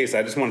fucking a taste.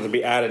 I just want it to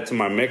be added to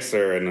my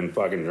mixer and then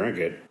fucking drink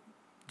it.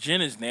 Gin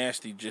is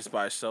nasty just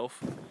by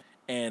itself,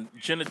 and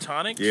gin and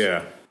tonics.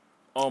 Yeah.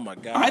 Oh my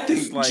god. I It's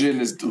think like, gin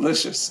is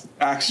delicious.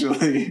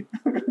 Actually,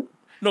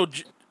 No,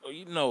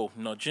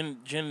 no. Gin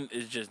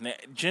is just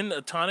gin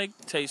tonic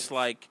tastes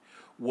like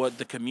what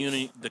the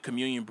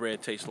communion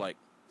bread tastes like.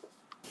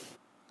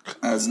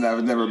 I was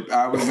never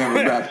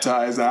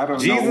baptized. I don't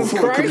Jesus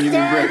know what Christ,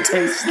 communion bread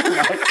tastes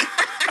like.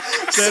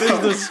 That is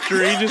the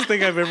strangest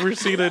thing I've ever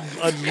seen a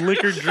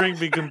liquor drink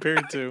be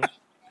compared to.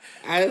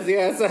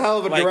 It's a hell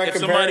of a Like direct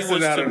if somebody comparison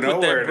was out to of put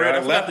nowhere. that bread,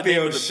 I forgot the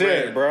name of the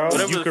shit, bread, bro. whatever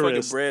the fucking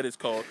Eucharist. bread is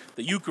called,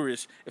 the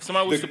Eucharist. If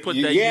somebody was to put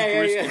that yeah,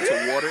 Eucharist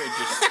into water and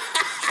just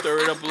stir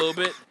it up a little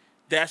bit,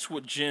 that's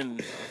what gin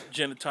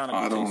and tonic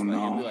I would taste don't like.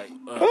 know. You'd be like,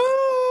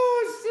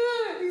 Oh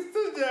shit! He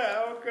said that.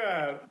 Oh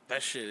god.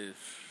 that shit is.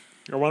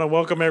 I want to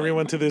welcome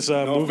everyone to this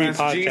movie offense,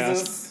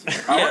 podcast.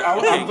 Jesus.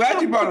 I'm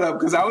glad you brought it up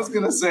because I was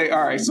gonna say,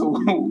 all right. So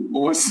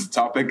what's the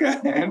topic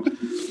at hand?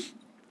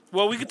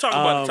 Well, we could talk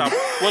about the topic.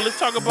 Well, let's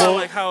talk about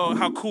like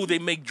how cool they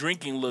make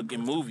drinking look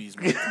in movies,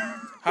 man.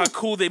 How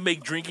cool they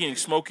make drinking and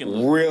smoking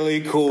look.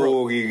 Really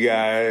cool, you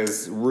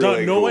guys.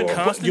 Really No cool. one,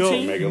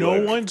 Constantine? Make it no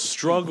look. one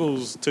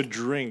struggles to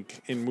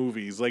drink in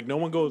movies. Like no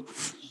one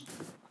goes.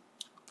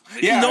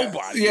 Yeah,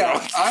 Nobody, Yeah,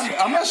 bro.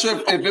 I'm not sure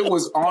if it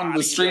was on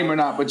the stream or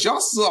not, but y'all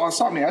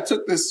saw me. I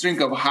took this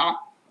drink of hot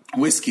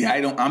whiskey.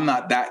 I'm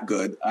not that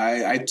good.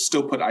 I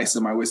still put ice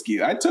in my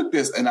whiskey. I took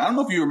this, and I don't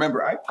know if you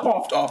remember. I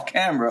coughed off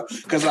camera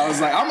because I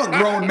was like, I'm a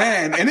grown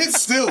man, and it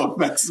still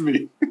affects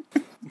me.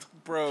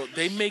 Bro,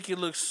 they make it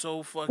look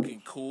so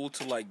fucking cool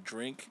to like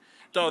drink.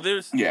 Dog,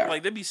 there's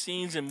like there be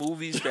scenes in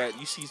movies that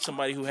you see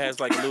somebody who has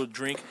like a little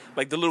drink,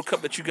 like the little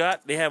cup that you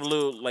got. They have a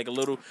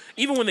little.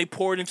 Even when they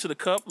pour it into the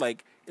cup,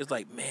 like it's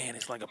like, man,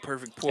 it's like a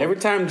perfect pour. Every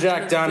time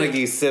Jack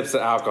Donaghy sips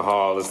of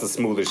alcohol, it's the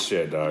smoothest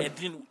shit, dog. And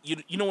then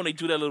you know when they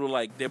do that little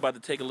like they're about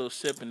to take a little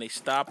sip and they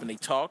stop and they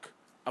talk.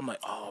 I'm like,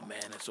 oh man,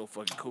 that's so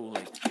fucking cool.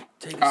 Like,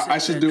 take a sip I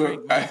of should that do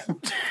drink, it. man.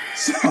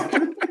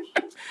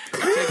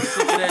 Take a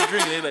sip of that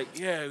drink. They're like,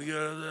 yeah.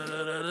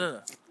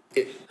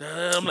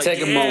 I'm like,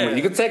 Take a moment.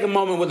 You can take a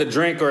moment with a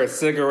drink or a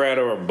cigarette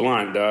or a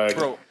blunt, dog.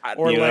 Bro,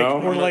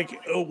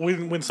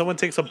 When someone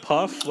takes a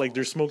puff, like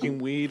they're smoking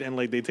weed and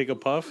like they take a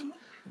puff.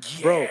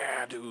 Bro,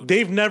 dude.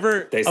 they've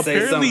never. They say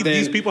apparently, something,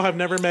 these people have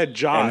never met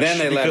Josh. and then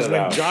they let because it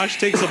when out. Josh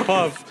takes a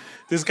puff,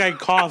 this guy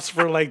coughs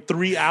for like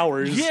 3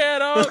 hours. Yeah,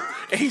 dog.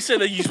 And he said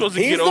that you're supposed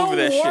to He's get over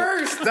the that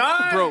worst, shit,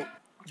 dog. bro.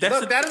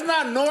 Look, that is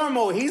not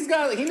normal. He needs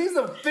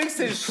to fix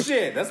his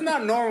shit. That's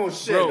not normal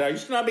shit, Bro. dog. You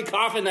should not be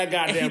coughing that And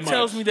goddamn he much.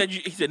 tells me that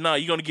he said, "Nah,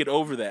 you're gonna get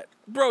over that,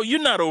 bro.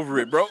 You're not over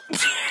it, bro.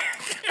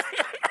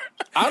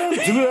 I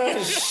don't do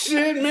that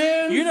shit,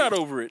 man. You're not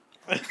over it.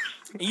 And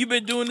you've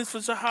been doing this for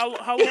how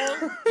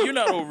long? You're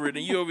not over it,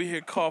 and you over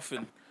here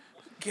coughing,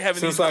 having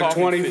Since these like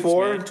coughing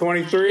 24, fits,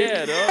 23? man.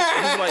 Yeah, dog.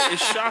 It's like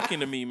it's shocking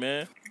to me,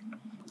 man.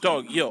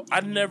 Dog, yo,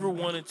 I never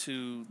wanted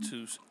to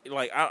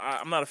like.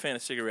 I'm not a fan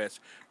of cigarettes,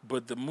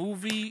 but the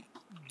movie,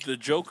 The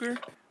Joker,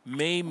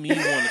 made me want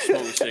to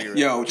smoke a cigarette.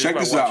 Yo, just check by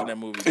this watching out. That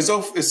movie, It's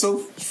so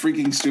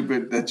freaking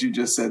stupid that you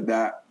just said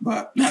that.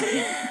 But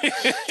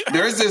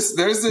there's this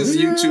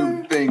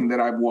YouTube thing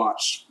that I've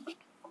watched.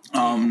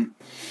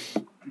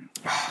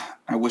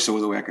 I wish there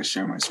was a way I could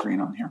share my screen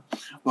on here.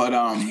 But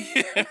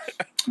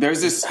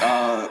there's this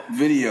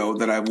video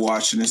that I've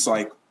watched, and it's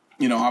like,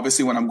 you know,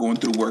 obviously when I'm going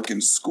through work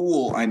and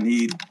school, I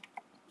need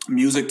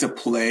music to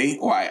play,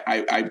 or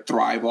I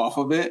thrive off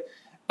of it.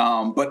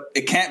 But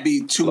it can't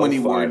be too many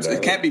words.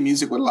 It can't be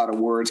music with a lot of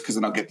words because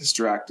then I'll get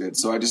distracted.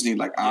 So I just need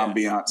like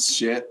ambiance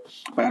shit.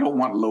 But I don't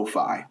want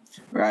lo-fi,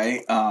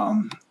 right?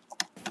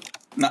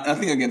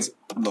 Nothing against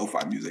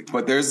lo-fi music,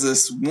 but there's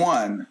this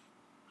one.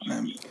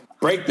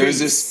 There's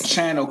this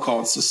channel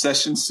called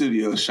Secession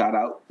Studios. Shout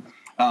out.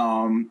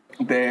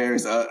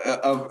 There's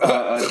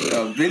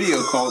a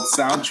video called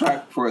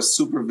 "Soundtrack for a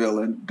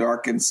Supervillain: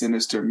 Dark and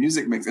Sinister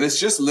Music Mix," and it's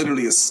just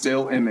literally a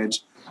still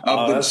image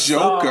of the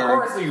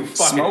Joker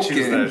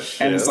smoking,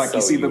 and it's like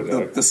you see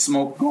the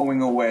smoke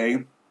going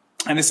away,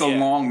 and it's a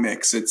long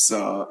mix. It's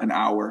an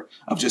hour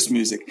of just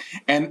music.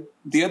 And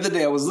the other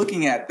day I was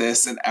looking at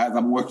this, and as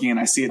I'm working, and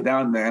I see it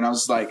down there, and I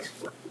was like,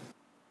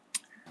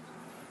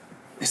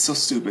 it's so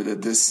stupid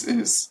that this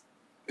is.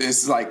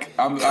 It's like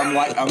I'm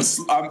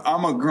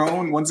a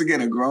grown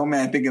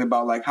man thinking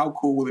about like how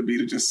cool would it be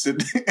to just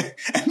sit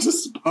and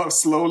just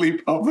slowly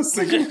puff a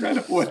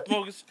cigarette away.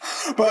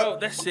 But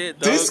that's it.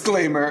 Dog.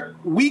 Disclaimer: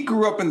 we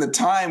grew up in the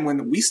time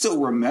when we still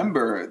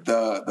remember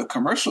the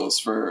commercials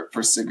for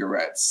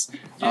cigarettes,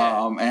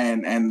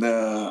 and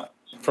the.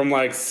 From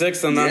like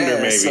 6 and under,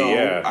 maybe. So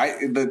yeah,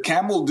 the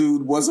Camel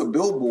dude was a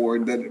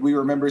billboard that we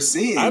remember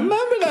seeing. I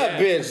remember that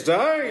bitch,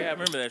 dog. Yeah, I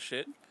remember that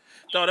shit.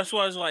 No, that's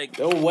why it's like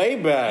way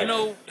back. You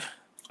know,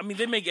 I mean,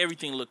 they make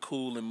everything look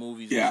cool in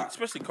movies,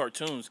 especially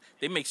cartoons.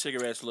 They make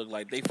cigarettes look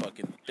like they're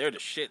the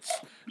shits.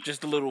 Just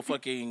the little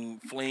fucking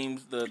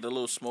flames, the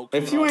little smoke.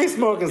 If you ain't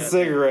smoking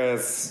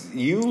cigarettes,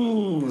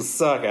 you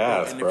suck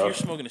ass, bro. If you're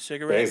smoking a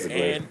cigarette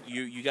and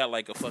you got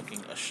like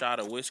a shot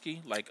of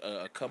whiskey, like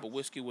a cup of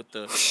whiskey with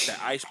that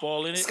ice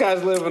ball in it. This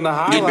guy's living the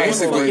high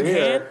life over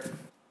here.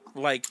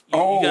 Like you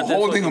got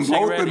holding them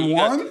both in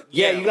one?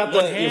 You got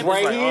the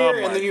right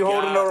here, and then you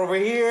holding it over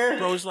here.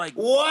 Bro, it's like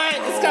what?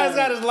 This guy's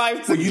got his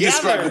life together. Well, you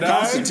described the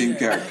Constantine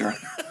character.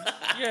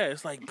 Yeah,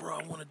 it's like, bro,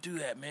 I want to do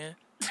that, man.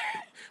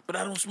 But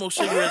I don't smoke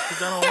cigarettes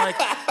because I don't like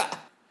it.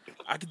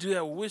 I could do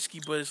that with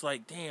whiskey, but it's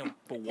like, damn,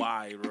 but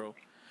why, bro?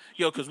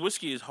 Yo, because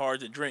whiskey is hard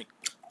to drink.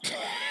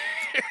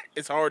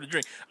 It's hard to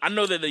drink. I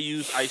know that they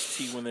use iced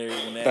tea when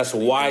they're. That's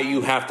why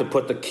you have to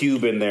put the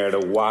cube in there to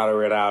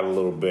water it out a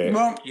little bit.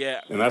 Well,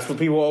 yeah, and that's what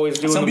people always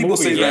do. Some in the people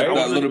movies, say that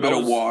right? a little bit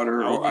of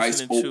water or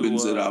ice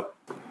opens it up.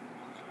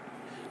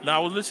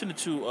 Now, I was listening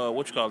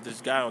to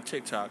this guy on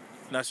TikTok.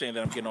 Not saying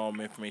that I'm getting all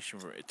my information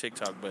from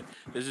TikTok, but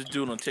there's this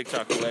dude on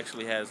TikTok who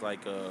actually has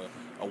like a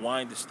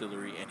wine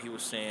distillery, and he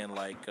was saying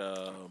like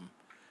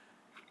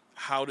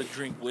how to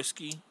drink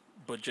whiskey,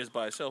 but just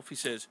by itself. He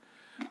says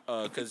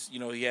because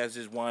he has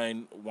his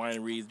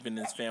winery. He's been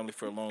in his family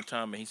for a long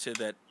time, and he said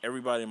that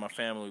everybody in my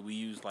family we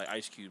use like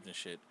ice cubes and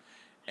shit,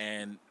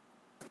 and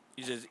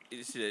he says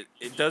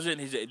it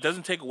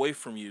doesn't take away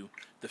from you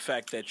the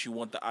fact that you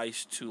want the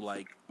ice to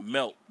like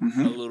melt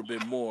a little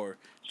bit more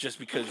just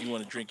because you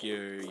want to drink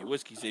your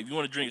whiskey. So if you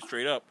want to drink it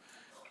straight up,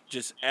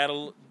 just add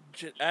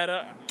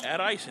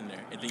ice in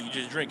there and then you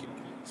just drink it.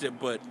 He said,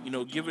 but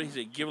give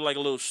it like a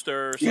little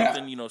stir or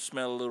something,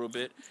 smell a little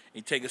bit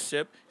and take a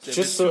sip. He said,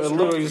 just so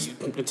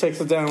it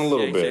takes it down a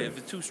little bit. He said, if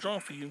it's too strong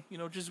for you,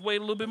 just wait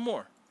a little bit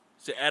more.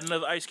 He said, add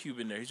another ice cube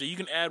in there. He said, you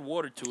can add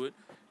water to it.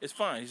 It's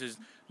fine. He says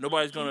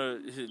nobody's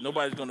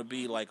gonna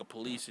be like a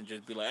police and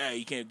just be like, hey,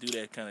 you can't do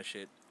that kind of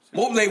shit.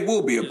 Well, they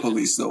will be a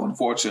police though,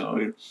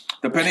 unfortunately,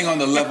 depending on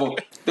the level.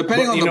 The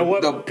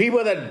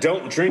people that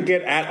don't drink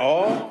it at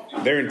all,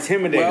 they're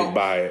intimidated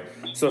by it.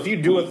 So if you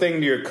do a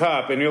thing to your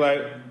cup and you're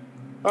like,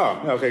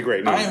 oh, okay,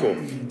 great, no,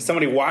 cool.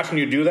 Somebody watching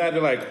you do that,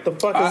 they're like, the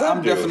fuck is that?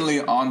 I'm definitely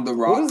on the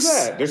rocks. What is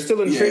that? They're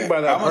still intrigued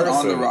by that person.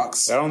 On the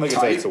rocks. I don't think it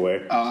takes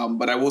away.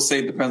 But I will say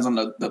it depends on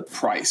the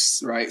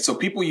price, right? So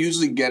people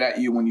usually get at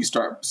you when you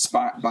start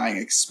buying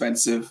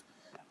expensive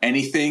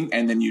anything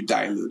and then you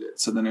dilute it.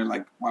 So then they're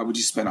like, why would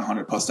you spend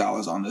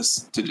 $100+ on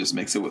this to just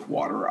mix it with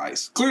water or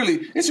ice?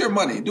 Clearly, it's your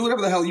money. Do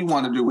whatever the hell you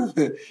want to do with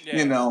it,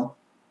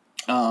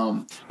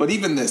 But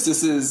even this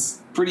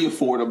is pretty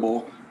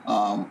affordable.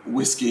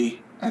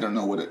 Whiskey. I don't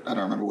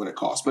remember what it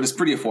costs, but it's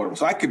pretty affordable.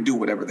 So I could do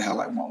whatever the hell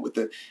I want with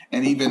it.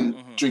 And even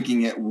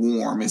drinking it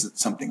warm isn't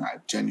something I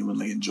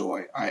genuinely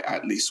enjoy. I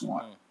at least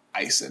want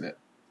ice in it.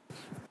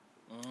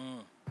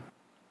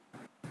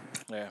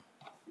 Yeah.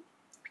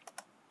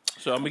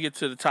 So I'm gonna get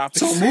to the topic.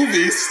 So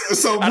movies.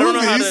 I don't know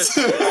how to.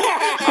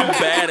 I'm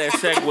bad at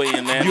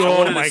segueing that. I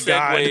wanted to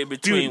segue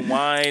between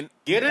wine.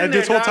 Get in there,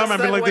 this whole time I've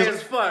been like this.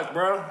 As fuck,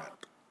 bro.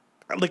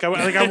 Like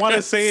I want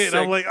to say it, and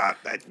I'm like,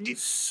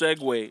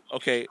 segue.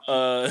 Okay,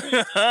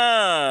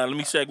 let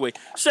me segue.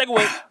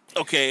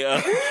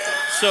 Okay,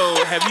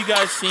 so have you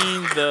guys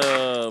seen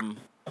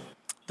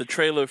the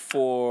trailer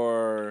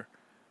for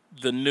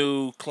the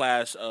new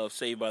class of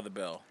Saved by the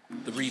Bell,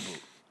 the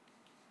reboot?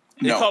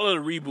 They call it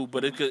a reboot,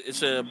 but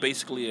it's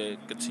basically a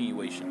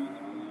continuation.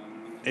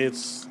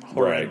 It's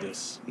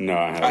horrendous. Right. No,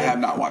 I have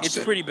not watched it.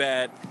 It's pretty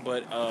bad,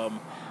 but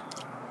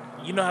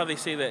you know how they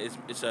say that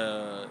it's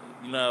a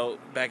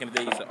back in the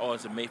day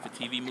it's a made for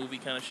TV movie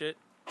kind of shit.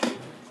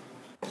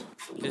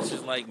 This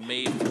is like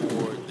made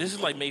for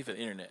the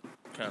internet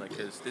kind of,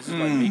 because this is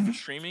like made for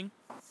streaming.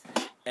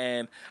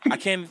 And I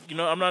can't,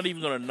 I'm not even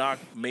going to knock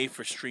made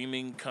for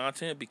streaming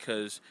content,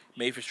 because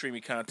made for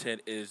streaming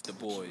content is The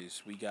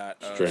Boys. We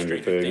got Stranger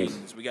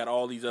Things. We got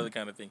all these other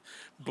kind of things.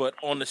 But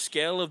on the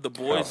scale of The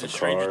Boys and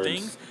Stranger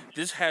Things,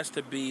 this has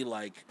to be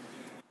like,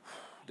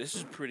 this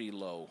is pretty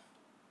low.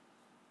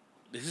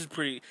 This is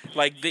pretty,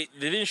 like, they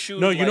didn't shoot.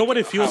 No, you know what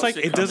it feels like?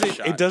 It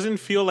doesn't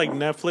feel like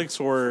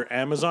Netflix or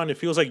Amazon. It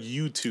feels like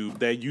YouTube.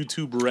 That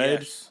YouTube Red.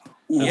 Yes.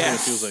 That's what it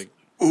feels like.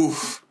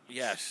 Oof.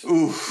 Yes.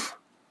 Oof.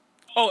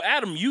 Oh,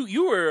 Adam,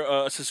 you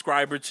were a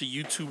subscriber to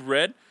YouTube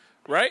Red,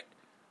 right?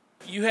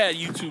 You had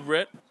YouTube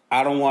Red.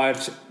 I don't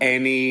watch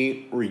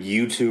any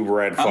YouTube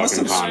Red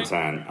fucking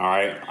content, all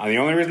right? The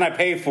only reason I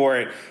pay for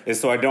it is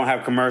so I don't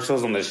have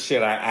commercials on the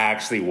shit I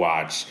actually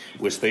watch,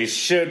 which they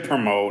should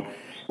promote,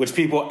 which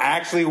people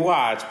actually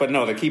watch. But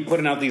no, they keep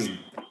putting out these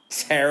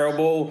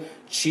terrible,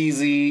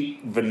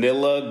 cheesy,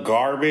 vanilla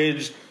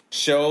garbage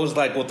shows,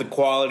 like with the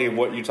quality of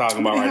what you're talking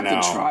about right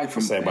now.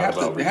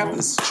 They have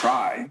to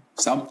try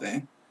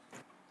something.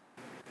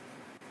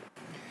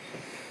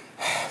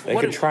 They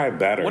could try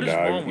better,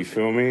 dog. You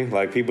feel me?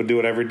 Like, people do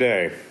it every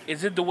day.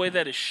 Is it the way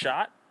that it's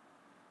shot?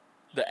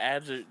 The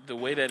ads are the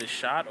way that it's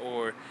shot,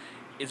 or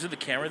is it the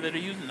camera that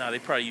they're using? No, they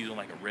probably using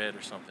like a Red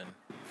or something.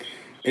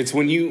 It's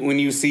when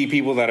you see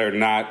people that are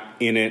not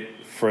in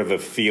it for the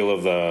feel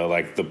of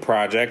the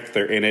project.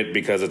 They're in it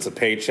because it's a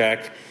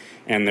paycheck,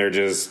 and they're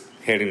just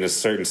hitting a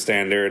certain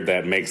standard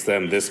that makes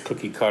them this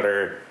cookie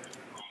cutter,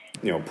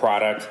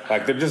 product.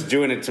 Like, they're just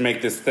doing it to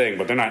make this thing,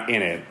 but they're not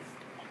in it.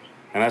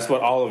 And that's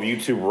what all of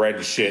YouTube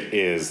Red shit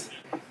is.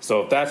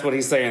 So if that's what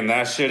he's saying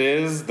that shit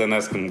is, then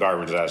that's some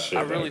garbage ass shit.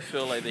 I really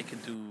feel like they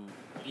could do.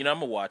 I'm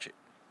gonna watch it.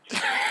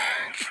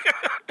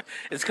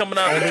 It's coming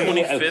out the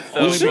 25th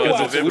of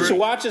November. We should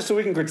watch it so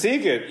we can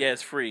critique it. Yeah,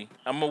 it's free.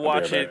 I'm gonna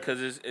watch it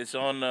because it's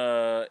on.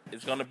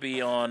 It's gonna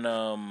be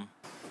on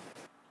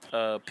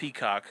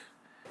Peacock.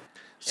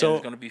 So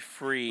it's going to be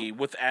free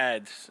with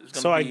ads.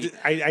 I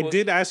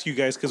did ask you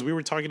guys because we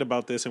were talking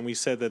about this and we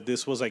said that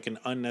this was like an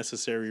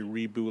unnecessary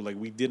reboot. Like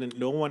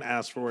no one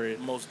asked for it.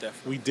 Most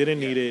definitely. We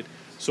didn't need it.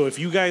 So if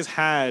you guys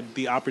had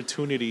the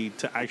opportunity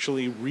to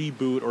actually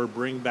reboot or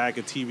bring back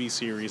a TV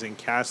series and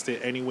cast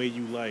it any way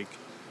you like,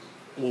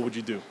 what would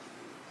you do?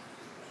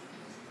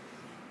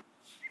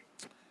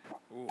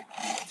 Ooh,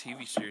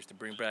 TV series to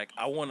bring back.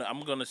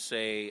 I'm gonna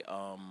say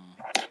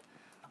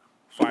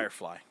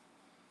Firefly.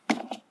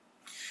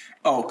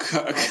 Oh,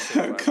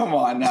 come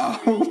on now.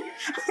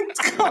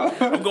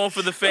 I'm going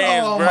for the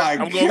fans, bro.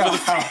 I'm going for the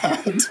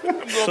fans.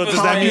 So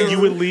does that mean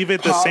you would leave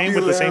it the same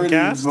with the same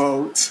cast?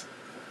 Vote.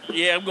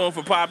 Yeah, I'm going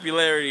for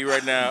popularity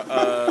right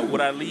now. Would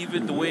I leave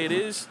it the way it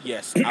is?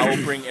 Yes. I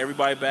will bring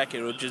everybody back.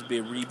 It'll just be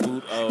a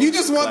reboot of... You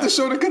just want the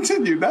show to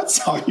continue.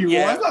 That's all you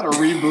want. It's not a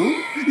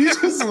reboot. You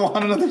just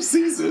want another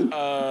season.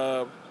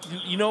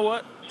 You know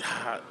what?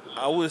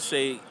 I would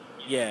say,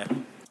 yeah,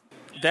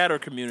 that or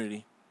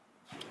Community.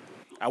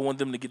 I want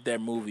them to get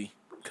that movie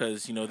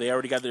because, they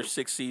already got their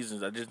 6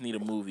 seasons. I just need a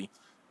movie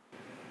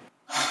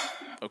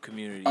of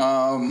Community.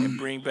 And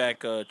bring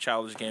back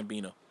Childish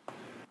Gambino.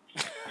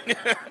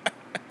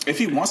 If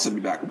he wants to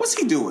be back, what's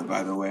he doing,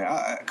 by the way?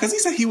 Because he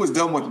said he was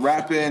done with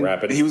rapping.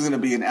 He was going to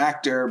be an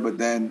actor, but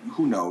then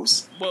who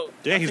knows? Well,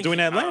 yeah, he's doing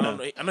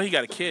Atlanta. I know he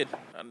got a kid.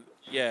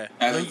 Yeah,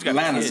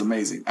 Atlanta's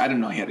amazing. I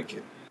didn't know he had a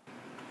kid.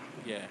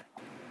 Yeah,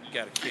 he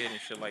got a kid and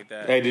shit like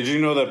that. Hey, did you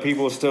know that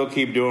people still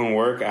keep doing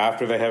work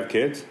after they have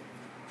kids?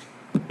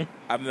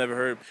 I've never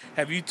heard.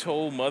 Have you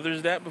told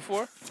mothers that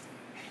before?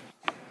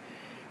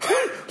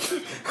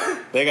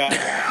 They need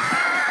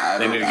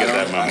to get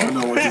that memo. I don't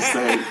know what to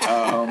say.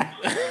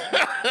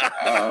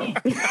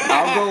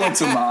 I'll go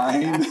into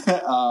mine.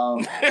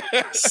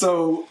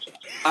 So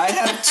I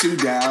have 2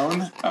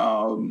 down.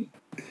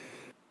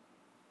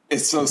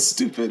 It's so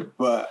stupid,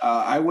 but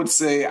I would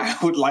say I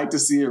would like to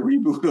see a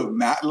reboot of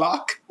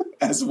Matlock.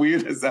 As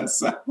weird as that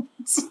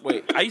sounds.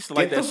 Wait, I used to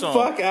like that song.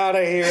 Get the fuck out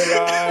of here,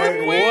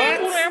 dog. What?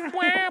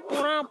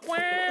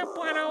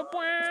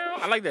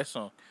 I like that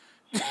song.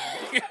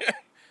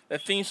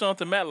 That theme song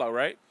to Matlock,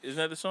 right? Isn't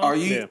that the song?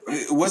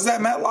 Was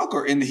that Matlock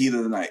or In the Heat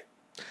of the Night?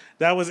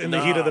 That was In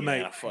the Heat of the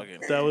Night.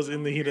 That was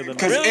In the Heat of the Night.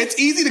 Because it's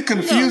easy to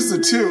confuse the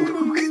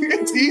two.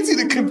 It's easy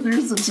to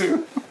confuse the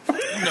two.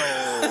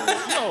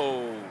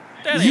 No.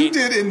 You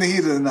did In the Heat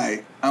of the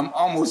Night. I'm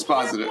almost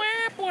positive. Wait.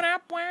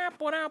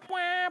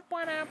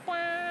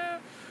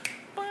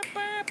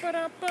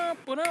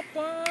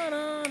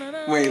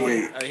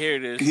 Here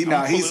it is. He's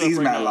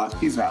Matlock.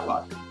 He's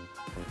Matlock.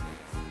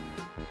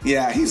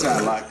 Yeah, he's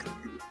Matlock.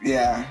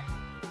 Yeah.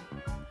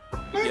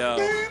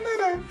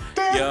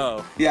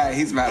 Yo. Yeah,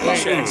 he's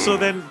Matlock. So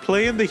then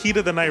play In the Heat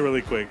of the Night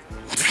really quick.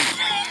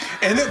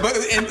 And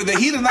the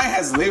Heat of the Night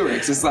has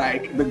lyrics. It's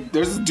like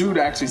there's a dude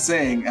actually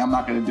saying, I'm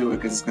not going to do it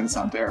because it's going to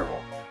sound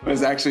terrible. But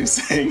it's actually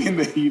saying In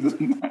the Heat of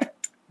the Night.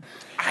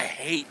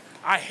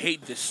 I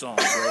hate this song,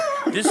 bro.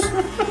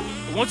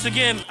 Once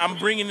again, I'm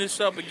bringing this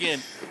up again.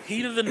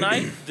 Heat of the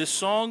Night, this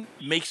song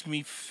makes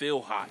me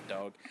feel hot,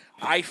 dog.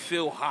 I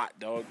feel hot,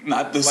 dog.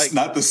 Not the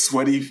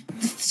sweaty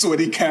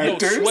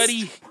characters. No,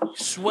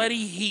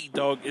 sweaty heat,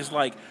 dog. It's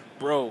like,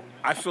 bro,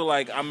 I feel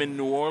like I'm in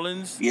New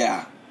Orleans.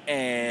 Yeah.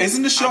 And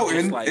isn't the show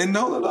in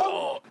NOLA though?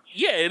 Oh,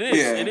 yeah, it is.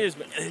 Yeah. It is.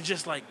 And it's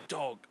just like,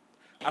 dog.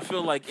 I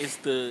feel like it's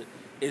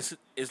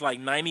like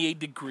 98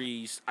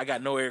 degrees. I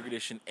got no air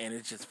conditioning, and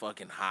it's just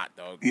fucking hot,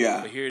 dog.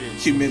 Yeah. But here it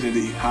is.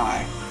 Humidity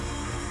high.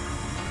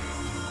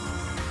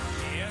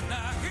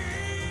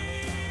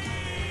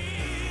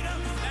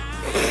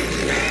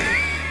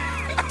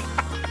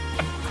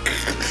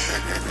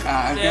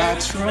 I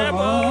got trouble.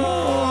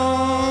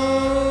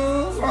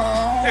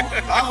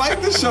 I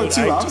like this show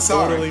too. I'm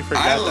sorry.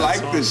 I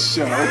like this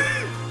show.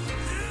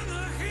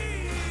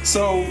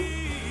 So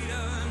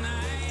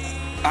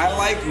I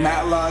like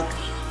Matlock.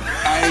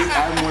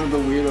 I'm one of the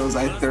weirdos.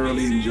 I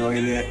thoroughly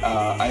enjoyed it.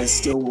 I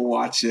still will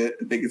watch it.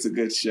 I think it's a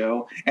good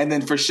show. And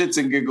then for shits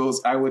and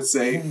giggles, I would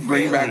say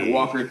bring back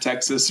Walker,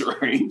 Texas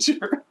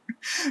Ranger.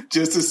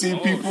 Just to see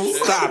people.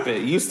 Stop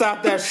it. You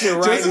stop that shit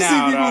right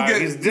now.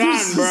 He's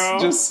done, bro.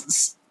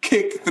 Just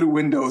kick through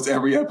windows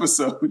every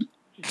episode.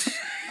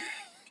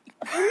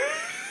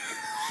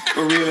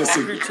 For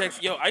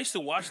realistic. Yo, I used to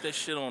watch that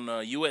shit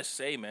on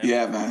USA, man.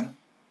 Yeah, man.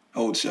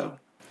 Old show.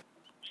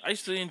 I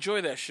used to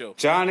enjoy that show.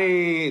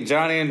 Johnny and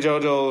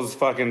JoJo's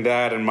fucking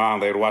dad and mom,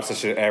 they'd watch that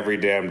shit every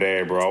damn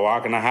day, bro.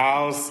 Walk in the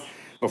house,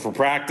 go for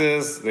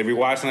practice, they'd be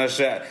watching that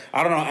shit.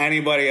 I don't know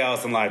anybody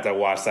else in life that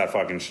watched that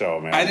fucking show,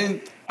 man. I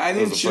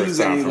didn't choose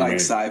any like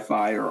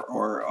sci-fi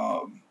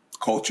or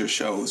culture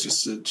shows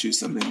just to choose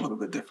something a little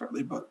bit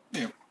differently. But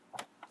yeah,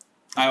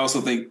 I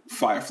also think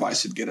Firefly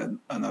should get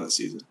another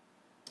season.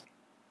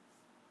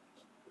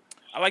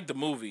 I like the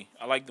movie,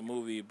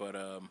 but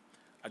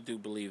I do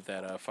believe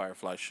that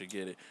Firefly should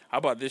get it. How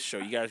about this show?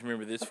 You guys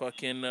remember this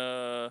fucking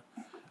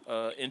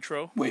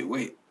intro?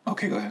 Wait.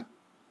 Okay, go ahead.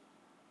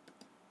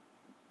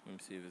 Let me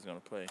see if it's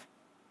gonna play.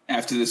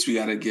 After this, we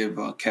gotta give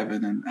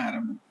Kevin and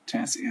Adam a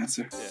chance to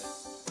answer. Yeah.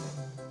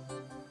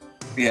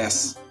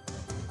 Yes.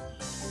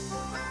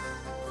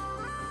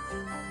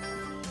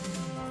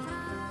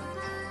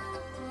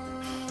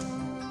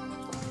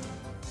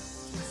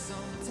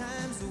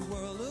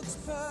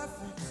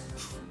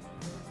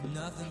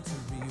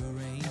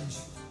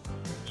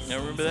 You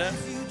remember that?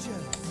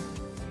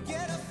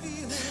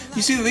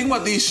 You see, the thing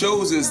about these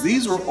shows is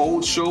these were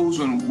old shows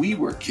when we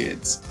were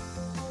kids.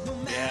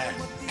 Yeah.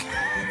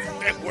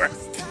 It worked.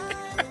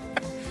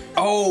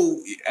 Oh,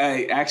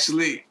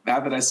 actually,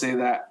 now that I say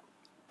that,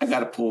 I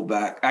got to pull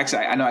back.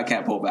 Actually, I know I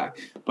can't pull back.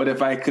 But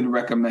if I could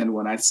recommend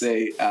one, I'd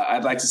say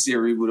I'd like to see a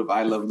reboot of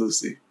I Love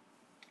Lucy.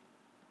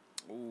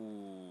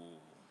 Ooh.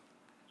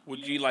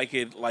 Would you like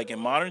it like in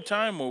modern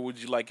time, or would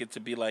you like it to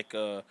be like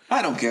a?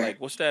 I don't care. Like,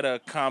 what's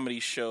that comedy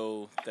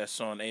show that's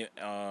on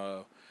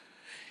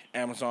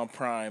Amazon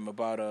Prime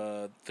about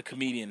the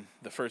comedian,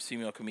 the first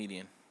female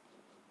comedian?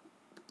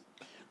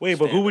 Wait,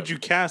 but who would you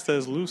cast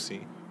as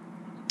Lucy?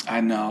 I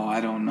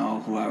don't know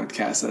who I would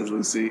cast as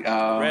Lucy.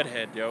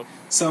 Redhead, yo.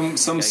 Some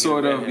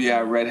sort of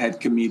redhead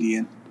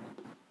comedian.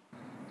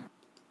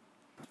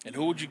 And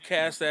who would you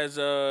cast as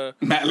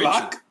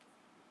Matlock?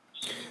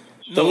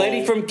 The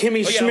lady from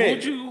Kimmy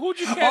Schmidt. Who'd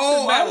you cast as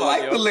I Matlock,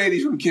 like yo? the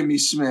lady from Kimmy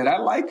Schmidt. I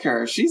like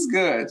her. She's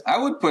good. I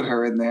would put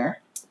her in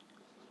there.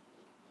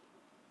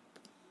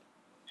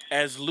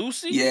 As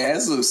Lucy? Yeah,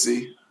 as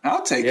Lucy.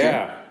 I'll take her.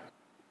 Yeah.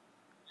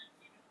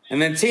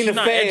 And then Tina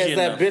not Fey edgy is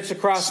that enough. bitch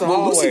across the Well,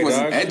 hallway, Lucy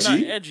wasn't dog.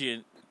 edgy. Not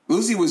edgy.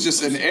 Lucy was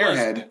just an Lucy was.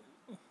 airhead.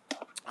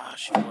 Ah,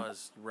 she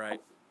was.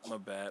 Right. My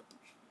bad.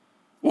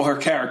 Well, her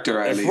character,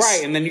 at That's least.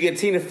 right. And then you get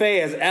Tina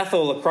Fey as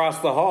Ethel across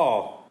the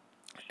hall.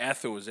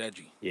 Ethel was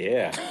edgy.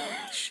 Yeah.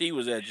 She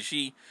was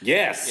edgy.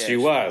 Yes, she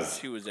was.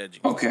 She was edgy.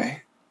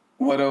 Okay.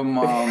 What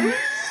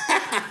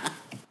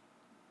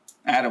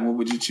Adam, what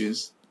would you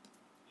choose?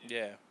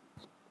 Yeah.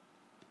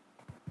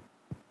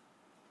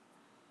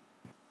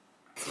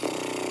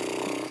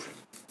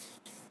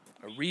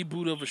 A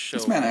reboot of a show.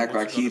 This man act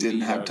What's like he gonna didn't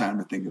be, have time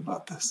to think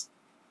about this.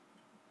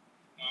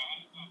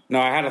 No,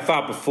 I had a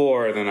thought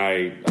before, and then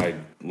I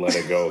let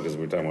it go because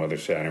we were talking about other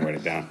shit. I didn't write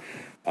it down.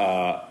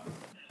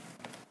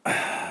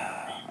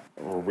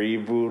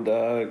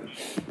 Reboot.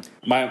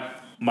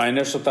 My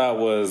initial thought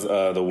was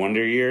the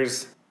Wonder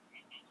Years,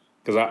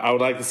 because I would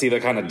like to see the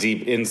kind of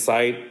deep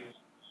insight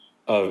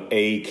of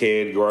a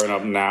kid growing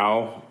up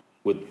now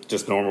with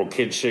just normal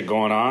kid shit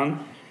going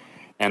on,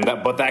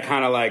 but that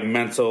kind of like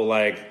mental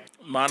like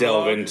Monologue?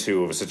 delve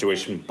into a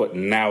situation, but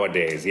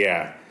nowadays,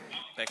 yeah.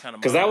 That kind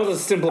of Because that was a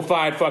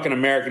simplified fucking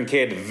American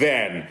kid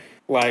then.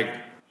 Like,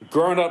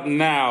 growing up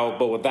now,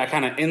 but with that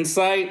kind of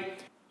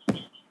insight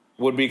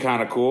would be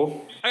kind of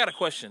cool. I got a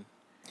question.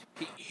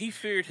 He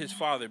feared his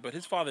father, but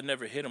his father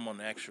never hit him on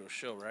the actual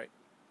show, right?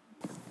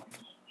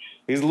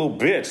 He's a little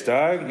bitch,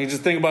 dog. He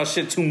just think about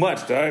shit too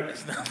much, dog.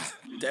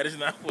 That is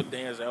not what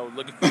Dan said. I was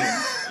looking for.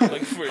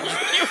 Looking for you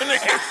an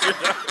answer.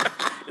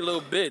 You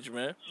little bitch,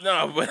 man.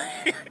 No, but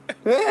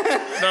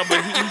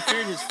he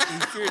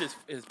feared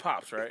his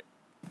pops, right?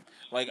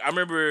 Like, I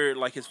remember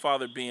like his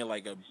father being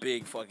like a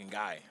big fucking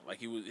guy. Like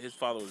his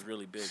father was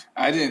really big.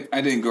 I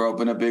didn't grow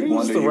up in a big He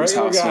was Wonder the Years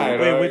regular household. guy,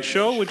 Wait, dog. which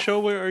show? Which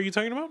show are you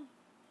talking about?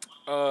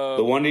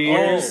 The Wonder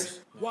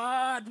Years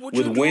What? What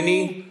with you do?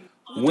 Winnie.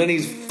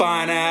 Winnie's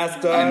fine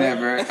ass, dog. I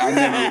never.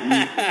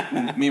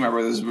 Me and my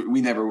brothers,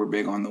 we never were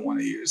big on the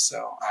Wonder Years.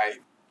 So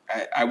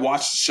I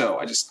watched the show.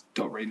 I just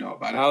don't really know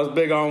about it. I was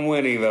big on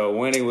Winnie, though.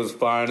 Winnie was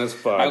fine as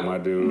fuck, my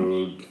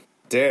dude.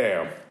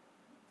 Damn.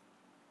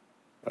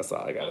 That's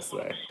all I gotta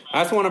say.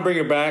 I just want to bring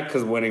her back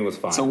because Winnie was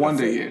fine. So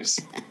Wonder Years.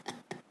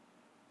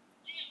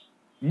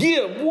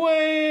 Yeah,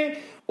 boy.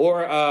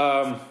 Or,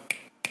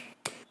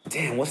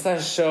 damn, what's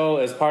that show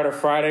as part of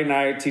Friday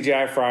night,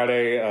 TGI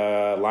Friday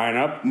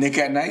lineup? Nick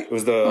at Night? It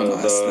was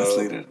that's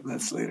later.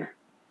 That's later.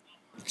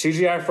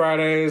 TGI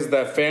Fridays,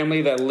 that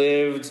family that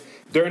lived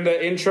during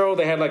the intro,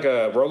 they had like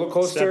a roller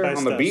coaster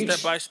on the beach.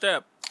 Step by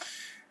step.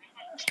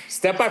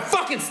 Step by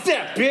fucking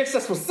step, bitch.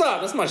 That's what's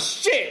up. That's my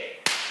shit.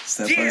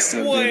 Step by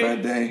step, day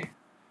by day.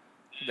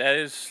 That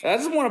is. I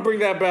just want to bring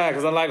that back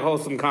because I like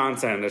wholesome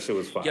content. That shit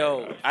was fun.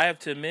 Yo, I have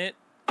to admit,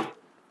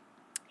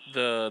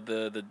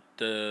 the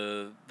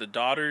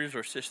daughters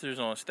or sisters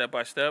on Step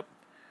by Step,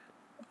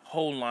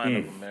 whole line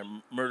of them,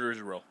 man,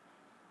 Murderers Row.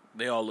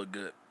 They all look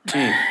good.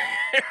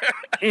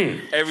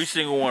 Every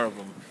single one of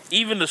them,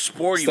 even the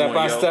sporty Step one.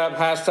 by yo. step,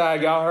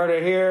 hashtag y'all heard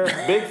it here.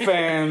 Big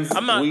fans.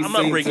 I'm not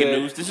seen breaking it.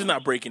 news. This is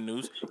not breaking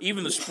news.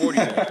 Even the sporty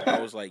one, I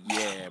was like,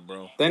 yeah,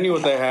 bro. They knew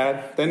what they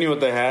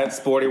had.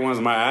 Sporty ones,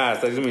 my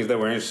ass. That just means they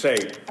were in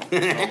shape. I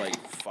was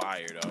like,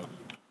 fire, dog.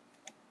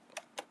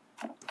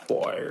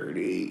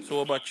 Sporty. So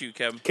what about you,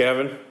 Kevin?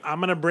 Kevin? I'm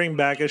gonna bring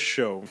back a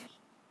show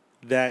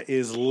that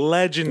is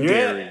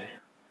legendary Yeah.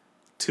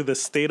 to the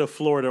state of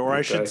Florida, or I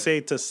Okay. should say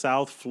to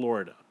South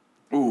Florida.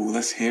 Ooh,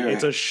 let's hear it.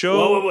 It's a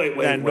show Wait,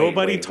 that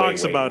nobody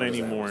talks about What is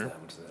that? anymore. What is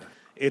that? What is that?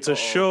 It's a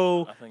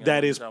show I think I know that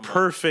what is you're talking about.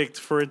 perfect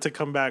for it to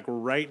come back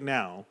right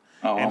now.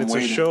 Oh, And I'm it's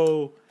waiting. a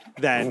show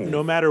that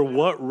no matter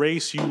what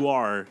race you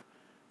are,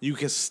 you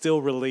can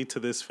still relate to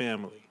this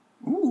family.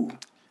 Ooh.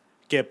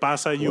 Que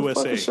pasa What fucking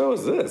USA? show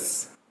is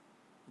this?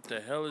 What the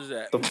hell is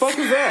that? The fuck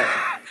is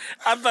that?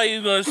 I thought you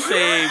were gonna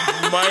say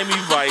Miami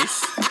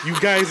Vice. You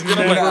guys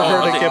never like,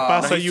 heard of oh, Que no,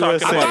 pasa he's talking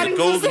USA? about the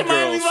Golden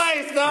Miami Girls.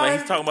 Vice, Like, dog.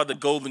 he's talking about the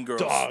Golden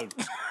Girls. Dog.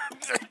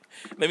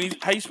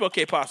 How you spell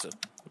Que Pasa?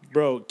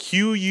 Bro,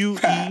 QUE.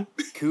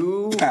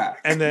 Q.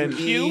 And then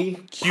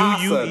Q?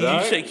 QUE.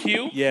 Did you say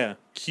Q? Yeah.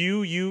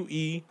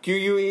 QUE.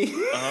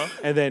 QUE.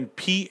 And then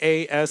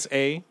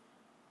PASA.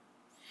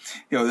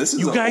 Yo, this is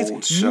You an guys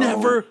old show.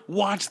 never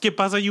watched Que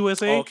Pasa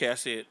USA? Oh, okay, I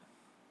see it.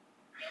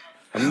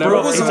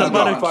 Bro, it's seen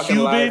about it a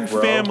in my Cuban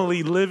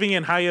family living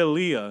in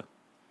Hialeah.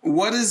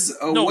 What is?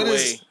 No what way.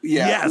 is?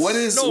 Yeah. Yes. What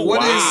is? No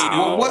what way, is?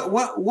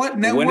 dude. What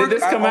network? When did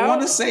this come I out?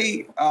 want to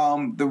say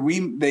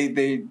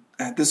they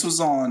this was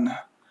on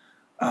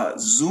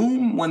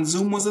Zoom when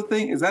Zoom was a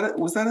thing. Was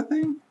that a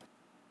thing?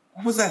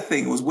 What was that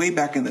thing? It was way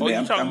back in the Oh, day.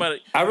 you talking about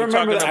it? I you're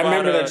remember talking that- I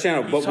remember about, that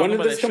channel, you're but talking when did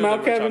about this that come show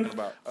out, that we're Kevin? talking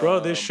about. Bro,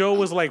 this show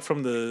was like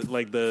from the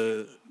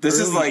This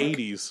early is like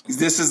 80s.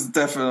 This is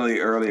definitely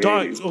early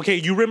Dog, 80s. okay,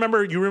 you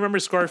remember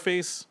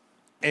Scarface,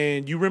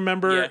 and you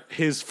remember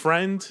his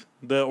friend,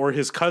 or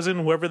his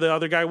cousin, whoever the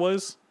other guy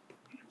was,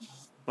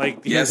 like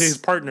Yes. his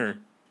partner,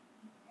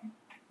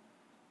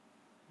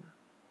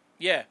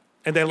 Yeah.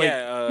 and then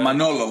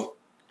Manolo.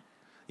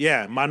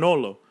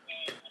 Manolo.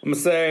 I'm gonna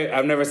say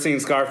I've never seen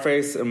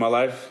Scarface in my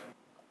life.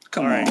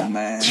 Come on,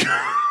 man.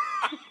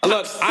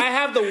 Look, I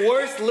have the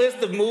worst list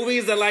of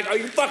movies that like, are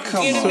you fucking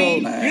Come kidding on, me?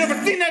 man. You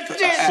never seen that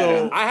shit?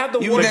 So, I have the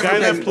you worst.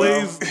 never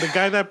been, The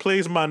guy that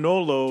plays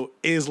Manolo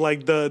is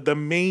like the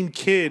main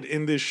kid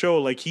in this show.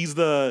 Like he's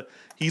the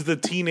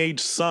teenage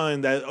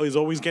son that is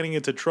always getting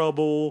into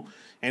trouble,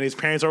 and his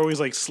parents are always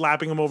like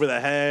slapping him over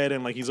the head,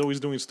 and like he's always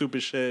doing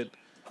stupid shit.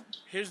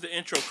 Here's the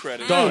intro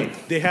credits. Dog,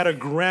 they had a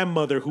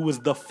grandmother who was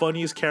the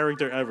funniest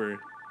character ever.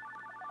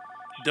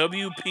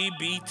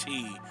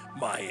 WPBT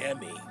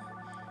Miami.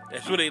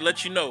 That's what they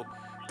let you know.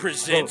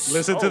 Presents. Bro,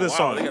 listen to the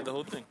song. They got the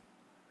whole thing.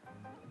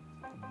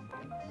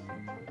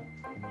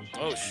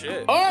 Oh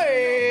shit.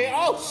 Hey,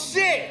 oh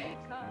shit!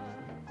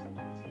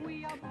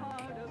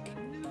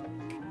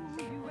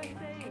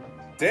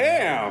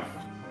 Damn.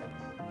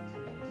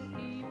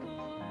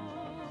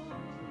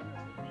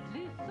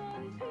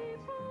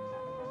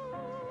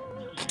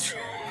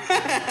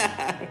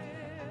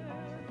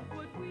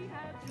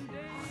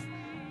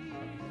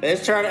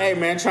 It's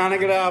trying to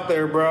get out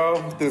there,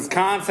 bro. This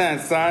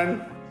content,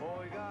 son.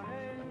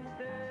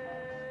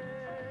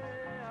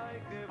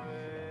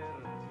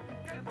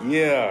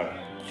 Yeah.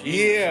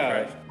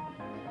 Yeah. Christ.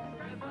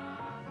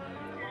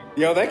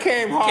 Yo, they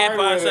came hard Can't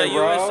with pass that it,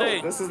 bro.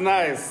 USA. This is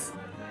nice.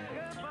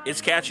 It's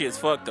catchy as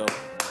fuck though.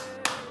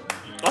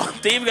 Oh,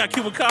 they even got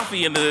Cuban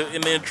coffee in the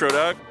intro,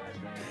 dog.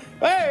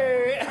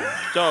 Hey!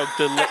 Dog,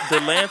 the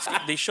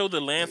landscape. They show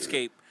the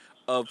landscape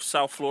of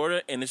South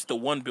Florida, and it's the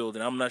one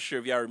building. I'm not sure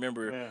if y'all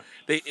remember. Yeah.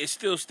 It's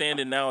still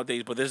standing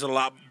nowadays, but there's a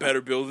lot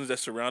better buildings that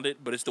surround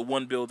it. But it's the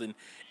one building,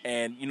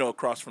 and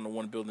across from the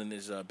one building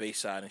is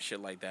Bayside and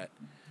shit like that.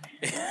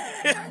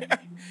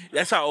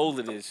 That's how old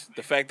it is.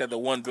 The fact that the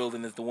one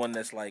building is the one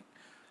that's like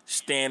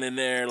standing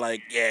there,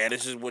 like, yeah,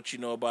 this is what you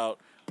know about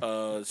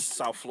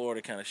South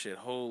Florida kind of shit.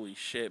 Holy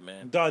shit,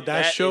 man! Dog,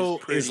 that show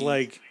is pretty-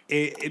 like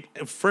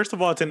it. First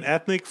of all, it's an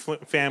ethnic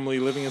family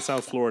living in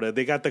South Florida.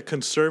 They got the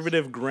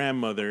conservative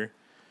grandmother,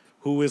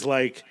 who is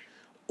like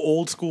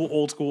old school.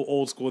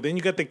 Then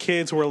you got the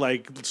kids who are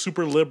like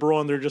super liberal,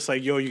 and they're just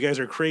like, "Yo, you guys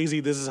are crazy.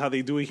 This is how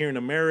they do it here in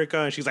America."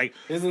 And she's like,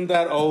 Isn't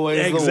that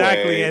always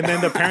exactly. the way? And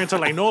then the parents are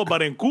like, "No,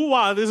 but in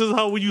Cuba, this is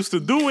how we used to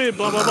do it."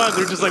 Blah blah blah.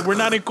 They're just like, "We're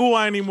not in Cuba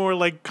anymore.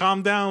 Like,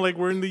 calm down. Like,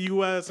 we're in the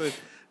U.S." And,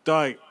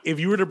 dog, if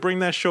you were to bring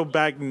that show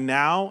back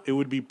now, it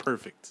would be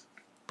perfect.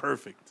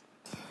 Perfect.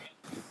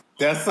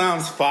 That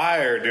sounds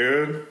fire,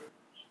 dude.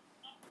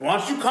 Why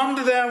don't you come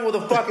to them with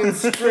a fucking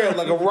script,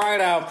 like a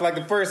write-out for like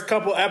the first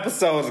couple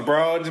episodes,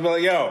 bro, and just be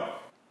like, yo,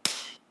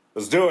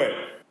 let's do it.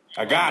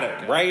 I got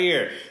it right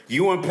here.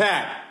 You and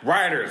Pat,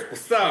 writers,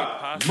 what's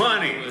up?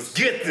 Money, let's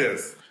get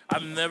this.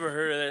 I've never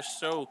heard of that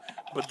show,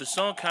 but the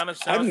song kind of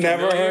sounds. I've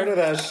never familiar. heard of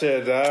that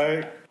shit,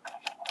 dog.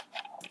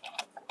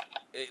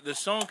 The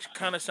song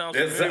kind of sounds.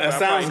 It familiar, but I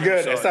sounds probably good.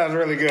 never It saw sounds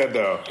really good,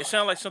 though. It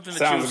sounds like something that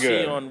Sounds you would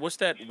see good. on what's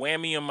that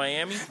Whammy in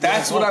Miami?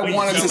 That's what I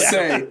wanted to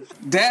say.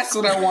 That's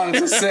what I wanted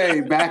to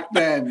say back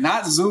then.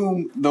 Not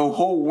Zoom, the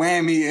whole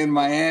Whammy in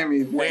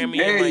Miami. Whammy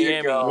There in you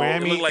Miami. go.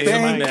 Whammy It looked like in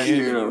something Thank that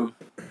you.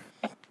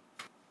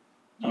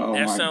 Oh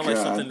that my sounds God. like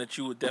something that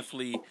you would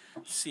definitely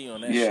see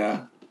on that Yeah.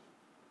 show.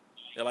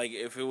 Like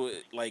if it was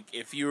like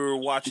if you were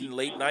watching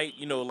late night,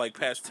 like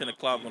past 10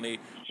 o'clock when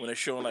they're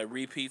showing like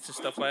repeats and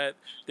stuff like that,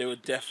 they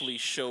would definitely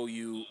show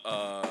you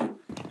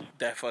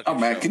that fucking. Oh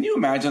man, show. can you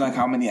imagine like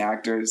how many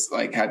actors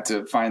like had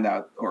to find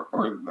out or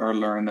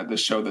learn that the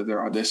show that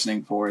they're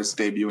auditioning for is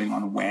debuting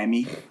on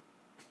Whammy?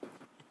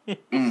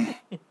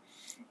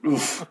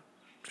 Oof.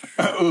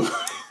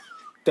 Oof.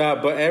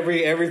 But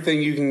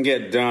everything you can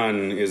get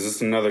done is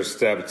just another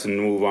step to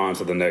move on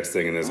to the next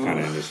thing in this kind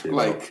of industry. bro.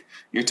 Like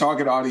your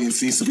target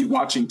audience needs to be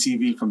watching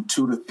TV from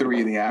 2 to 3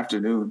 in the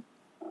afternoon.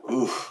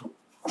 Oof.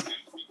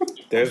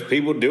 There's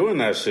people doing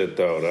that shit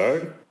though,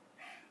 dog.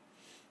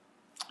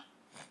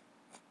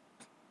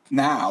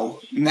 Now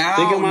Think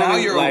about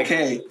it, you're like,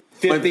 okay.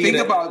 But think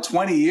about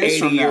 20 years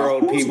from now,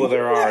 80-year-old people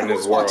there are in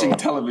this world watching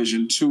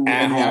television 2 in the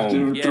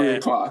afternoon, 3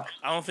 o'clock.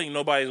 I don't think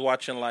nobody's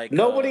watching like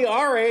nobody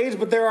our age,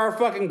 but there are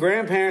fucking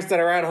grandparents that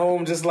are at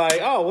home just like,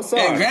 oh, what's up?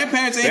 And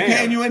grandparents ain't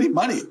paying you any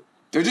money.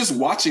 They're just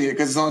watching it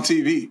because it's on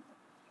TV.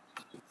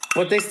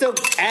 But they still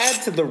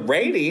add to the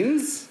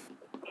ratings.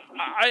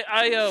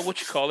 I what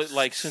you call it?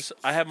 Like, since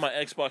I have my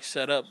Xbox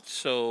set up,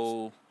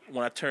 so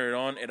when I turn it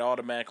on, it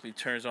automatically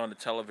turns on the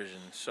television.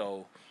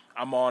 So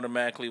I'm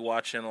automatically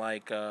watching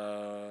like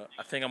I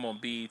think I'm on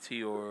BET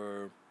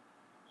or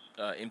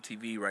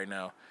MTV right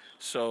now.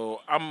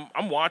 So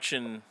I'm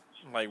watching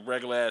like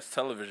regular ass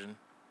television,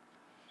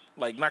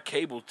 like not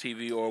cable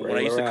TV or what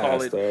I used to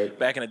call it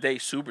back in the day,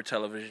 super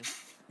television.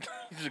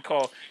 used to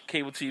call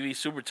cable TV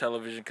super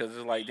television because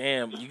it's like,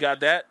 damn, you got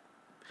that?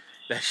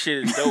 That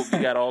shit is dope. You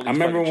got all these I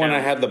remember when channels.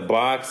 I had the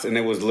box and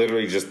it was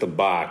literally just the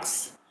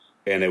box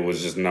and it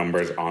was just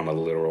numbers on a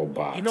literal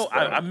box. You know,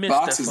 I missed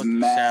box that is fucking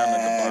mad sound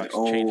of the box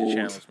old. changing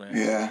channels, man.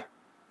 Yeah.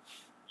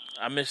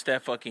 I missed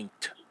that fucking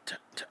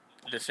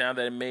the sound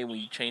that it made when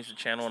you change the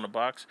channel on the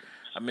box.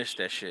 I missed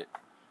that shit.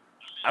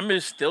 I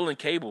miss still in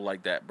cable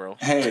like that, bro.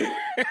 Hey.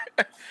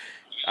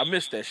 I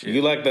miss that shit.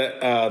 You like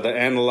the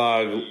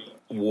analog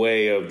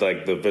way of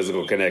like the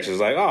physical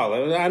connections, like,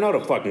 oh, I know to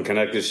fucking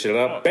connect this shit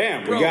up.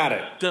 Bam, Bro, we got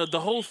it. The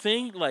whole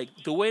thing, like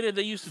the way that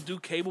they used to do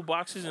cable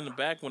boxes in the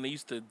back when they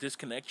used to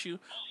disconnect you,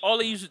 all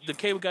they used, the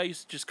cable guy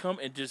used to just come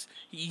and just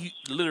he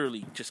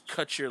literally just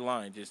cut your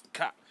line, just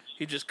cut.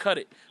 He just cut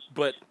it.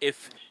 But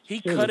if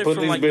he cut it put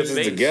from these like the bitches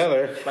base,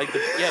 together. like the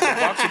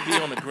box would be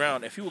on the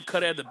ground. If he would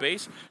cut it at the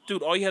base,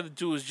 dude, all you have to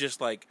do is just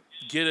like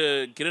get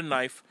a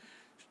knife,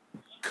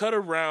 cut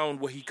around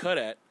what he cut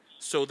at.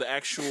 So the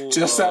actual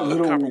just that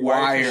little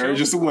wire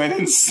just went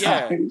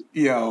inside.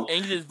 Yeah. Yo,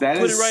 and you just put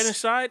it right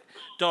inside.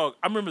 Dog,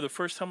 I remember the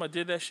first time I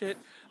did that shit.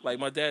 Like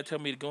my dad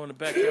told me to go in the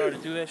backyard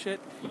and do that shit,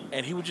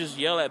 and he would just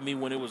yell at me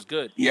when it was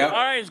good. Yeah, all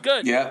right, it's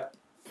good. Yeah.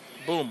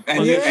 Boom.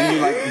 And you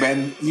like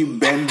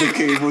bend the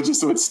cable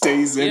just so it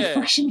stays in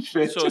fresh and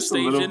fit. So it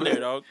stays in there,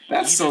 dog.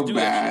 That's so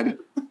bad.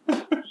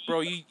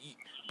 Bro,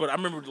 but I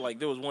remember like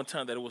there was one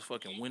time that it was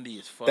fucking windy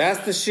as fuck.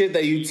 That's the shit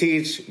that you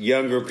teach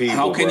younger people.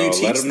 How can you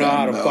teach Let them know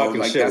how to fucking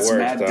like, shit that's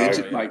works,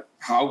 dog. Like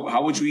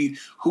how would you?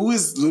 Who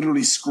is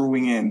literally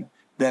screwing in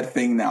that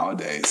thing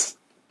nowadays?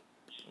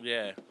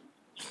 Yeah,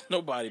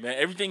 nobody, man.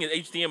 Everything is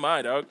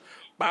HDMI, dog.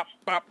 Bop,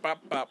 bop, bop,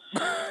 bop.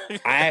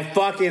 I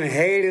fucking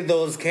hated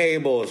those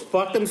cables.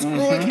 Fuck them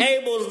screwy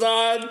cables,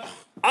 dog.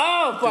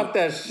 Oh, fuck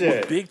that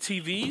shit. Big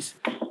TVs,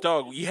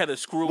 dog. You had to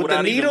screw with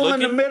without the needle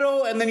even in the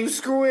middle, and then you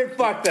screw it.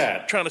 Fuck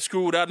that. Trying to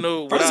screw without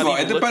First of all,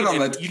 it depends on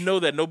the. You know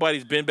that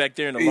nobody's been back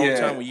there in a long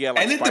time. When you got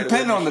like and it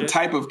depends on the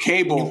type of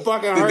cable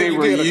that they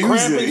were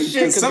using.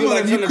 Because some of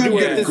them you couldn't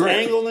get this grip.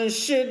 angle and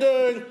shit,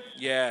 dog.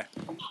 Yeah,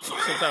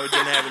 sometimes it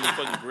didn't have any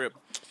fucking grip.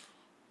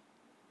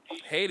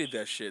 Hated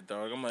that shit,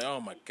 dog. I'm like, oh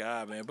my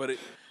god, man. But it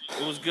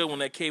was good when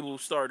that cable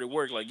started to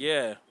work. Like,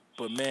 yeah.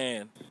 But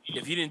man,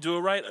 if you didn't do it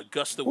right, a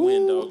gust of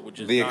wind, dog, would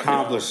just the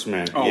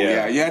accomplishment. Oh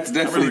yeah, you had to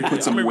definitely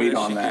put some weight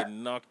on that.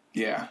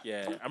 Yeah.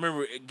 I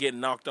remember it getting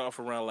knocked off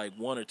around like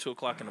 1 or 2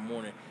 o'clock in the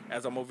morning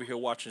as I'm over here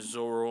watching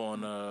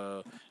Zorro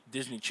on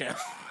Disney Channel,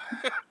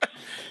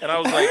 and I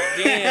was like,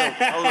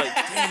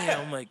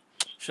 damn. I'm like,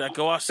 should I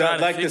go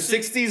outside? Like the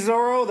 '60s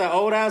Zorro, the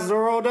old ass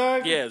Zorro,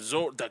 dog. Yeah,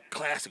 Zorro, the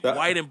classic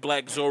white and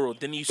black Zorro.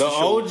 Then he used to the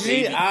show OG.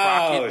 Davy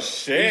Crockett. Oh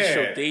shit! They used to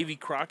show Davy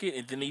Crockett,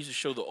 and then they used to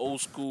show the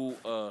old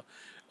school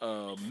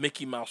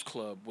Mickey Mouse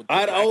Club. With the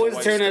I'd always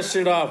turn that stuff.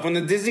 shit off when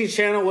the Disney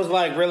Channel was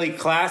like really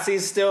classy,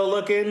 still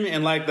looking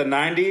in like the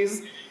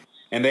 '90s,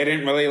 and they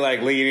didn't really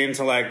like lead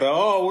into like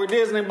we're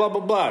Disney, blah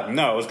blah blah.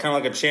 No, it was kind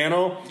of like a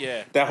channel.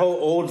 Yeah, that whole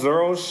old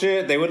Zorro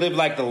shit. They would live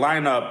like the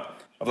lineup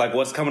of like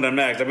what's coming up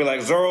next. I'd be like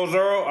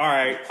Zorro, all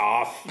right,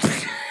 off.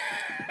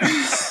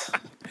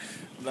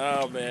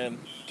 Nah, man.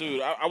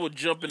 Dude, I would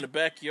jump in the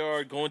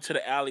backyard, go into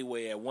the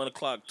alleyway at 1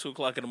 o'clock, 2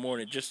 o'clock in the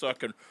morning, just so I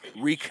can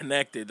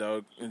reconnect it,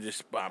 dog, and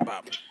just bop,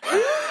 bop.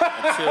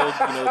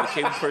 Until, the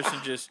cable person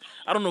just,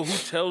 I don't know who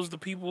tells the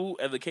people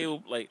at the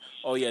cable, like,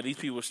 oh yeah, these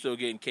people are still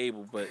getting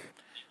cable, but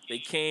they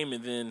came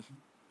and then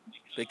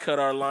they cut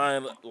our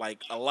line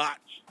like a lot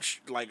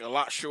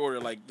shorter,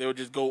 like they'll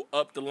just go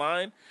up the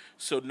line.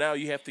 So now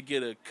you have to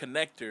get a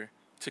connector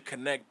to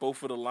connect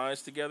both of the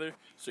lines together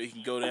so you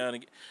can go down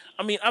and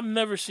I mean, I've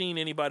never seen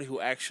anybody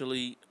who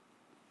actually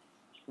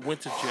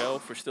went to jail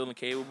for stealing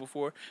cable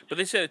before, but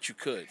they said that you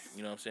could,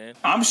 you know what I'm saying?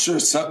 I'm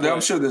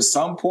sure there's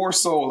some poor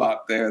soul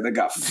out there that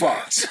got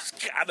fucked.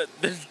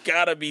 There's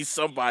gotta be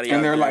somebody and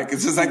out they're there like,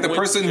 it's just like the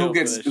person who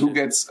gets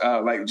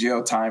shit. like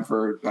jail time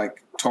for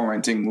like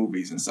torrenting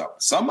movies and stuff.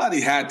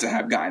 Somebody had to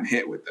have gotten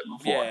hit with it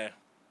before. Yeah.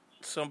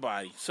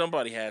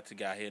 Somebody had to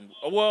got hit.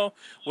 Well,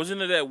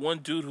 wasn't it that one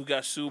dude who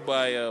got sued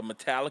by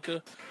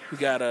Metallica,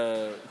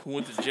 who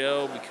went to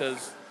jail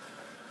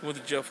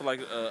for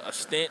like a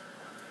stint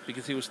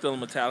because he was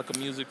stealing Metallica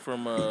music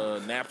from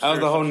Napster. That was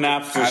the whole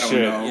Napster shit.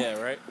 Yeah,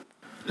 right.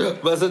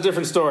 But that's a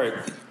different story.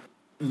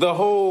 The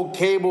whole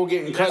cable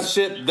getting cut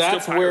shit.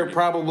 That's where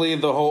probably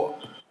the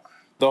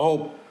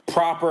whole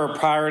proper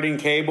pirating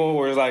cable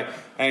where it's like,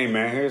 hey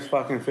man, here's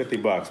fucking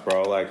 $50,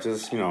 bro. Like,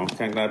 just, you know,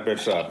 crank that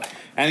bitch up.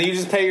 And you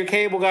just pay your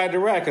cable guy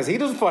direct because he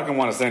doesn't fucking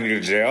want to send you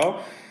to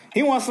jail.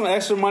 He wants some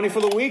extra money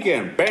for the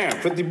weekend. Bam,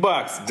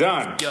 $50,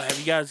 done. Yo, have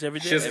you guys ever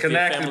did? Just Have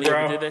connected, your family bro.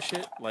 ever did that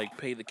shit? Like,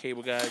 pay the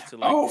cable guy to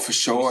like. Oh, for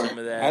sure. Some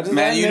of that.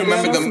 Man, you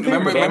remember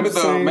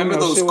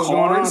those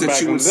cords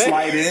that you would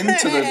slide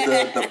into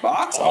the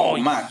box? Oh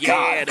my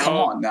God, come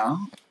on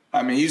now.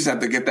 I mean, you just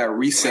have to get that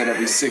reset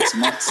every 6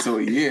 months to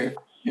a year.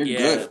 You're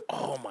good.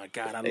 Oh my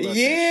God, I love that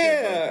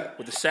shit, bro.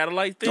 With the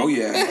satellite thing. Oh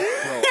yeah,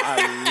 bro,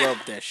 I love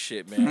that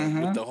shit, man.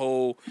 Mm-hmm. With the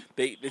whole,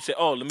 they said,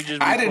 oh, let me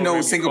just. I didn't know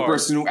a single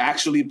person who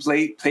actually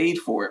paid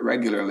for it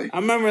regularly. I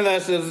remember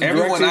that shit.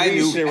 Everyone I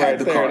knew shit had right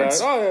the there.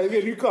 cards. Oh yeah,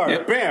 get a new card.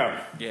 Yep.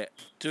 Bam. Yeah,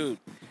 dude.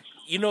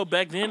 You know,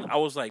 back then I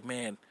was like,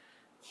 man,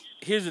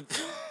 here's the.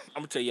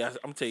 I'm gonna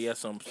tell you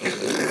some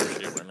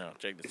shit right now.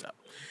 Check this out.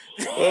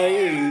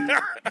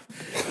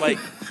 Like,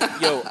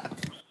 yo,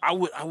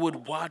 I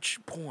would watch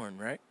porn,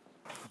 right?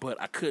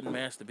 But I couldn't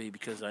masturbate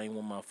because I didn't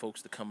want my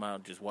folks to come out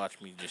and just watch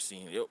me just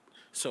seeing it.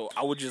 So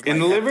I would just in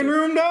the living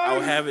room, dog. I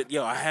would have it.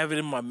 Yo, I have it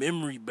in my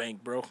memory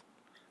bank, bro.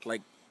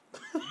 Like,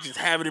 just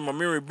have it in my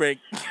memory bank.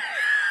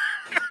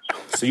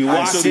 So you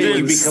watch it,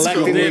 you be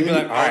collecting it, be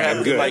like, all right,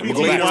 I'm good. Like, You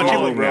go back to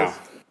my room bro. now.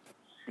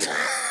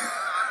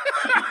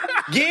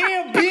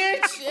 Yeah,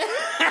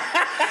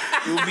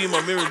 bitch. It would be in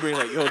my memory brain,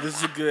 like, yo,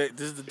 this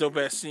is the dope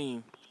ass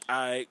scene.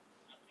 I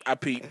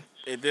peep.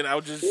 And then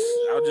I'll just do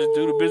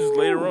the business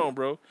later on,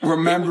 bro.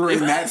 Remembering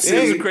that It's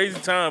scene. a crazy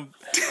time,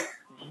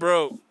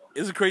 bro.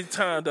 It's a crazy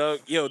time, dog.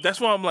 Yo, that's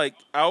why I'm like,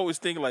 I always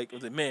think like,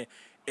 man,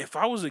 if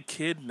I was a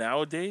kid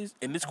nowadays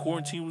and this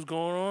quarantine was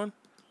going on,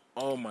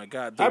 oh my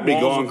God, I'd be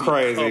going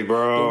crazy,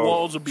 bro. The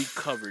walls would be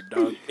covered,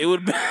 dog. It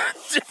would be a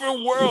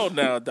different world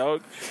now,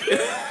 dog.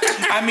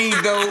 I mean,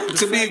 though,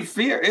 to be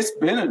fair, it's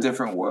been a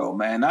different world,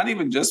 man. Not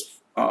even just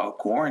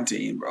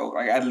quarantine, bro.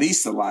 Like at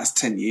least the last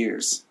 10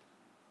 years.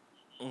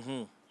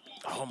 Mm-hmm.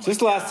 Oh my Just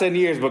the last 10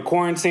 years, but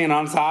quarantine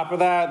on top of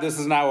that, this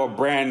is now a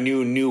brand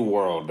new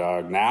world,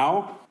 dog.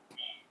 Now,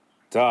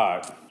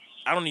 dog.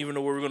 I don't even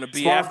know where we're going to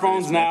be after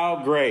Smartphones this,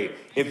 now, great.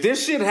 If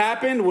this shit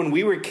happened when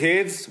we were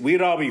kids,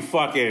 we'd all be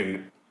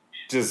fucking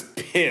just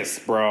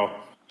pissed, bro.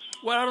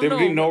 Well, I don't There would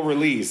be know. no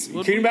release.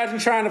 Can you imagine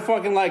trying to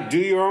fucking like do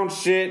your own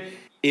shit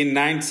in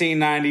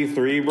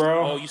 1993,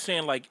 bro? Oh, you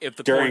saying like if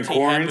the During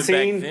quarantine happened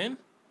quarantine? back then?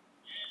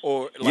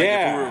 Or like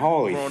yeah, if we were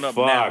holy growing up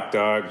fuck, now?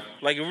 dog.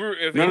 Like if we were,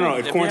 if No,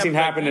 if if quarantine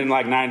back happened then- in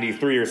like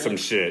 93 or some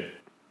shit.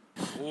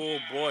 Oh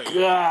boy.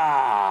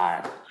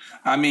 God.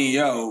 I mean,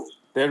 yo.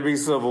 There'd be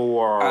civil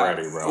war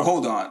already, bro.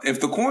 Hold on.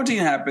 If the quarantine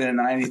happened in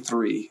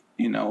 93,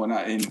 you know, and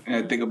I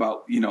think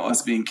about, you know,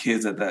 us being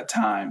kids at that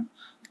time,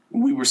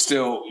 we were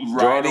still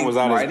riding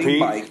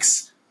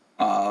bikes,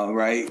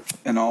 right?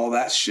 And all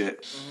that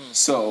shit. Mm-hmm.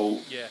 So,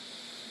 yeah.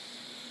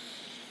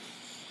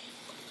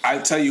 I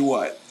tell you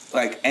what,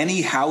 like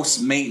any house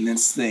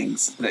maintenance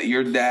things that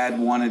your dad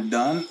wanted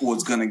done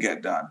was going to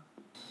get done.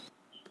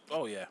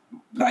 Oh, yeah.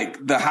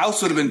 Like the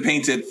house would have been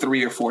painted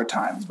 3 or 4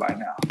 times by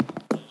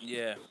now.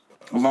 Yeah.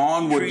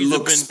 Lawn would Trees have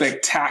look been-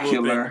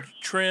 spectacular. been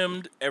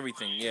trimmed,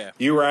 everything, yeah.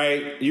 You're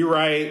right,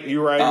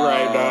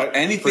 dog.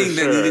 Anything For that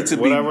sure. needed to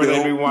be Whatever built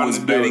they be wanting was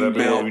to do, being they'll be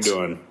built.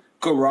 doing.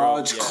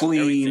 Garage Bro, yeah,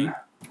 clean. everything.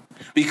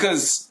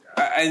 Because,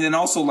 and then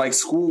also like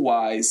school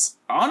wise,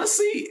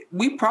 honestly,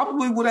 we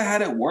probably would have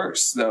had it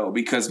worse though,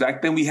 because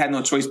back then we had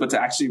no choice but to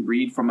actually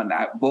read from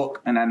a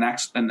book and an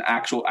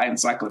actual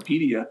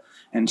encyclopedia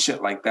and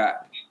shit like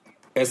that.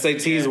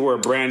 SATs were a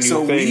brand new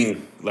So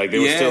thing. Like they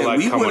were still like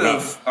we coming would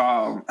up.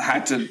 have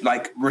had to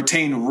like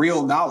retain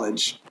real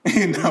knowledge.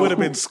 You know? Would have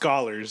been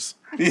scholars.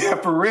 Yeah,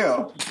 for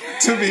real.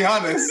 To be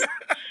honest.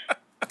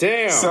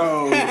 Damn.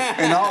 So,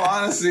 in all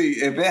honesty,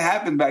 if it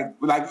happened back,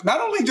 like not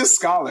only just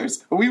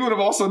scholars, but we would have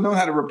also known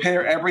how to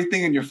repair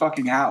everything in your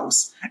fucking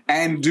house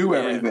and do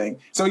everything.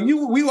 So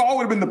we all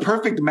would have been the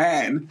perfect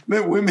man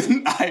that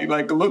women I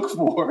like look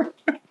for.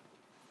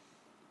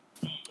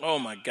 Oh,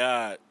 my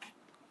God.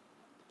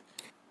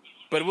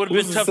 But it would have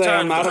Who's been to tough say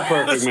times. I'm not a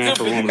perfect man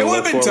for women It to would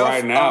look have been for tough,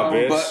 right now,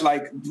 bitch. but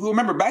like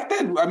remember back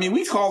then. I mean,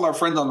 we call our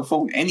friends on the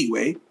phone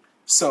anyway,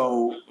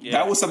 so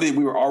that was something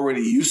we were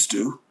already used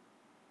to.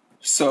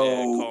 So Yeah,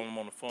 call them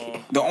on the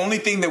phone. the only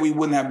thing that we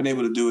wouldn't have been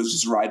able to do is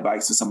just ride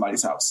bikes to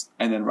somebody's house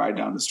and then ride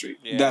down the street.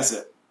 Yeah. That's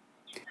it.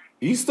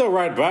 You still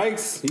ride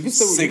bikes? You can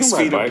 6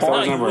 ride feet bikes. apart. That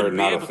was you never wouldn't be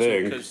not a able to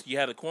thing. because you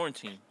had a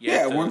quarantine.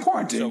 Yeah, we're in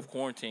quarantine.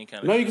 Self-quarantine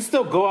kind of No, shit. you can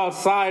still go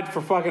outside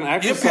for fucking Your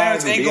exercise.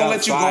 parents and ain't be gonna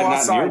let you go outside, not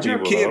outside. near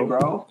You're a people, kid, though.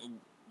 bro.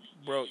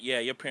 Bro, yeah,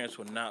 your parents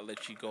would not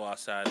let you go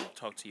outside and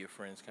talk to your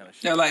friends kind of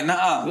shit. They're like,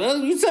 nah. Well,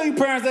 you tell your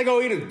parents they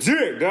go eat a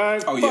dick,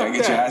 dog. Oh yeah, Fuck get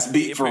your that. ass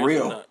beat Your for parents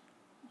would real. not-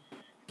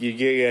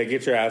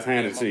 Get your ass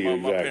handed to you.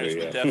 My parents Exactly.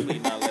 would Yeah. definitely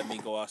not let me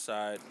go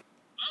outside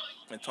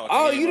and talk to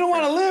Oh, any of you my don't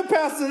want to friends. live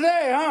past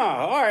today,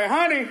 huh? All right,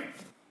 honey.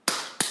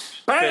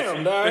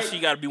 Bam, dog. Especially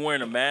you got to be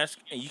wearing a mask,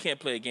 and you can't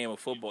play a game of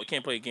football. You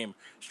can't play a game of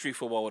street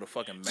football with a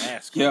fucking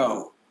mask.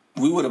 Yo,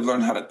 we would have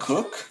learned how to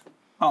cook.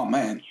 Oh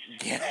man.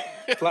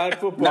 Flag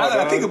football. Now that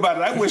I dog. think about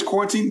it, I wish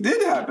quarantine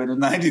did happen in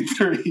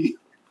 '93.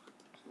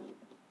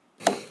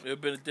 would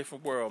have been a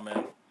different world,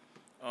 man.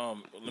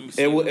 Let me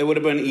see. It would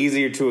have been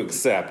easier to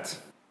accept.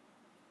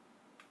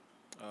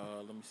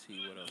 Let me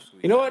see what else.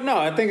 You know what? No,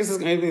 I think it's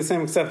going to be the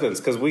same acceptance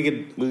because we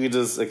could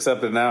just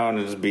accept it now and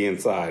just be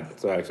inside.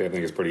 So actually, I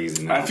think it's pretty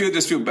easy now. I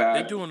just feel bad.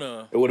 They're doing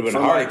It would have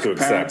been harder to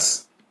accept.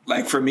 Parents,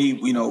 like for me,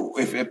 you know,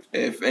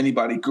 if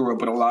anybody grew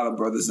up with a lot of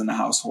brothers in the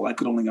household, I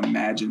could only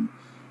imagine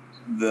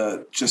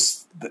the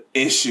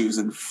issues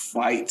and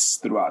fights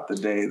throughout the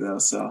day, though.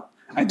 So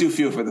I do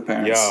feel for the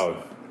parents.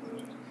 Yo,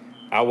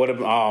 I would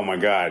have. Oh my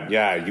god,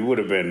 yeah, you would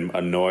have been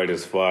annoyed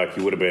as fuck.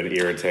 You would have been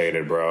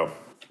irritated, bro.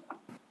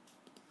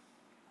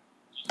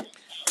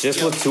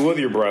 Just with two of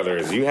your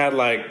brothers, you had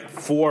like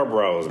 4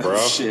 bros, bro.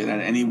 Shit, at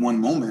any one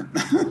moment,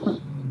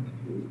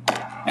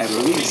 at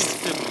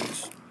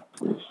least.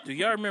 Do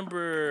y'all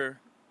remember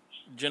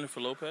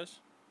Jennifer Lopez?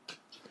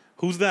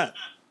 Who's that?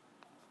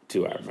 I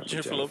remember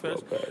Jennifer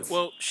Lopez.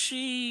 Well,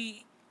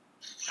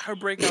 her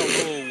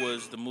breakout role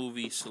was the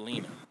movie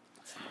Selena.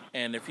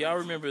 And if y'all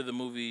remember the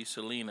movie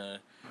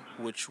Selena,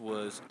 which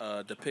was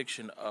a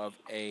depiction of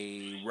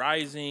a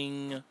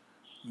rising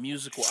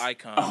musical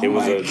icon. It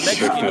was a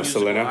Mexican of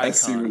Selena. I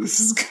see where this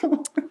is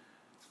going.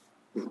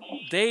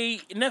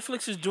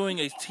 Netflix is doing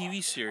a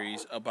TV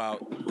series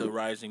about the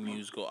rising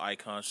musical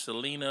icon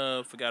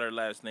Selena. Forgot her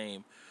last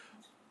name.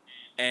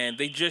 And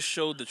they just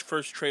showed the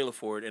first trailer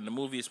for it, and the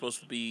movie is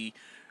supposed to be,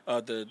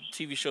 the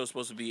TV show is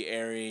supposed to be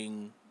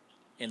airing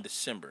in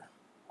December.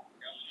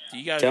 Do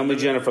you guys Tell me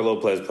Jennifer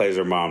Lopez plays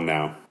her mom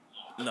now.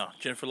 No,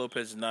 Jennifer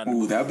Lopez is not.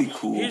 Ooh, that'd be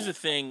cool. Here's the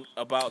thing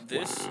about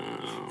this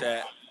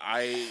that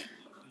I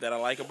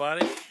like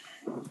about it.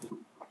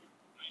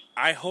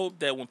 I hope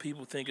that when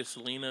people think of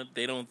Selena,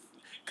 they don't,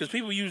 because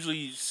people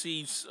usually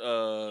see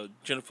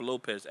Jennifer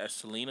Lopez as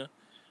Selena.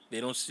 They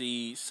don't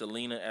see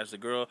Selena as the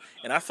girl.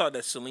 And I thought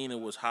that Selena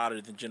was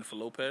hotter than Jennifer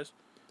Lopez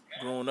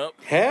growing up.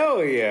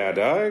 Hell yeah,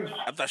 dog.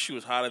 I thought she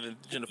was hotter than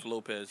Jennifer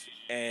Lopez.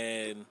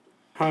 And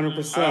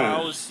 100%. I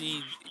always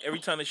see, every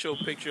time they show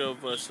a picture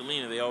of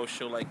Selena, they always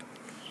show like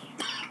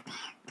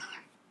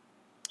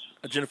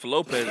a Jennifer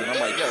Lopez. And I'm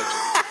like, yo,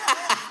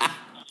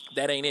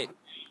 that ain't it.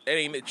 That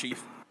ain't it,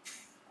 Chief.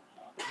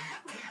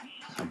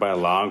 By a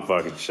long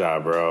fucking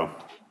shot, bro.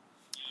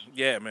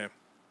 Yeah, man.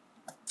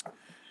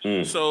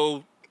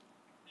 So,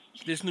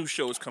 this new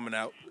show is coming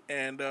out,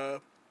 and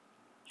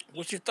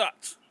what's your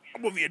thoughts?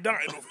 I'm over here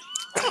dying over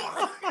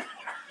it.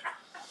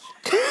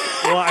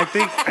 Well, I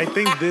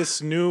think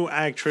this new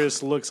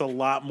actress looks a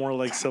lot more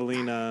like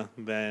Selena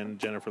than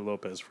Jennifer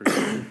Lopez for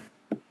sure.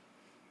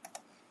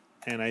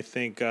 And I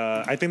think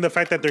the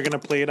fact that they're gonna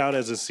play it out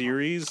as a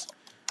series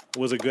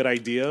was a good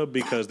idea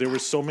because there were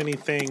so many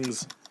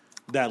things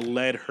that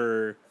led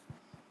her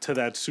to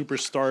that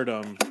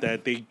superstardom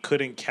that they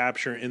couldn't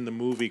capture in the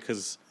movie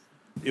because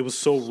it was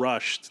so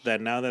rushed that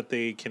now that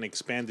they can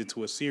expand it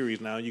to a series,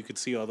 now you could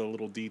see all the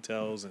little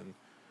details, and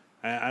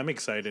I'm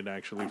excited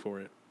actually for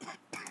it.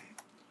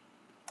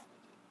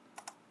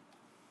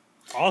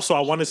 Also,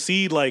 I want to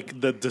see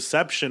like the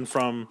deception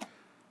from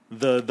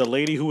the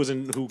lady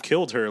who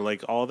killed her,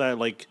 like all that,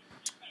 like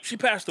She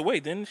passed away,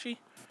 didn't she?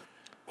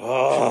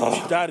 Oh.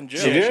 She died in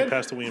jail. She did? she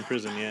passed away in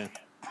prison, yeah.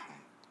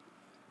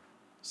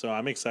 So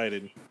I'm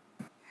excited.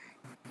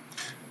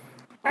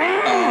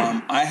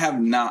 I have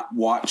not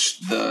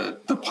watched the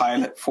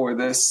pilot for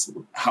this.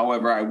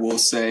 However, I will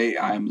say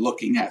I'm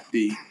looking at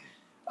the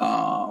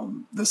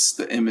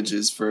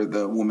images for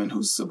the woman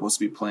who's supposed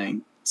to be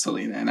playing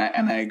Selena,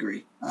 and I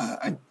agree.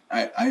 I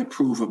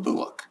approve of the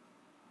look.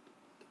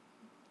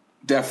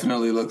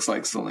 Definitely looks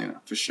like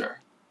Selena for sure.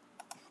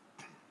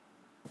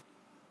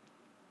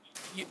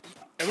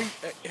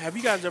 Have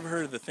you guys ever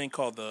heard of the thing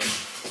called the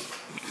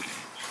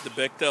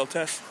Bechdel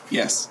test?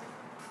 Yes.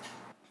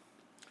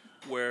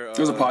 Where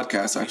There's a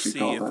podcast actually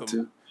called that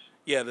too.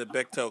 Yeah, the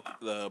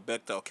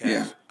Bechdel cast.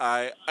 Yeah.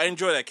 I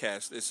enjoy that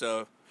cast. It's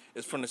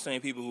from the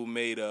same people who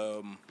made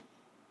the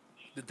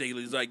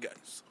Daily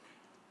Zeitgeist.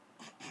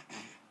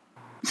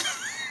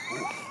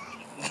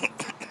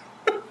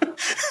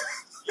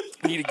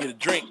 Need to get a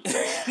drink.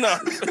 No.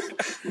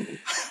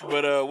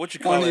 But what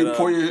you call Why don't you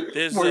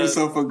pour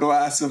yourself a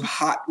glass of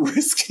hot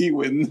whiskey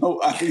with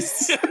no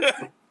ice?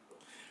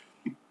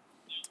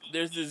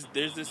 There's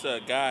this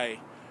guy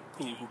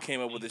who came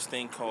up with this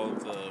thing called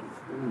the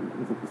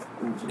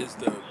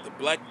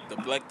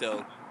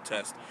Bechdel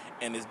test,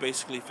 and it's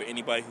basically for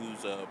anybody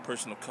who's a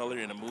person of color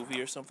in a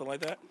movie or something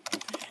like that.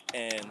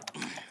 And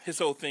his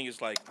whole thing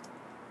is like,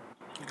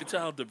 you can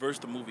tell how diverse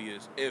the movie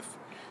is if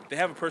they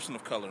have a person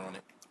of color on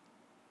it.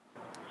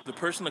 The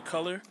person of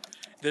color,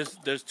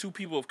 there's two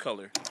people of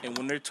color, and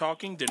when they're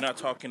talking, they're not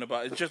talking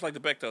about. It's just like the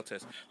Bechdel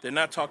test. They're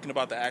not talking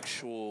about the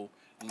actual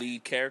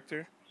lead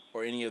character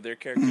or any of their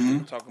characters. Mm-hmm.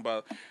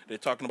 They're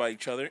talking about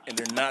each other, and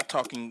they're not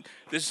talking.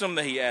 This is something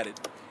that he added.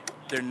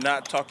 They're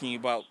not talking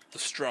about the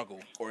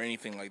struggle or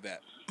anything like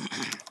that,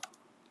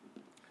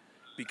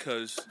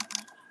 because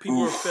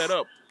people are fed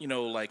up. You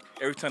know, like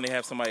every time they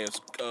have somebody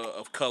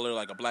of color,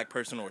 like a black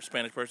person or a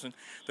Spanish person,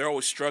 they're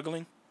always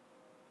struggling,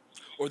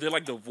 or they're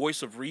like the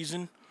voice of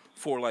reason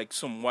for like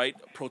some white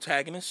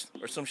protagonist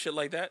or some shit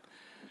like that.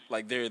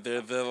 Like they're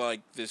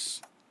like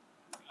this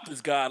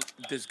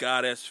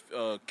goddess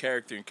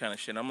character and kind of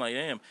shit. I'm like,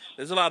 damn.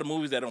 There's a lot of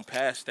movies that don't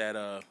pass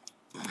that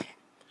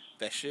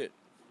shit.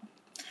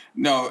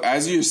 No,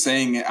 as you're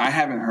saying it, I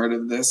haven't heard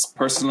of this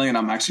personally, and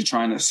I'm actually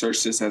trying to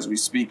search this as we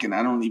speak, and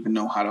I don't even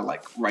know how to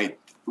like write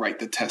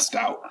the test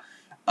out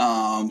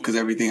because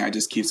everything I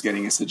just keeps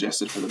getting is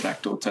suggested for the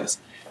Bechdel test,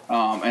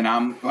 and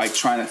I'm like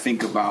trying to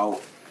think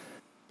about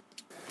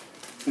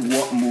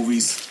what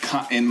movies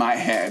in my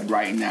head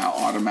right now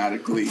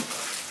automatically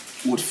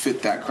would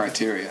fit that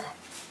criteria,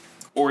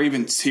 or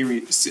even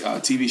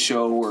TV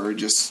show, or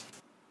just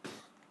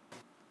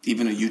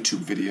even a YouTube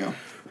video.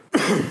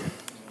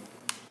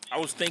 I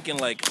was thinking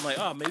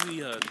oh,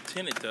 maybe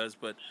Tenet does,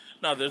 but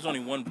no, there's only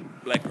one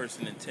black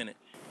person in Tenet,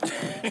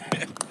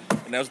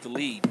 and that was the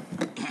lead.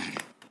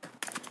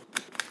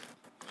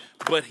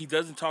 But he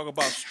doesn't talk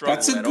about struggle.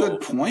 That's a good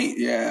point.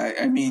 Yeah,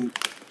 I mean,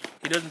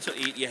 he doesn't.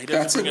 He doesn't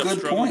that's bring a up good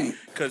struggle point.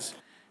 because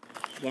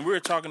when we were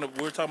talking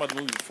about the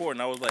movie before,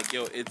 and I was like,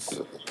 yo,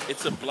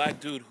 it's a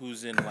black dude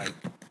who's in like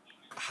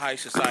high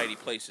society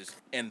places,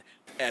 and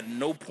at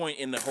no point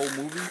in the whole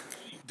movie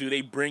do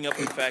they bring up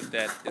the fact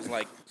that it's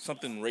like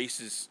something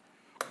racist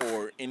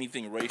or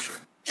anything racial.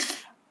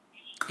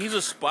 He's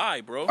a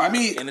spy, bro. I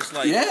mean, and it's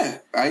like, yeah,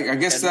 I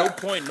guess at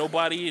that. no point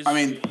nobody is. I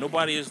mean,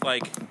 nobody is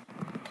like.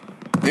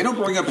 They don't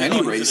bring up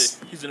any race.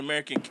 He's an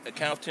American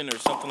accountant or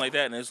something like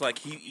that, and it's like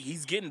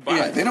he's getting by.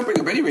 Yeah, they don't bring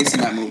up any race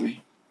in that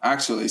movie,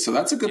 actually. So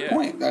that's a good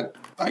point. That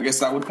I guess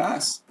that would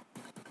pass.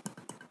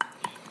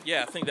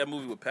 Yeah, I think that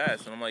movie would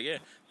pass, and I'm like, yeah,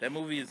 that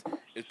movie is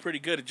pretty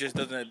good. It just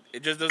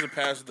doesn't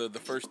pass the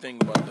first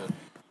thing about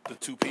the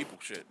two people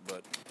shit.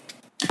 But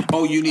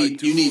you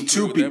need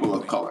two people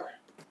of color.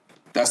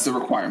 That's the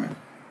requirement.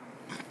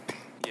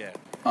 Yeah.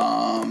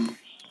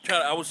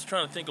 I was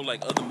trying to think of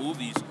like other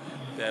movies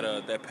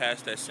that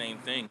passed that same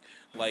thing.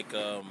 Like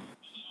I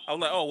was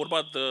like, oh, what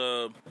about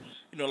the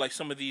like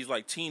some of these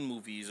like teen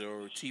movies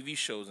or TV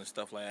shows and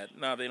stuff like that?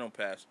 No, they don't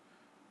pass.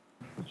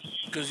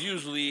 Because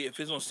usually, if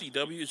it's on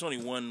CW, it's only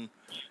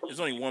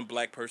one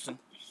black person,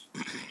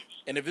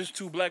 and if it's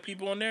two black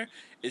people on there,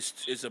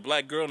 it's a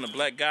black girl and a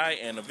black guy,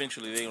 and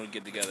eventually they're gonna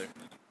get together.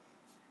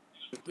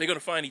 They're gonna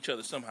find each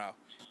other somehow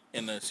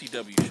in the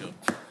CW show.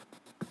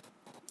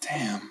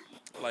 Damn.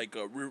 Like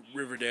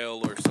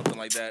Riverdale or something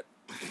like that.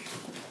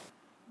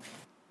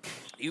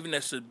 Even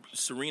that's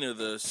Serena,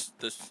 the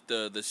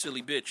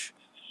silly bitch.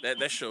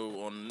 That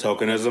show on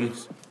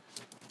Tokenism.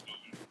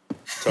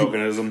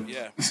 Tokenism.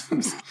 Yeah.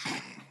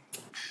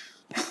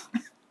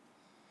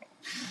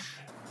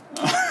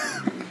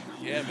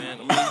 Yeah, man. I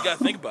mean, you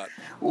gotta think about it.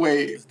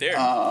 Wait. It's there.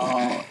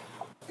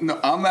 No,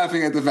 I'm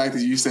laughing at the fact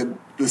that you said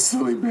the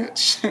silly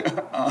bitch.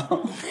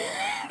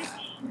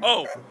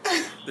 Oh,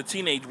 the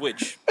teenage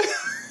witch.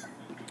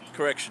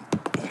 Correction.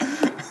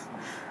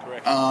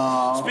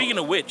 Speaking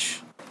of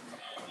which,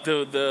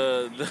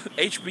 the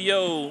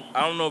HBO.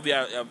 I don't know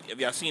if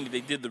y'all seen it.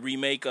 They did the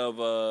remake of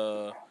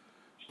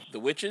The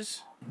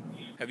Witches.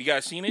 Have you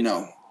guys seen it?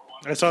 No.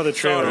 I saw the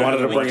trailer. I wanted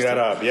to bring that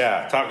up.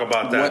 Yeah, talk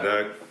about that,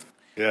 Doug.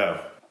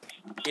 Yeah.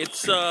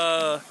 It's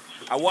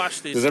I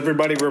watched this. Does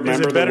everybody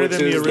remember it better The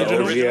than the Witches, the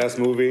original? OG-ass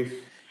movie?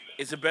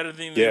 Is it better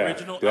than the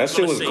original? That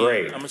shit was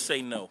great. I'm gonna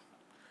say no.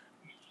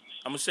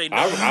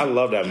 I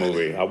love that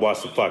movie. I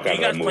watched the fuck out of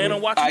that movie. You guys plan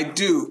on watching? I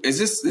do.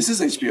 This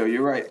is HBO?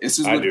 You're right. This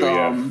is I with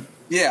do,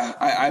 yeah.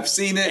 I've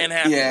seen it. Anne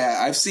Hathaway. Yeah,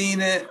 I've seen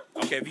it.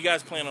 Okay, if you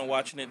guys plan on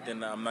watching it,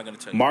 then I'm not gonna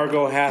tell you.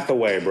 Margot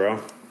Hathaway, bro.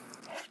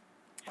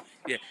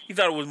 Yeah, he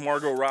thought it was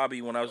Margot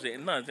Robbie when I was there.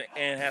 No, it's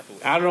Anne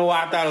Hathaway. I don't know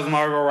why I thought it was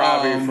Margot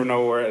Robbie for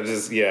nowhere.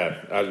 Just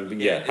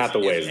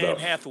Hathaway's it's though. Anne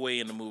Hathaway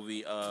in the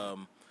movie.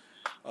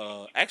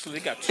 Actually,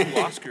 they got 2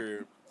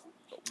 Oscar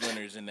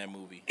winners in that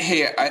movie.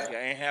 Hey,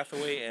 Anne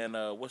Hathaway and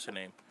what's her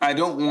name? I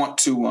don't want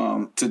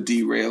to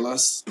derail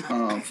us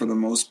for the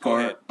most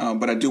part,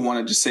 but I do want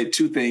to just say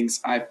 2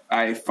 things.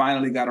 I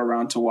finally got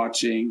around to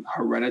watching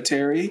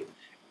Hereditary,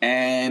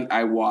 and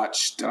I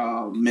watched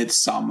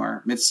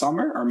Midsommar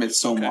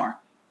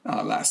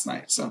last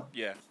night. So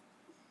yeah,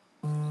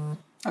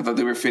 I thought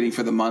they were fitting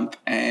for the month,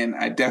 and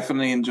I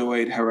definitely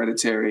enjoyed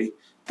Hereditary.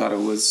 Thought it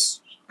was.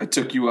 I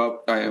took you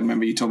up. I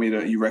remember you told me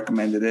that you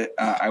recommended it.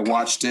 I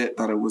watched it.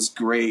 Thought it was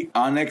great.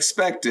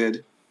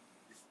 Unexpected.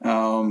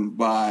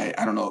 By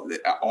I don't know.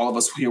 All of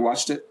us here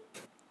watched it.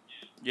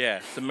 Yeah,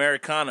 it's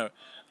Americana.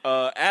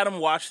 Adam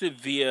watched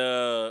it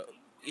via.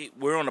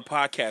 We're on a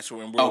podcast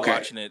and we're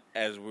watching it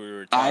as we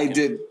were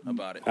talking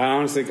about it. I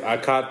honestly, I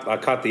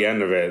caught the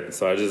end of it,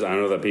 so I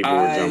know that people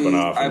were jumping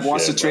off. I've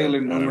watched the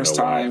trailer numerous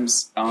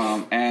times,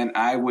 and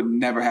I would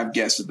never have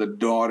guessed that the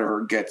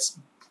daughter gets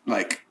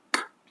like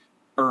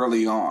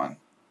early on,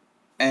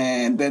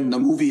 and then the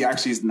movie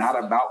actually is not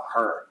about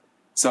her.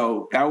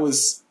 So that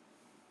was,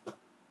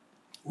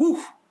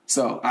 whew.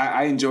 So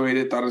I enjoyed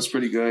it. Thought it was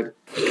pretty good.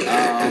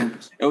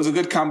 It was a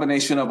good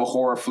combination of a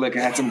horror flick. It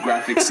had some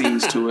graphic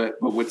scenes to it,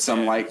 but with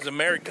some it's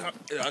American.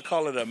 I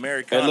call it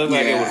American. It looked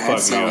like it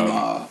was fucking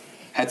up.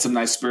 Had some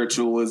nice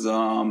spiritualism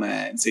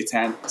and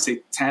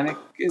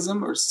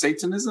satanicism or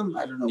Satanism.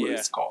 I don't know what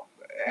it's called.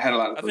 had a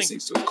lot of those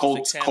things to it.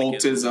 Cultism,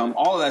 Satanism.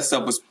 all of that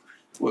stuff was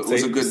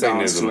a good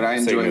balance to it. I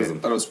enjoyed it. I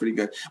thought it was pretty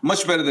good.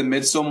 Much better than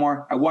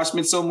Midsommar. I watched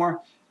Midsommar.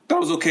 Thought it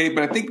was okay,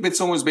 but I think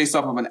Midsommar was based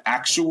off of an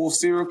actual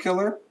serial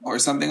killer or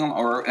something,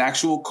 or an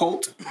actual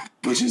cult,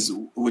 which is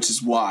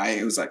why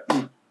it was like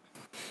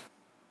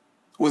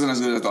wasn't as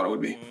good as I thought it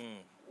would be.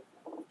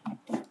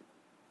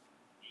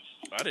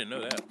 I didn't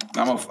know that.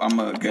 I'm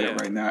gonna get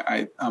it right now.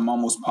 I'm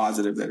almost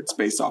positive that it's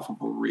based off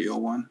of a real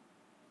one.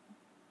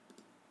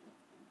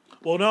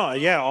 Well, no,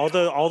 yeah, all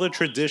the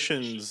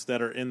traditions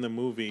that are in the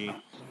movie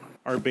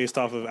are based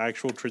off of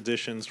actual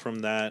traditions from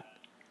that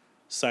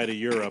side of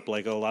Europe.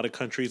 Like a lot of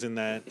countries in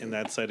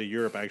that side of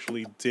Europe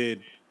actually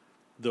did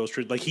those.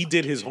 Like he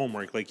did his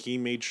homework. Like he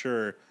made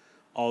sure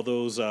all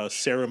those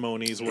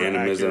ceremonies were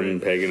animism,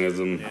 accurate.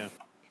 paganism. Yeah.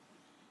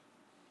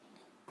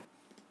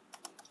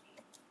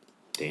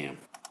 Damn.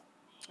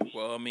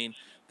 Well, I mean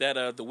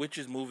that the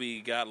Witches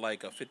movie got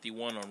like a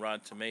 51 on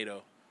Rotten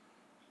Tomato.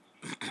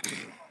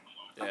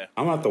 Yeah,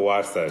 I'm gonna have to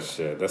watch that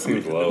shit. That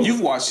seems low.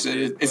 You've watched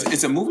it.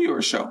 It's a movie or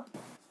a show?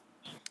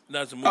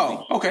 no, it's a movie.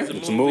 Oh, okay.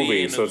 It's a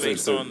movie, and so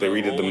based on they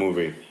redid the old-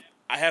 movie.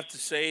 I have to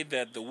say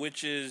that the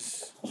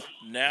Witches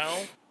now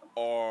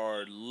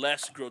are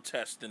less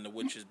grotesque than the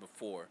Witches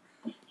before.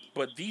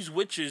 But these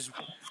witches,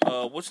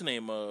 what's the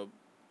name?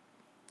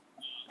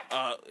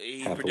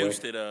 He Hathaway.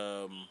 produced it.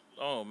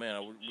 Oh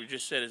man, we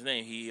just said his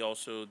name. He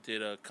also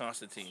did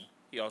Constantine.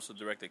 He also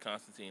directed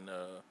Constantine.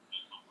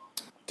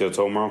 Del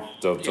Toro. Guillermo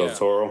del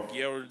Toro.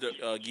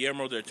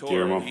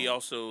 Guillermo. He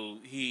also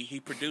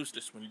he produced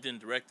this one. He didn't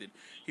direct it.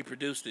 He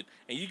produced it,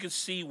 and you can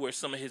see where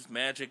some of his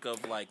magic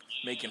of like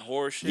making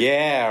horror shit.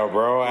 Yeah,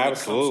 bro, it comes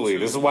absolutely. to-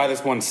 This is why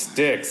this one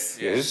sticks.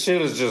 Yeah. His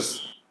shit is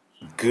just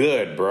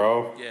good,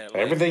 bro. Yeah, like-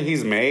 Everything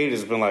he's made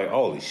has been like,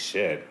 holy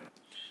shit.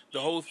 The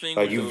whole thing.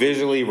 Like with you the-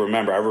 visually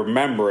remember. I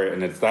remember it,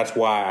 and that's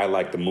why I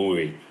like the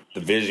movie.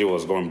 The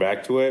visuals going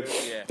back to it.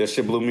 Yeah. That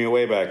shit blew me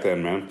away back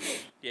then, man.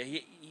 Yeah,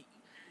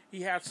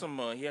 he had some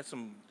what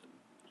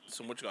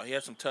you call, he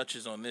had some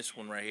touches on this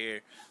one right here,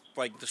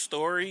 like the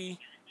story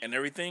and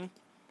everything.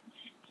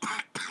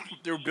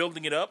 They were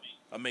building it up,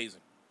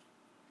 amazing.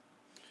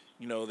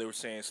 You know, they were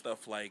saying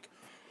stuff like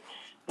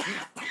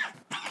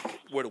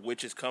where the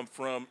witches come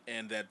from,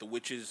 and that the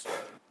witches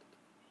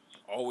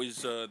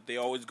always they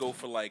always go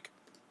for like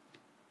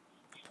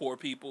poor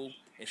people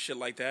and shit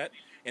like that,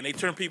 and they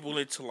turn people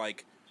into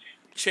like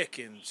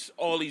chickens,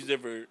 all these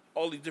different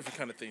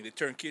kind of things. They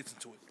turn kids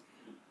into it.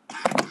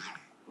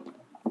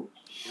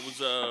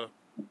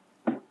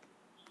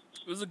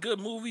 It was a good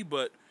movie,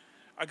 but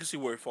I can see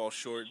where it falls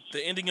short.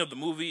 The ending of the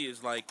movie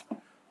is like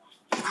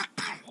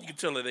you can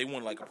tell that they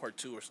want like a part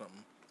 2 or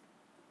something.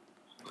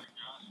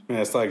 Yeah,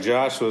 it's like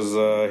Josh was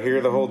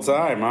here the whole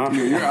time, huh?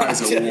 Your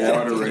eyes are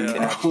watering,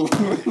 bro.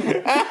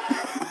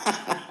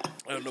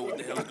 I don't know what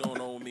the hell's going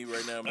on with me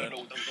right now, man.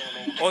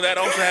 Oh, that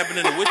also happened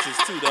in The Witches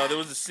too, though. There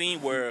was a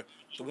scene where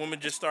the woman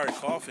just started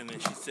coughing,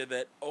 and she said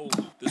that,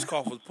 this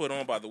cough was put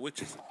on by the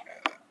witches.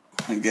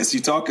 I guess you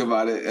talk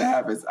about it. It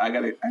happens. I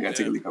gotta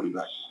take a leak. I'll be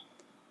back.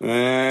 Yeah,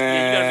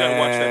 you guys gotta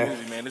watch that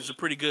movie, man. It's a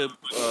pretty good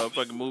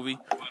fucking movie.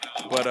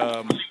 But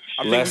I think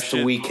Lest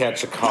we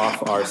catch a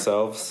cough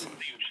ourselves.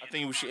 I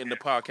think we should end the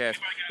podcast.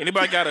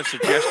 Anybody got a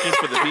suggestion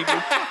for the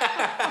people?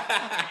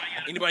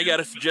 Anybody got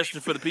a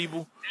suggestion for the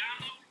people?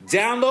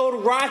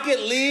 Download Rocket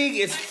League.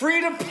 It's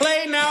free to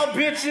play now,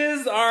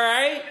 bitches. All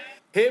right?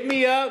 Hit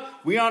me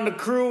up. We on the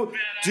crew.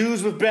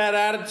 Dudes with bad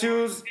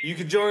attitudes. You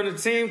can join the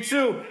team,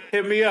 too.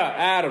 Hit me up.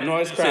 Adam,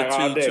 Noise Crack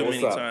all day. Too What's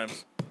many up?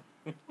 times.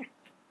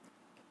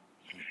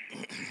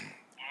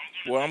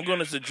 Well, I'm going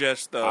to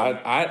suggest...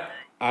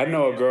 I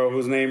know a girl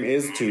whose name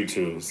is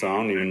Tutu, so I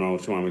don't even know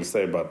what you want me to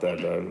say about that,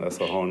 Doug. That's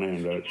her whole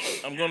name, Doug.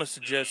 I'm going to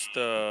suggest...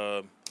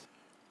 well,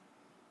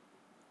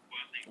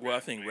 I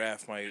think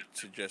Raph might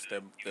suggest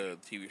that the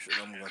TV show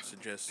I'm going to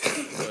suggest.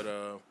 But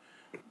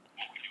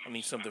I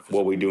need something for...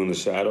 What we do in the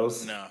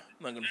shadows? Nah, I'm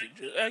not going to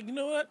suggest... you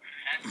know what?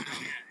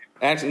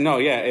 Actually, no,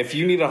 yeah. If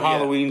you need a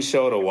Halloween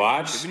show to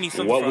watch, If you need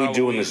something What for We Do in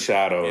Halloween, the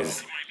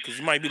Shadows. Because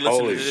you might be listening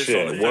Holy to this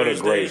shit, on a what a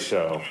Thursday. great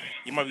show.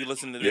 You might be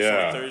listening to this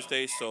Yeah. on a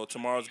Thursday, so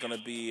tomorrow's going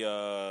to be...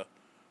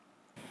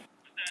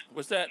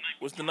 what's that?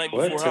 What's the night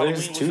What? before Halloween?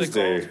 Today's What's that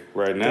Tuesday called?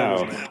 right now.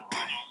 Devil's Night.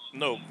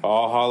 No,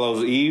 All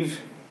Hallows Eve?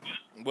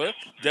 what?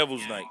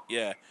 Devil's Night,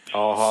 yeah.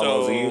 All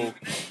Hallows So- Eve?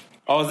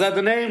 Oh, is that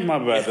the name? My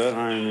bad.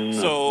 I don't even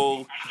know.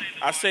 So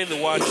I say to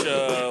watch,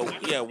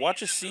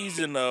 watch a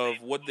season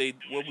of what we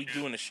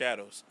do in the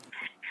shadows.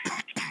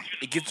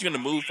 It gets you in the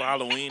mood for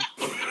Halloween.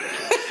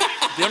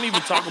 They don't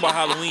even talk about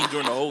Halloween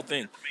during the whole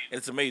thing.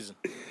 It's amazing.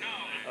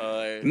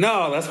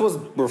 No, that's what's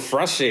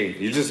refreshing.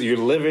 You're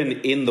living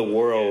in the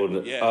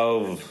world Yeah.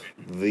 of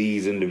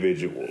these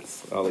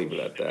individuals. I'll leave it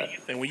at that.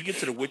 And when you get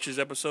to the witches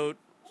episode,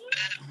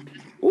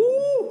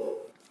 Ooh!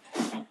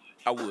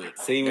 I would.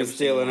 Semen Every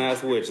stealing single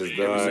ass witches,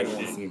 dog. single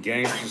one. Some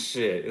gangster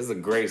shit. It's a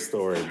great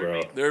story, bro.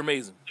 one. They're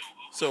amazing.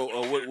 So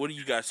what are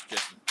you guys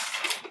suggesting?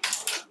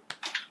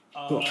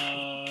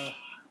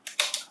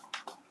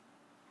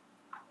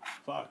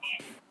 Fuck.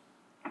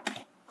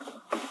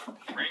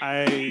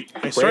 I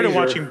started Frasier.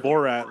 watching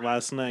Borat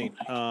last night,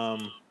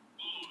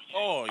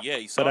 Oh yeah,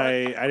 you saw but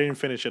it. I didn't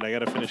finish it. I got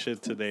to finish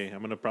it today.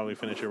 I'm gonna probably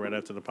finish it right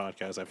after the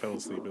podcast. I fell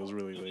asleep. It was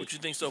really late. What you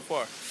think so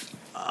far?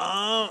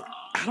 I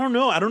don't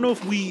know. I don't know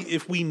if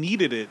we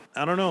needed it.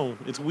 I don't know.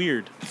 It's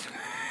weird.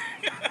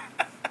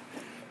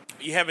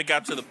 You haven't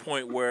got to the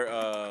point where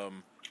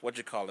what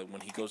you call it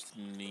when he goes to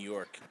New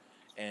York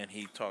and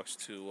he talks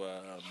to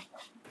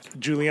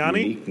Giuliani.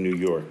 Unique New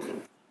York.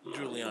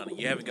 Giuliani.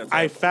 You haven't got to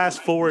I that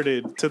fast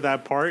forwarded to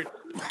that part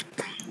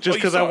just you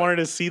because I saw it. wanted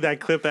to see that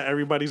clip that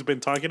everybody's been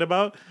talking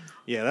about.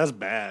 Yeah, that's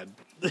bad.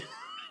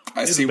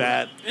 I It's see.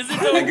 bad. Is it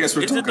though? I guess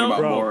we're Is it talking though? about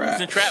Bro, It's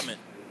Borat. entrapment.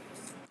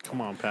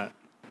 Come on, Pat.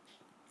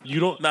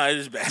 You don't. Nah, it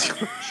is bad.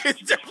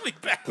 It's definitely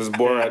bad. This is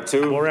Borat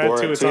 2? Borat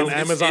 2. It's on 2?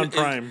 Amazon it-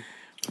 Prime.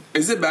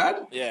 Is it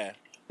bad? Yeah.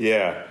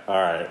 Yeah, all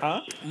right.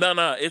 Huh?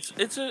 No, it's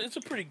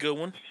a pretty good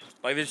one.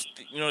 Like this,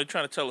 they're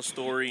trying to tell a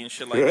story and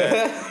shit like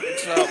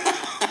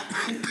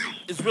that.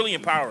 It's really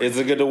empowering. Is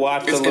it good to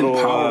watch It's a little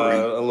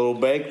empowering.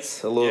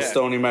 baked, a little Yeah.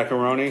 stony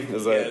macaroni?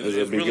 Is it's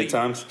it be really good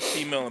times?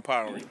 female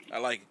empowering. I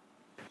like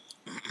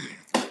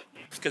it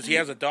because he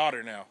has a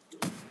daughter now.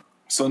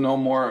 So no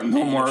more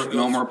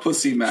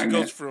pussy She goes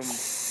magnet. from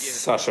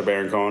Sacha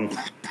Baron Cohen.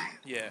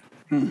 yeah.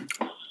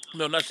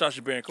 No, not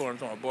Sacha Baron Cohen. I'm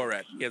talking about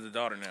Borat. He has a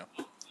daughter now.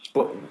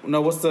 But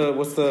no, what's the?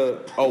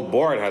 Oh,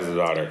 Borat has a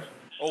daughter.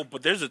 Oh,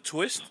 but there's a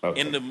twist Okay.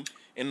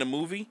 in the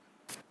movie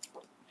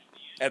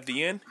at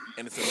the end,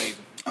 and it's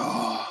amazing.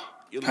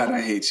 You'll Pat, love I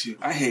it. hate you.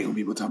 I hate when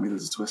people tell me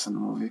there's a twist in the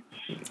movie.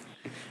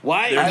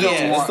 Why? I don't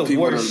That's want the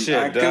people worst to.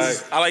 shit, dog.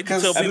 I like to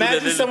tell people that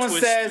Imagine there's someone a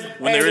twist says,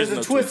 when "Hey, there there's is a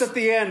no twist at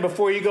the end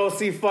before you go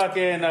see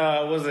fucking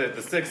was it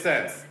The Sixth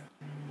Sense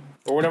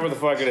or whatever the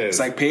fuck it is." It's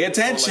like, pay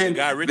attention.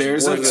 Guy Ritchie.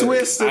 There's What a is it?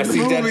 twist in I the See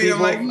Dead movie. I'm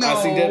People? like,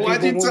 I See Dead no,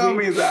 why'd you People tell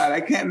movie? me that? I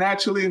can't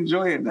naturally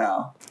enjoy it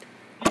now.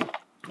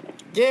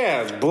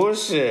 Yeah, it's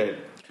bullshit.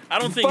 I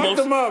don't think Fuck most.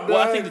 them up, well,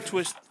 I dog. think the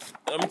twist.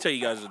 Let me tell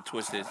you guys what the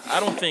twist is. I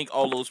don't think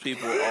all those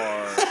people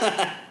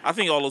are. I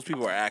think all those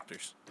people are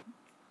actors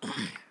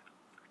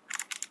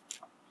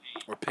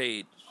or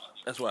paid.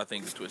 That's what I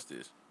think the twist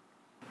is.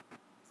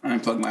 I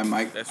didn't plug my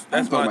mic. That's I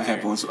unplugged my my theory.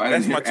 headphones, so I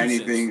That's didn't my hear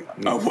 2 anything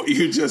of what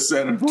you just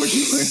said,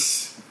 unfortunately.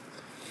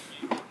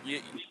 Yeah,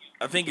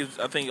 I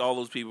think all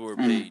those people were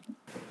paid.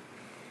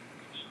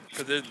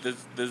 Because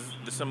there's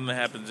something that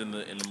happens in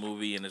the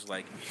movie, and it's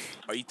like,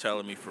 are you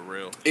telling me for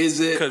real? Is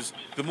it? Because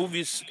the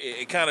movies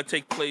it kind of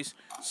take place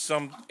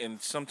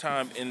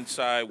sometime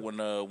inside when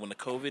the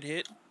COVID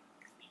hit,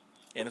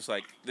 and it's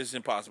like this is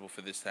impossible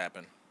for this to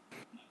happen.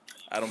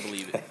 I don't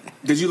believe it.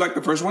 Did you like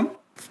the first one?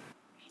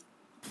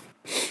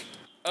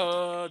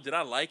 Did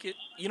I like it?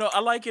 I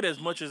like it as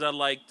much as I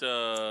liked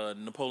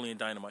Napoleon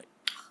Dynamite.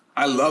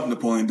 I love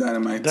Napoleon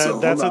Dynamite.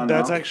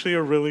 That's actually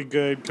a really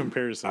good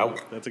comparison.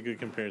 That's a good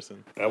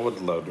comparison. I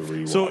would love to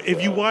rewatch. So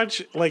if you that.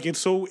 watch, like, it's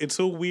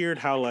so weird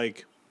how,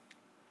 like,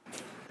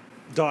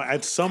 dog,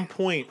 at some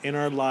point in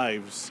our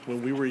lives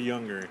when we were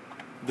younger,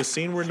 the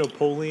scene where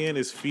Napoleon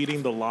is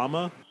feeding the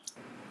llama,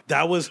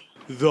 that was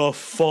the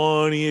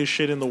funniest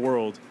shit in the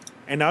world.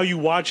 And now you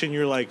watch and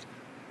you're like,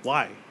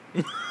 why?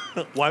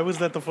 Why was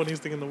that the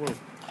funniest thing in the world?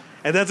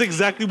 And that's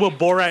exactly what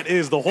Borat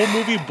is. The whole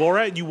movie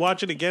Borat, you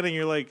watch it again and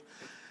you're like,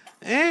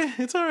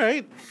 it's all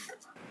right.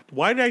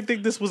 Why did I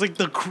think this was like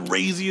the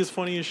craziest,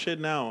 funniest shit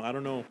now? I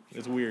don't know.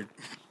 It's weird.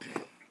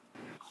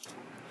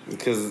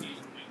 Because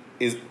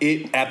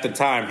it at the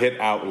time hit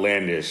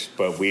outlandish,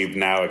 but we've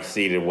now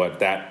exceeded what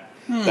that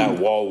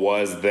wall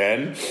was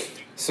then.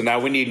 So now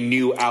we need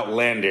new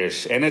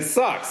outlandish, and it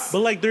sucks. But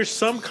like, there's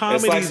some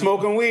comedies. It's like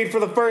smoking weed for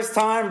the first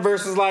time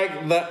versus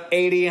like the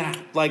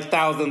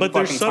 80,000. But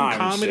there's some times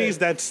comedies shit.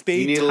 that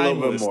stay You need a little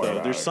bit timeless, more though.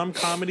 about There's it. some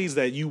comedies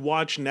that you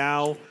watch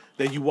now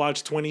that you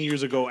watched 20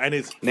 years ago, and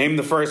it's Name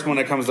the first one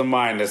that comes to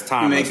mind. That's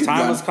timeless. Naked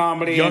Timeless Gun.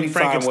 comedy. Young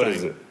Anytime. What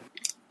is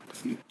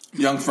Frankenstein. it?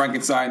 Young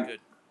Frankenstein.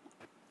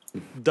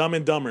 Dumb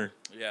and Dumber.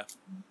 Yeah,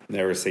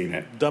 Never seen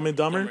it. Dumb and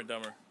Dumber Dumber? and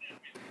Dumber.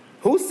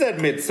 Who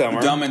said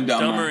Midsummer? Dumb and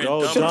Dumber. Dumber and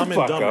Oh, Dumber. Shut Dumb the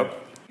and fuck Dumber. up.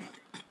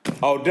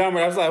 Oh, Dumber.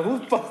 I was like, who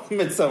fucked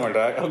Midsummer,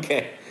 dog?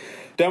 Okay.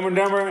 Dumb and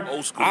Dumber.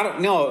 Old school. I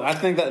don't know. I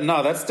think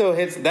that still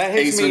hits. That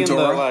hits Ace me in the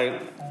Ventura.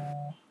 like.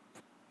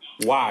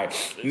 Why?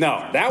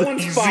 No, that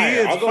one's You fire.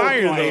 see, it's I'll go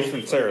fire, with my though. Ace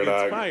Ventura,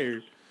 dog. It's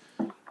fire.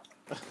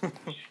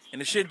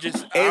 And the shit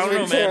just, Ace I don't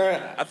know, Ventura.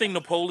 man. I think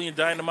Napoleon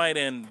Dynamite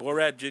and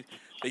Borat,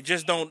 they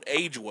just don't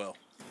age well.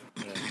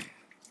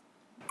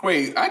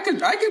 Wait, I can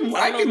know,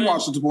 man.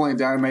 watch Napoleon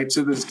Dynamite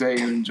to this day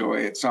and enjoy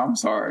it. So I'm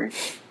sorry.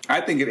 I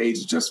think it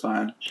ages just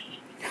fine.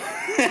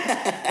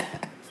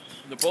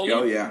 Napoleon?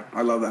 Oh yeah,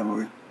 I love that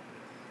movie.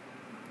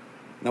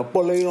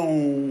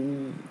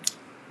 Napoleon.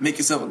 Make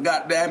yourself a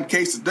goddamn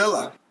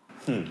quesadilla.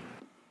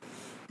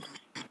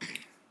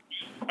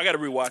 I got to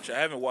rewatch it. I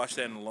haven't watched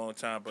that in a long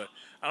time, but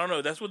I don't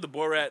know. That's what the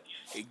Borat,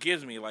 it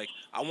gives me. Like,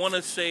 I want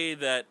to say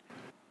that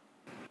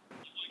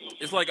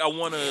it's like I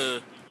want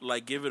to,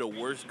 like, give it a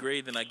worse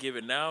grade than I give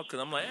it now because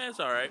I'm like, it's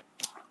all right.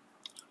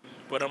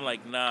 But I'm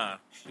like, nah,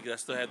 because I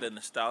still had that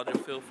nostalgia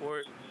feel for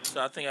it.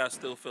 So I think I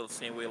still feel the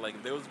same way. Like,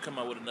 if they was to come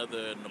out with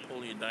another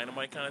Napoleon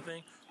Dynamite kind of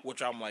thing,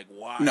 which I'm like,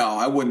 why? No,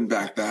 I wouldn't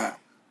back that.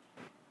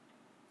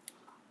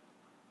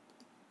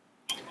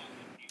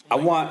 I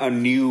want a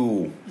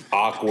new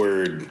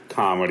awkward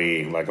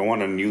comedy. Like, I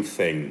want a new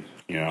thing,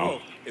 you know?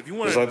 Oh, if you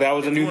want, it's like that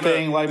was a new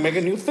thing. Like, make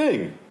a new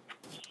thing.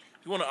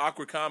 If you want an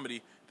awkward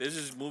comedy, there's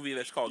this movie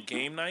that's called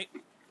Game Night.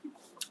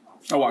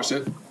 I watched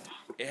it.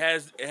 It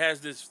has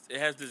this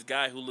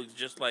guy who looks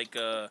just like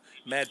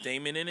Matt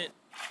Damon in it.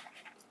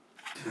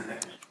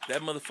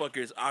 That motherfucker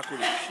is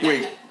awkward as shit.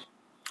 Wait,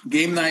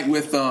 Game Night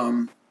with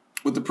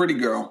the pretty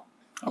girl.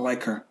 I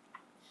like her.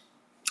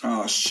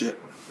 Oh shit.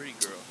 Pretty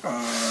girl.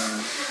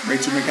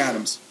 Rachel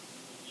McAdams.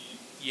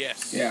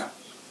 Yes. Yeah.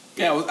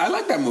 Yeah, I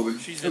like that movie.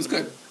 It was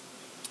good.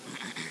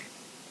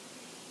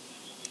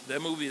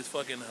 That movie is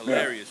fucking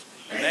hilarious.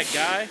 Yeah. And that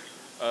guy,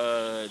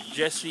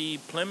 Jesse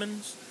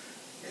Plemons,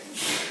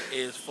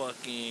 is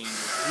fucking. He's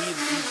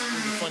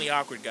a funny,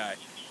 awkward guy.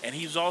 And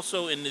he's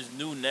also in this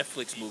new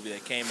Netflix movie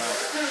that came out,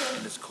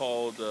 and it's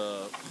called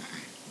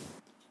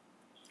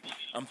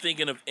I'm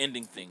Thinking of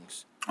Ending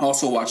Things. I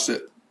also watched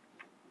it.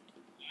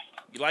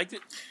 You liked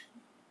it?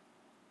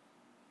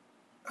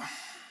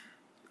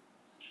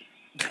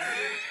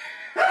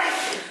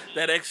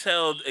 That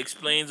exhaled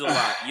explains a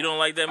lot. You don't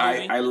like that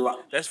movie?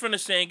 That's from the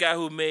same guy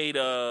who made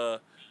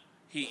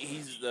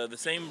he's the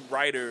same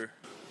writer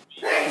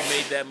who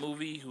made that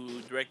movie,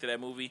 who directed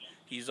that movie.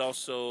 He's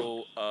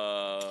also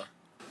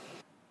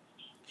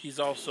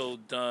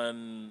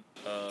done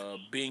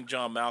Being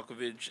John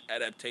Malkovich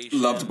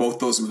adaptation. Loved both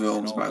those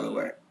films, by the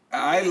way.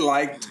 I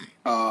liked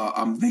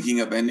I'm Thinking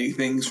of Ending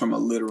Things from a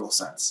literal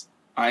sense.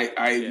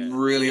 I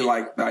really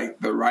liked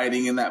the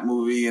writing in that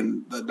movie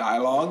and the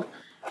dialogue.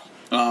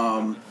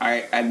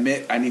 I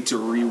admit I need to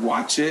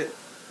rewatch it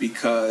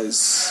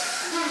because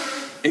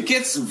it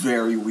gets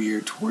very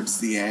weird towards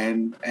the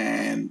end,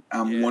 and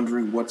I'm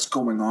wondering what's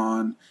going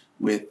on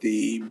with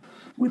the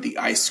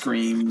ice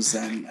creams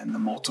and the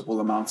multiple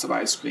amounts of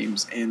ice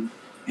creams in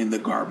the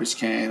garbage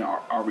can.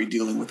 Are we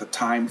dealing with a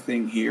time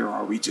thing here?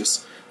 Are we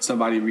just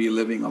somebody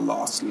reliving a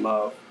lost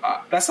love?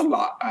 That's a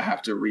lot I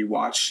have to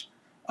rewatch.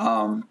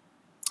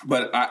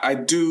 But I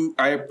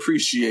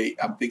appreciate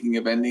I'm Thinking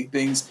of Ending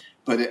Things,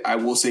 but I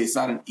will say it's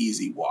not an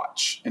easy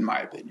watch, in my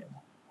opinion.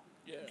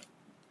 Yeah,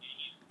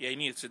 you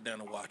need to sit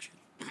down and watch it.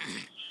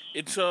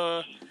 It's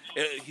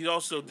he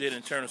also did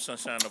Eternal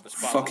Sunshine of the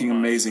Spotless Mind. Fucking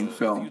amazing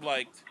film. If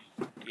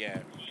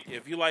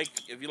you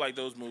like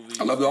those movies,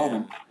 I loved all of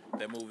them.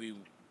 That movie,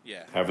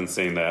 yeah. Haven't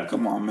seen that.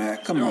 Come on, man.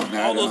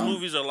 All those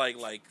movies are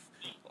like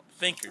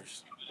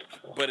thinkers.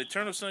 But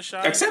Eternal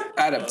Sunshine, except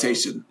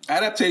Adaptation.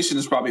 Adaptation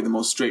is probably the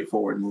most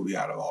straightforward movie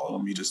out of all of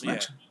them you just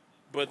mentioned.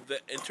 But the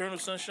Eternal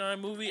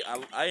Sunshine movie,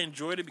 I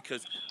enjoyed it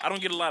because I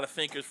don't get a lot of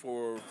thinkers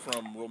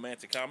from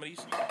romantic comedies.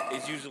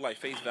 It's usually like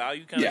face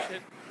value kind of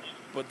shit.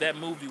 But that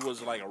movie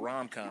was like a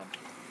rom-com.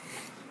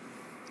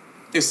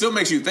 It still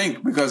makes you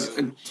think because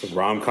it's a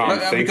rom-com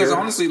thinker. Because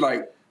honestly,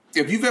 like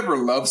if you've ever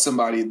loved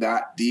somebody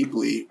that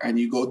deeply and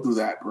you go through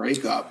that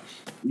breakup,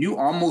 you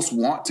almost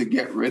want to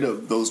get rid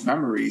of those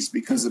memories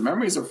because the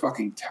memories are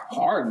fucking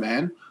hard,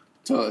 man,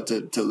 to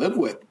live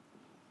with.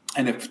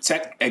 And if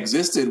tech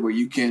existed where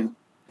you can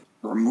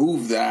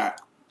remove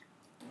that,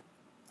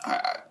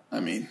 I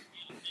mean.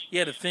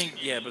 Yeah, but the thing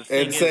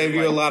it'd save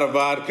you a lot of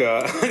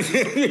vodka.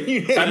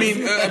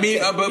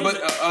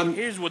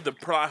 Here's what the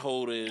plot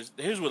hole is.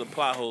 Here's what the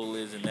plot hole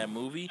is in that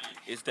movie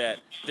is that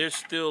there's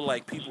still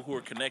like people who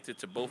are connected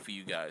to both of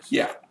you guys.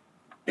 Yeah,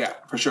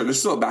 for sure. There's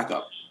still a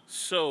backup.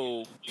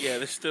 So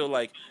there's still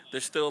like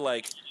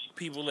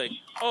people like,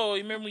 oh,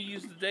 you remember you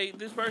used to date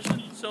this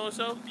person, so and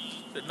so?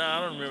 Nah,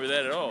 I don't remember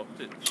that at all.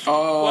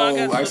 Oh,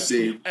 well, I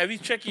see. Have you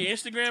checked your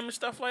Instagram and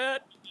stuff like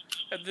that?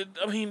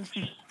 I mean,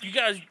 you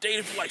guys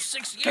dated for like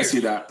 6 years. I see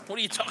that. What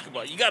are you talking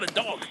about? You got a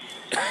dog.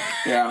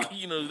 Yeah.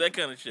 You know, that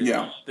kind of shit.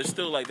 Yeah. There's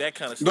still like that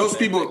kind of stuff.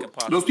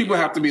 Those people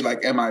have to be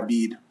like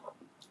MIB'd.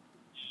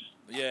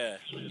 Yeah,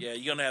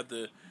 you're gonna have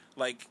to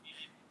like.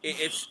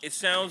 It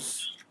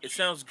sounds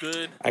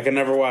good. I can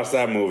never watch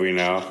that movie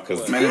now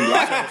because Men in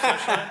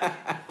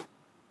Black.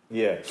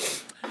 Yeah,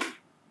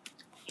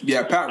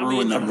 Pat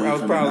ruined that movie. I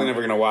was probably never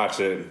gonna watch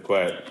it,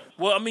 but.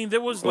 Well, I mean, there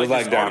was like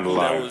this article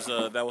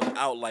that was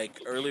out like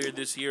earlier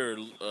this year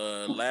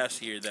or last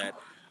year that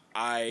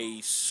I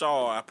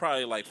saw. I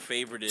probably like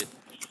favored it,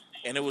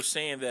 and it was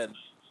saying that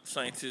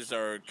scientists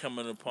are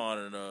coming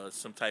upon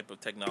some type of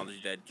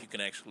technology that you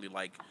can actually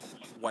like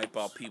wipe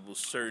out people's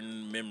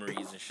certain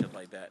memories and shit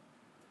like that.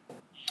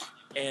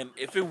 And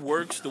if it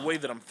works the way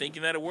that I'm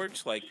thinking that it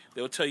works, like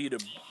they'll tell you to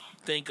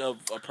think of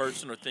a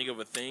person or think of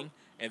a thing,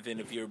 and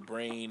then if your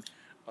brain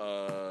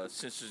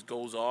sensors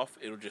goes off,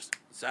 it'll just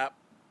zap.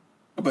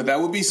 But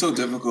that would be so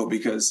difficult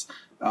because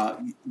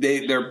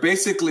they're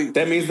basically...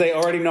 That means they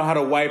already know how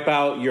to wipe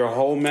out your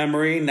whole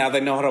memory. Now they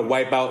know how to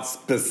wipe out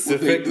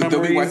specific memories.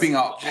 They'll be wiping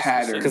out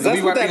patterns. Because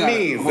that's what that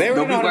means. They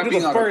already know how to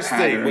do the first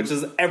thing, which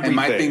is everything. And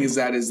my thing is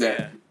that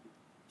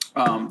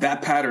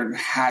that pattern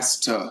has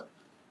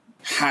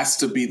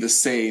to be the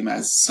same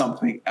as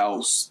something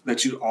else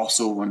that you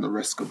also run the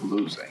risk of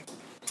losing.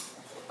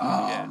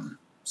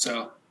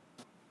 So...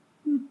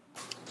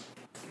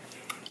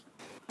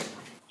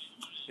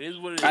 It is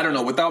what it is. I don't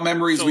know. Without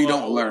memories, we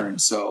don't learn.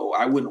 So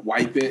I wouldn't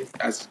wipe it.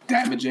 As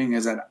damaging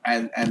as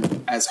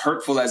and as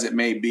hurtful as it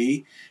may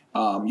be,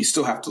 you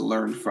still have to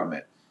learn from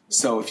it.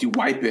 So if you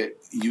wipe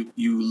it, you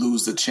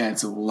lose the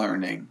chance of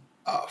learning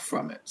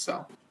from it.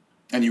 So,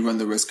 and you run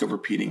the risk of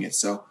repeating it.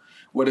 So,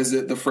 what is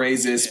it? The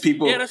phrase is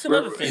people. Yeah, that's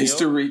another thing.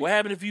 History. What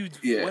happened if you?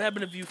 Yeah. What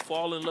happened if you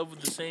fall in love with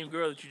the same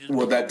girl that you just?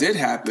 Well, that did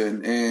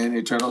happen in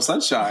Eternal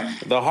Sunshine.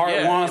 The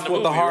heart wants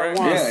what the heart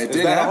wants. Yeah, it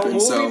did happen.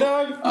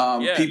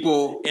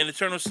 People in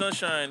Eternal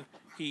Sunshine,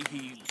 he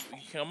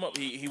come up.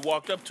 He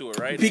walked up to her,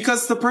 right?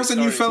 Because the person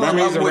you fell in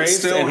love with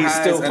still has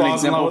and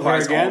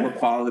exemplifies all the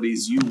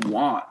qualities you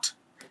want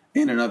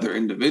in another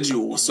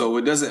individual. So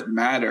it doesn't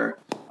matter.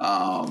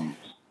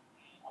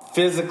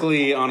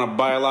 Physically, on a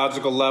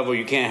biological level,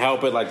 you can't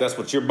help it. Like, that's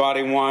what your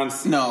body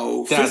wants.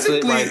 No, that's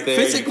physically, it right there.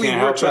 Physically,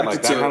 we're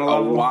attracted to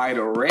a wide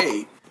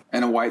array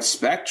and a wide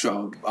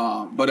spectrum.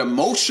 But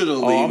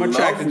emotionally, I'm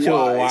attracted to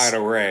a wide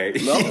array.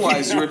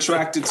 Love-wise, you're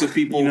attracted to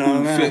people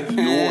who fit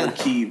your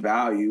key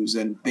values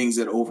and things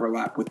that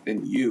overlap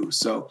within you.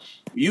 So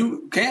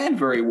you can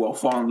very well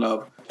fall in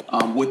love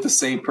with the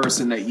same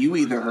person that you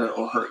either hurt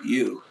or hurt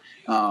you.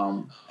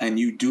 And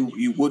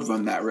you would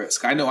run that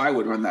risk. I know I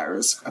would run that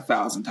risk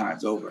 1,000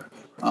 times over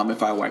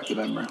if I wiped the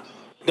memory.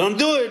 Don't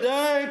do it,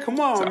 dog.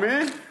 Come on,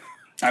 man.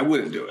 I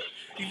wouldn't do it.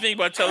 You think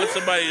about telling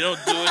somebody don't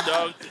do it,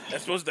 dog?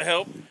 That's supposed to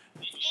help.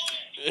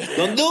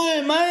 Don't do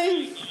it,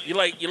 man. You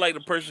like the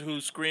person who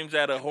screams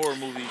at a horror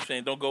movie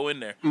saying "Don't go in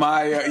there."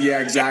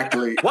 Yeah,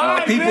 exactly.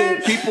 Why,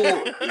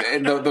 people.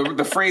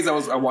 The phrase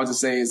I wanted to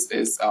say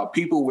is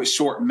people with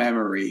short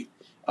memory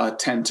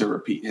tend to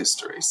repeat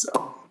history.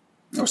 So.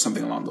 Or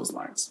something along those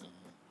lines.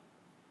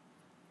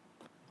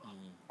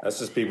 That's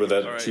just people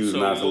that choose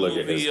not to look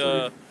at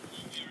history.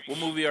 What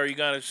movie are you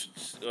going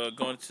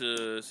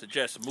to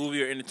suggest? A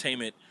movie or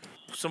entertainment?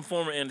 Some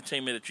form of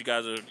entertainment that you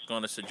guys are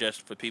going to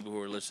suggest for people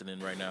who are listening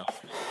right now.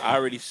 I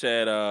already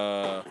said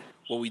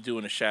What We Do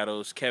in the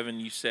Shadows. Kevin,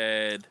 you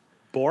said...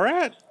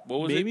 Borat? What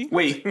was maybe? it?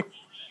 Wait.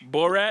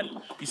 Borat?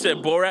 You said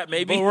Borat,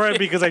 maybe? Borat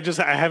because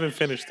I haven't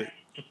finished it.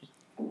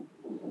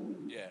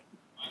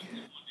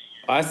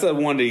 I said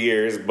Wonder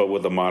Years, but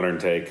with a modern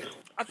take.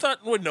 I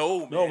thought,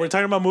 no, we're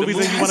talking about movies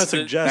that you want to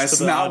suggest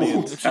to the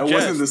audience. That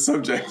wasn't the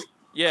subject.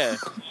 Yeah.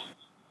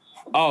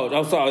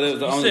 Oh, sorry. That was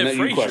the only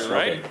Frasier, question,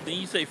 right? Okay. Did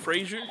you say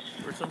Frasier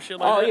or some shit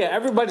like that? Oh, yeah.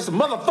 Everybody said,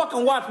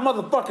 motherfucking watch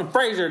motherfucking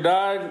Frasier,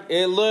 dog.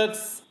 It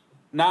looks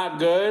not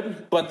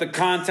good, but the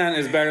content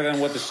is better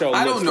than what the show looks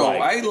like. I don't know.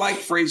 I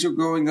liked Frasier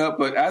growing up,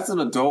 but as an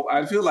adult,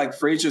 I feel like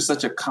Frasier is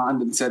such a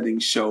condescending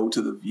show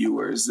to the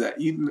viewers that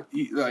you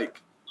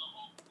like...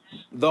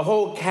 The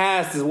whole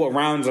cast is what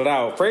rounds it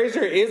out.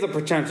 Frasier is a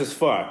pretentious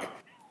fuck,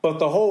 but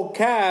the whole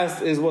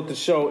cast is what the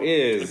show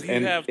is,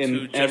 and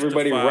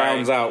everybody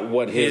rounds out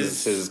what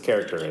his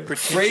character is.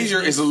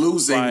 Frasier is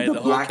losing the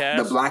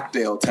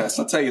Blackdale test.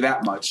 I'll tell you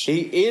that much.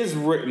 He is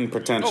written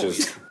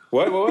pretentious. Oh.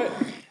 What?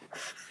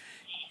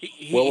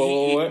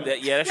 What?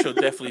 That show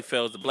definitely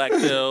fails. The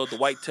Blacktail, the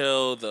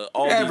Whitetail, the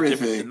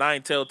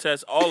Nine-Tail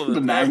test, all of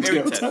the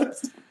Nine-Tail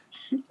test.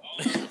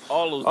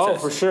 All those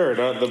tests. For sure.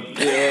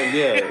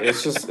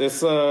 It's just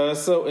it's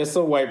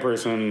a white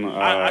person.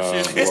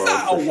 It's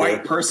not a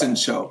white person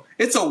show.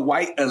 It's a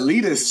white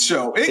elitist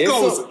show. It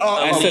goes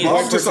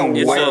above just a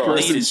white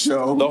person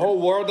show. The whole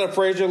world that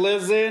Frasier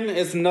lives in,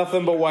 it's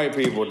nothing but white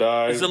people,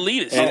 dog. It's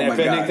elitist. And if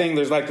anything,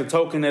 there's like the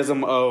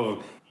tokenism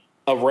of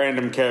a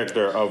random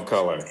character of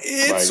color.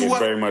 It's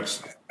very much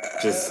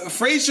just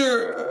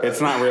Frasier. It's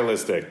not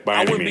realistic by any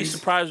means. I wouldn't be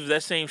surprised if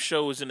that same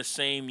show was in the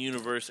same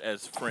universe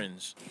as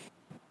Friends.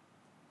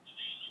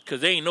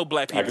 Because there ain't no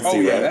black people. I can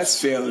see that.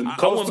 That's failing. I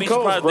wouldn't be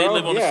surprised bro. they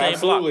live on the same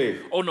absolutely.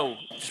 block. Oh, no.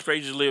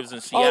 Frasier lives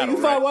in Seattle,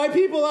 you find white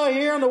people out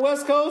here on the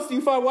West Coast? You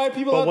find white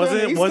people out there on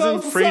the East Coast?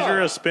 Wasn't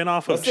Frasier a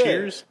spinoff of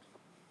Cheers?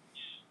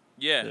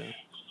 Yeah.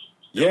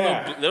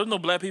 Yeah. There was no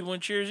black people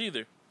in Cheers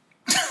either.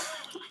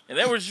 And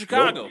that was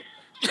Chicago.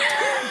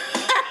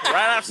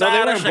 Right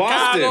outside of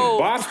Chicago.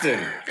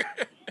 Boston.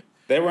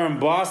 They were in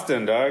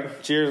Boston,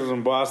 dog. Cheers was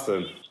in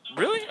Boston.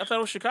 Really? I thought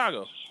it was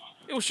Chicago.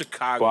 It was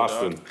Chicago,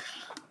 Boston. Dog.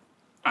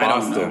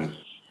 Boston.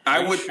 I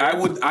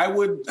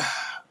would.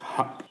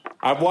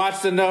 I've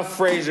watched enough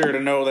Frasier to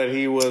know that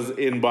he was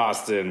in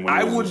Boston. When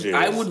I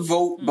would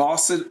vote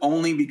Boston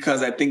only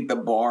because I think the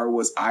bar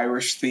was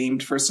Irish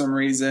themed for some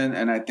reason,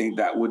 and I think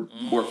that would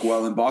work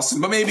well in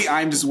Boston. But maybe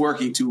I'm just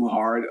working too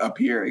hard up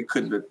here. It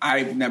could be.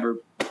 I've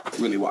never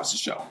really watched the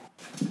show.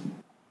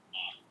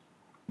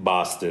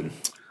 Boston.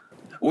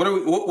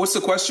 What's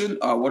the question?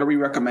 What are we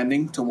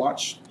recommending to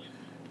watch?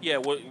 Yeah,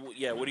 what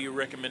are you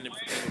recommending for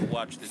people to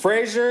watch this?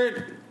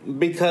 Frasier,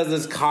 because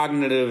it's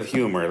cognitive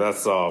humor,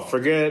 that's all.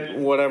 Forget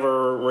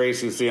whatever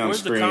race you see on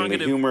screen. The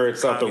humor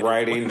itself, the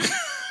writing.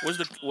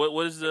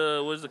 What is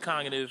the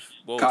cognitive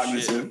bullshit?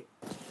 Cognitive.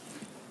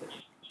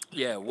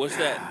 Yeah, what's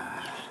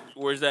that?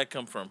 Where's that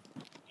come from?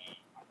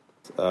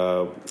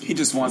 He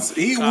just wants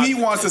he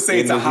wants to say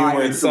it's a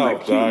high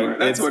intellect humor.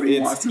 That's what he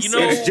wants to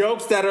say. It's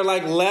jokes that are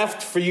like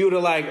left for you to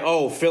like,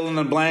 fill in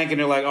the blank, and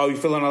you're like, you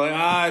fill in like,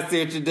 I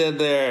see what you did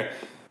there.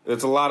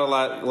 It's a lot of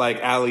like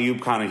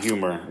alley-oop kind of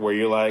humor where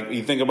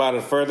you think about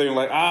it further, you're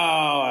like,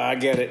 oh, I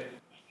get it.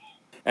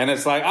 And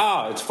it's like,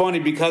 it's funny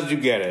because you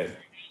get it.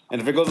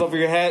 And if it goes over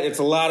your head, it's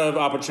a lot of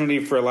opportunity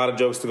for a lot of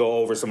jokes to go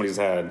over somebody's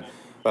head.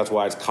 That's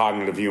why it's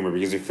cognitive humor,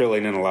 because you're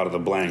filling in a lot of the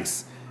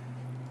blanks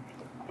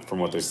from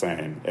what they're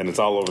saying. And it's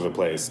all over the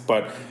place.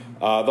 But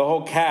the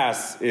whole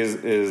cast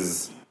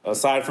is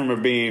aside from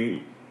it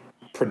being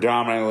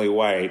predominantly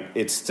white,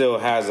 it still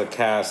has a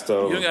cast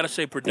of... You don't got to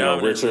say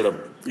predominantly.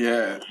 Richard...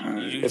 Yeah.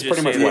 It's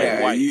pretty much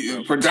white.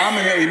 Yeah,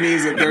 predominantly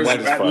means that there's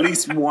at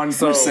least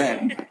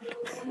 1%.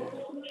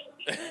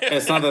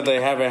 It's not that they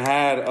haven't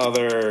had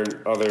other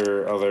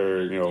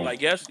I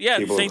guess, yeah,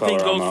 the same thing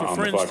goes for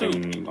Friends,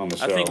 too. On the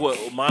show. I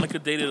think, Monica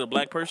dated a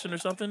black person or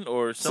something?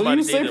 Or So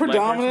somebody you say dated a black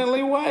person?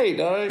 predominantly white,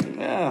 dog.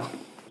 Yeah.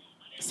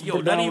 Yo,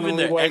 not even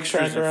the white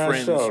extras in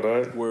cracker-ass Friends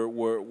show,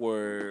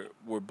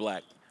 were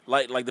black.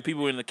 Like the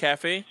people in the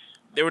cafe,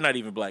 they were not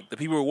even black. The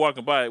people who were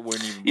walking by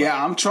weren't even black.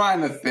 Yeah, I'm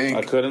trying to think.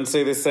 I couldn't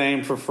say the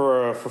same for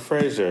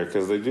Frasier,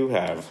 because they do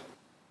have.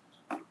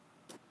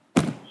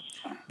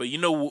 But you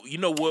know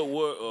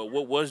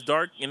what was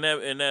dark in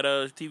that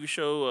TV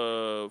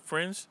show,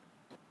 Friends?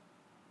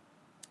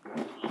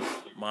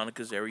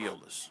 Monica's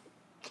areolas.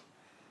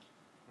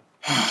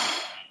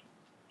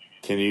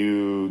 Can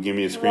you give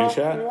me a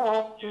screenshot?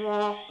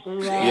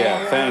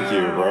 Yeah, thank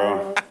you,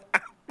 bro.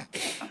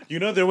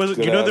 There was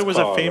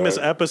a famous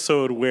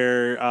episode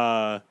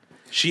where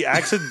she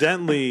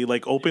accidentally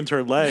opened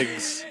her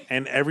legs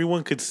and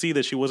everyone could see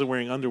that she wasn't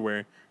wearing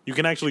underwear. You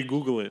can actually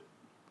Google it.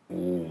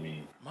 Ooh.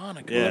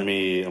 Monica. Yeah.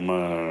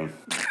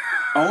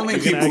 Only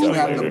people who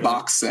have the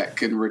box set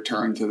can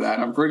return to that.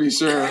 I'm pretty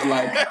sure,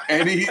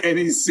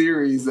 any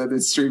series that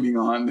is streaming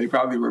on, they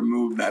probably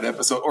removed that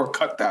episode or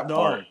cut that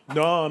part.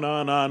 No.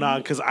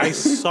 Because I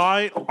saw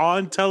it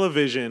on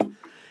television,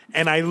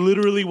 and I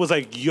literally was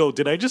like, "Yo,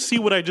 did I just see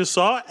what I just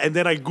saw?" And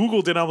then I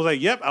Googled it, and I was like,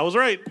 "Yep, I was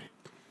right."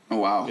 Oh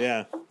wow.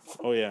 Yeah.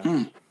 Oh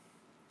yeah.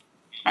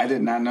 I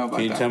did not know about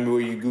that. Can you tell me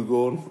what you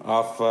Googled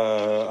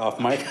off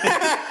mic?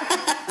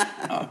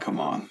 Oh, come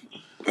on.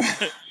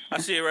 I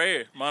see it right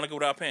here. Monica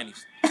without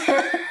panties.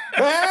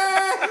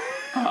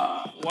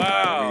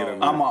 Wow.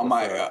 I'm on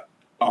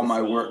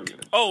my work.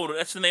 Oh,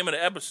 that's the name of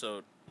the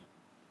episode.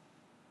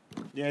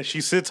 Yeah, she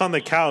sits on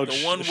the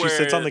couch. The one she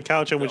sits on the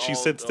couch, and when she all-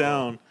 sits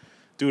down,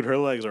 dude, her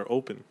legs are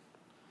open.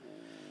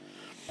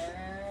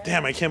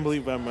 Damn, I can't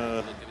believe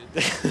I'm.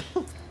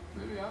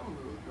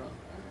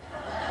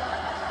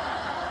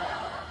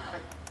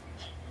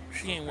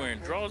 She ain't wearing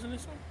drawers in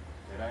this one.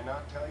 Did I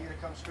not tell you to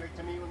come straight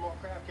to me with more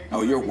crab cakes?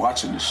 Oh, you're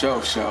watching the show.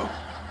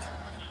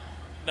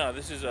 No,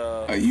 this is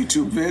A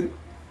YouTube vid?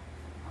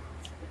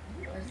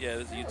 Yeah,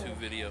 this is a YouTube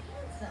video.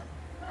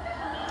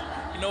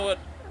 You know what?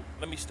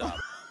 Let me stop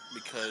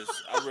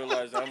because I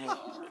realize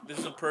this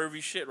is some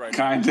pervy shit right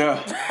now.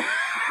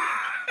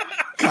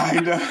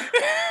 Kinda.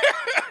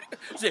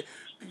 See,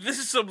 this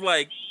is some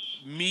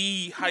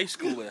me high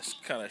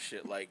school-esque kind of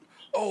shit. Like,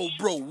 oh,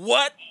 bro,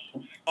 what?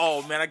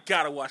 Oh man, I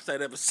gotta watch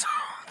that episode.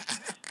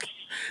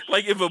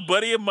 If a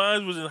buddy of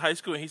mine was in high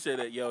school and he said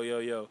that,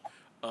 yo,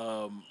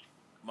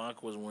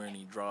 Monica wasn't wearing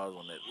any drawers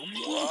on that.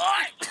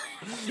 What?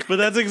 But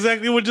that's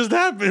exactly what just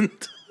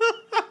happened.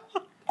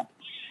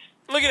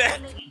 Look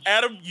at that.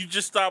 Adam, you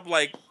just stopped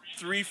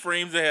 3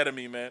 frames ahead of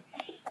me, man.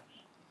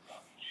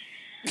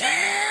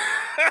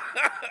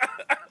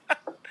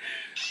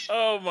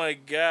 Oh my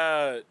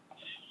God.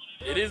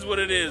 It is what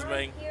it is,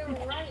 man.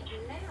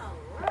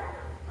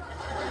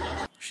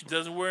 She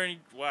doesn't wear any.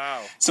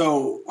 Wow.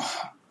 So,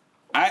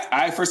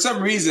 I for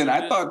some reason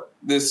I thought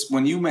this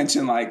when you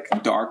mentioned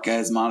dark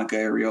as Monica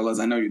areolas.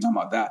 I know you're talking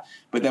about that,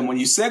 but then when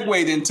you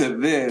segued into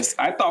this,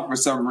 I thought for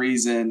some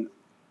reason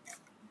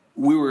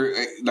we were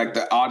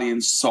the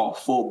audience saw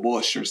full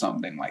bush or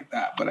something like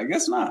that, but I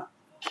guess not.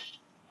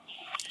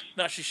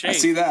 No, she shaved. I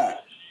see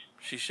that.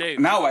 She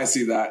shaved. Now I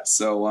see that.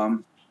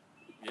 So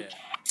Yeah.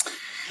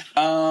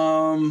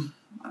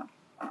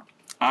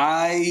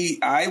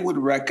 I would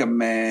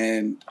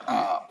recommend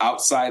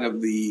outside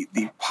of the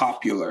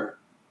popular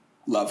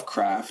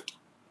Lovecraft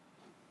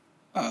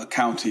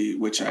County,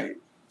 which I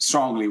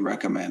strongly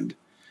recommend.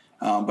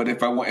 But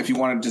if you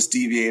want to just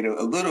deviate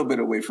a little bit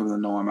away from the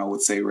norm, I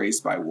would say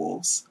Raised by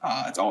Wolves.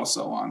 It's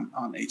also on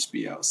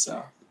HBO.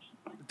 So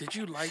did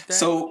you like that?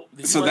 So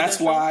that's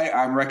why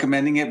I'm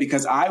recommending it,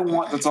 because I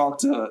want to talk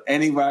to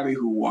anybody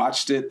who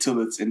watched it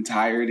till its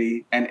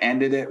entirety and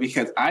ended it,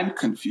 because I'm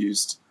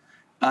confused.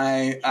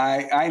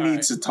 I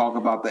need to talk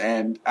about the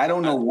end. I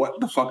don't know what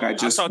the fuck I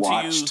just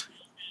watched.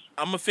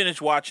 I'm gonna finish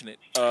watching it.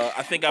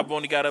 I think I've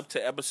only got up to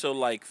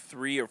episode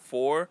 3 or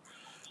 4,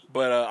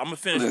 but I'm gonna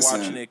finish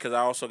watching it because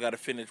I also got to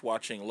finish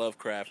watching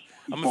Lovecraft.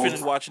 I'm gonna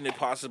finish watching it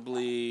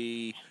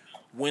possibly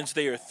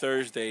Wednesday or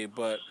Thursday,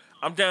 but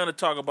I'm down to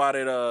talk about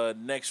it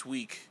next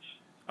week.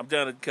 I'm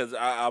down to, because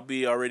I'll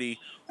be already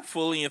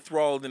fully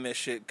enthralled in that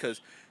shit.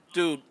 Because,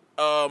 dude,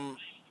 I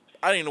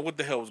didn't know what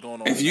the hell was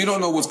going on. If you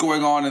don't know what's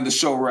going on in the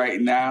show right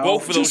now,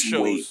 both of those just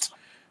shows. Wait.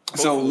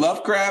 So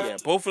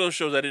Lovecraft, both of those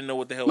shows, I didn't know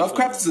what the hell.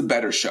 Lovecraft is a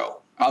better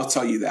show. I'll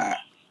tell you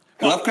that.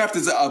 Lovecraft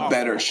is a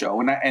better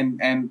show,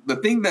 and the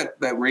thing that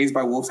Raised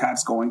by Wolves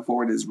has going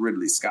for it is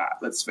Ridley Scott.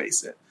 Let's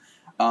face it.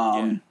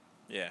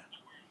 Yeah,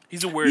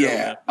 he's a weirdo.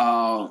 Yeah,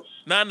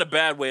 not in a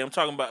bad way. I'm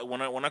talking about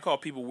when I call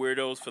people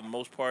weirdos for the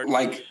most part.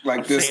 Like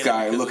this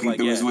guy looking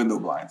through his window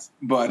blinds.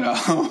 But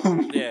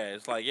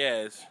it's like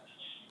you're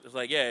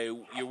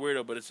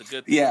weirdo, but it's a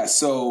good thing. Yeah,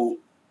 so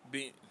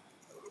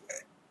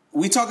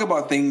we talk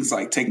about things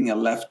like taking a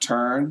left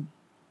turn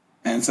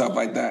and stuff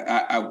like that.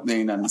 I there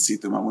ain't nothing to see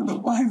through my window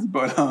blinds,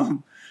 but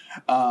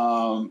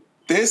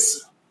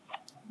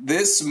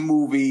this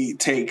movie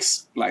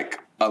takes like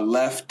a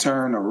left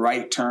turn, a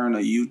right turn, a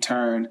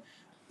U-turn,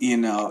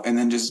 and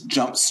then just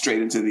jumps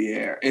straight into the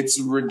air. It's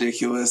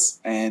ridiculous,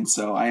 and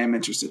so I am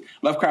interested.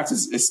 Lovecraft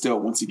is still,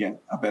 once again,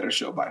 a better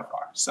show by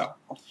far. So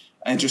I'm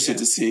interested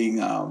to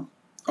seeing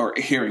or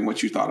hearing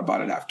what you thought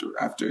about it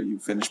after you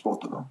finish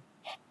both of them.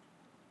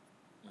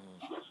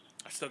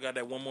 I still got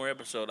that one more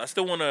episode. I'm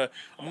going to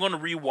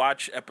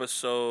rewatch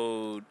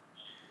episode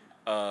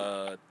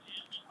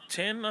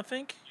 10, I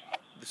think.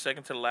 The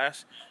second to the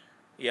last.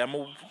 Yeah, I'm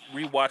going to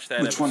rewatch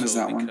that Which episode. One is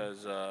that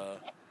because,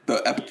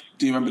 one?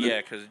 Do you remember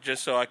Yeah, because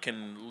just so I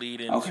can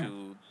lead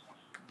into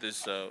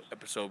this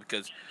episode,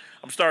 because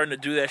I'm starting to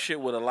do that shit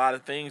with a lot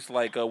of things,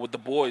 like with The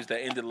Boys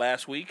that ended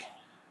last week,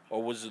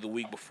 or was it the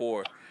week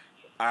before?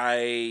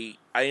 I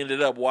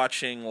ended up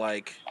watching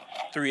like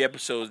 3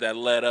 episodes that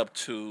led up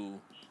to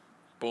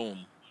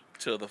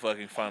till the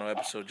fucking final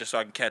episode, just so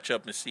I can catch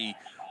up and see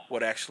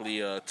what actually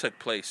took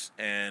place.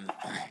 And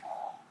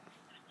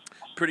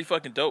pretty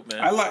fucking dope,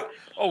 man.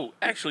 Oh,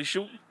 actually,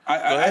 shoot.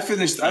 I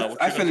finished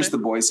The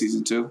Boys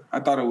season 2. I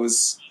thought it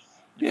was.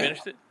 You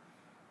finished it?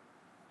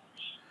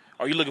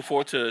 Are you looking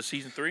forward to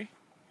season 3?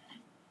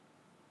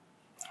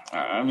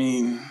 I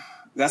mean,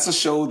 that's a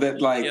show that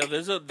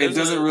it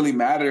doesn't really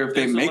matter if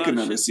they make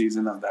another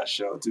season of that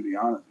show. To be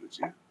honest with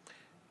you.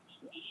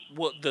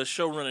 Well, the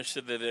showrunner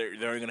said that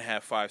they're going to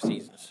have 5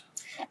 seasons.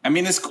 I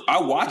mean,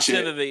 I watch he it.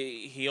 Said that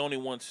he only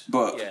wants.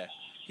 But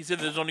he said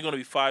there's only going to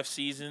be 5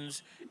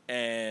 seasons,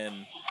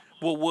 and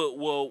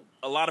well,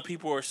 a lot of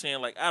people are saying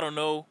like I don't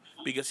know,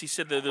 because he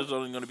said that there's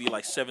only going to be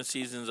like 7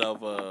 seasons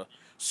of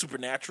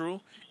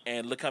Supernatural,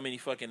 and look how many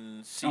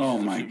fucking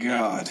seasons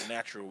of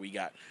Supernatural we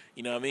got.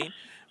 You know what I mean?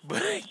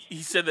 But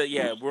he said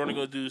that we're only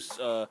going to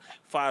do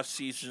 5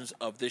 seasons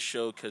of this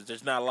show because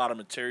there's not a lot of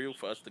material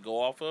for us to go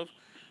off of.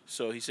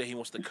 So he said he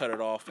wants to cut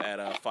it off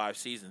at 5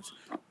 seasons.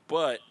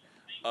 But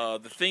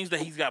the things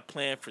that he's got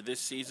planned for this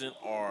season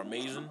are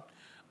amazing.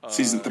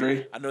 Season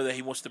 3? I know that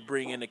he wants to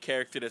bring in a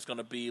character that's going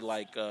to be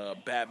like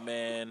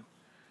Batman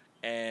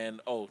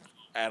and... Oh,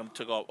 Adam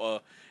took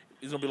off.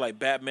 He's going to be like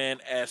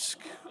Batman-esque.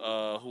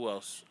 Who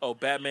else? Oh,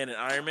 Batman and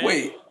Iron Man.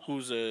 Wait.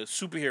 Who's a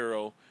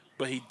superhero,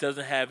 but he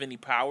doesn't have any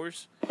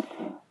powers.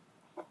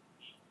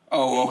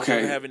 Oh, okay. He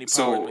doesn't have any powers,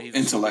 so but he's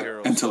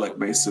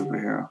intellect-based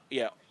superhero.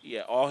 Yeah.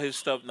 All his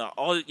stuff.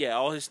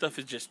 All his stuff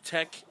is just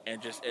tech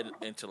and just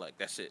intellect.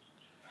 That's it.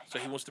 So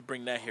he wants to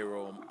bring that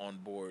hero on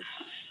board,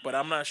 but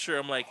I'm not sure.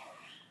 I'm like,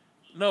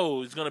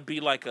 no, it's gonna be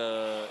like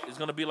a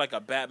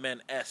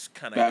Batman-esque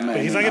kind of.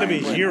 But he's not gonna be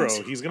a hero.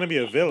 He's gonna be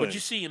a villain. What you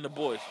see in The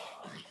Boys?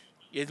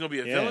 Yeah, he's gonna be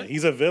a villain.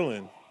 He's a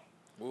villain.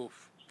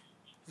 Oof,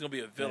 he's gonna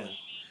be a villain. Yeah.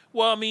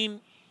 Well, I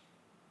mean,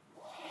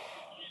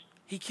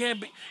 he can't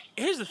be.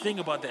 Here's the thing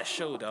about that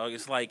show, dog.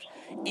 It's like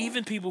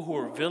even people who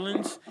are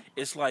villains,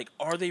 it's like,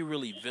 are they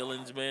really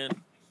villains, man?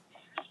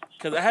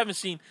 Because I haven't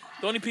seen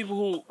the only people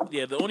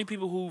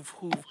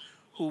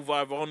who've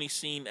I've only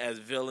seen as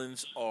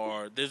villains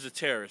are there's a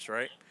terrorist,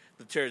 right?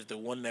 The terrorist, the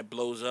one that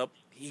blows up,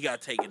 he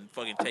got taken.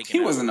 He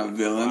wasn't a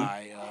villain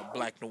by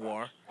Black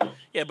Noir.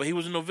 Yeah, but he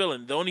wasn't no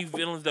villain. The only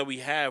villains that we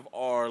have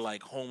are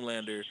like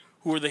Homelander,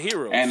 who are the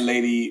heroes, and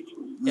Lady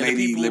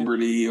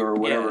Liberty or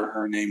whatever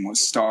her name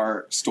was,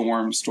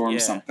 Storm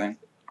something.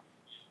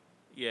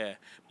 Yeah,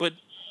 but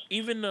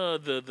even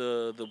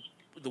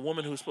the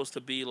woman who's supposed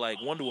to be like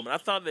Wonder Woman, I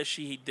thought that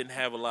she didn't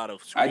have a lot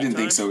of screen time. I didn't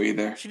think so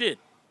either. She did.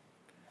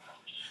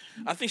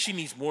 I think she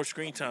needs more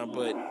screen time,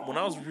 but when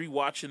I was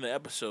rewatching the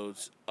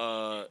episodes,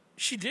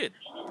 she did.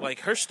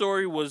 Like, her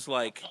story was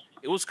like,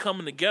 it was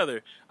coming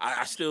together.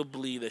 I still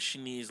believe that she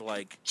needs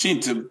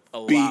to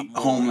beat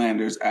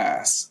Homelander's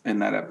ass in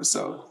that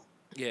episode.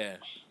 Yeah.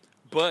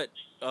 But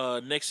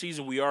next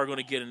season we are going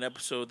to get an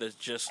episode that's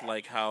just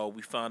like how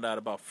we found out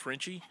about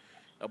Frenchie,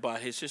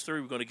 about his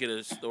history. We're going to get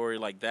a story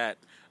like that,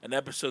 an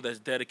episode that's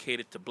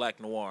dedicated to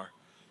Black Noir.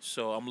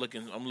 So I'm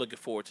looking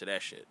forward to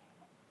that shit.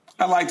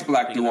 I liked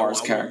Black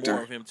Noir's character. I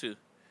want more of him too.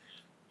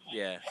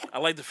 Yeah, I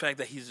like the fact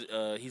that he's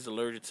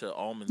allergic to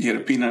almonds. He had a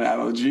peanut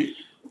allergy.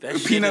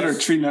 Peanut or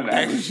tree nut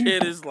allergy. That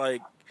shit is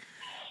like.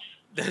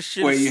 That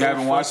shit. Wait, is you so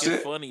haven't watched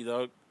it? Funny,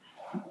 dog.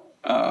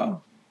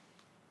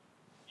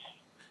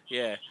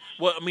 Yeah.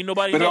 Well, I mean,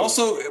 nobody. But knows.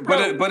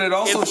 it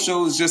also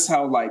shows just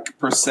how like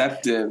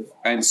perceptive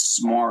and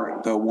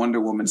smart the Wonder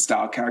Woman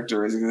style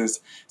character is.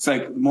 It's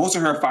like most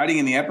of her fighting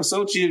in the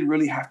episode, she didn't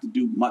really have to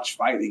do much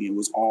fighting. It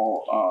was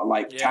all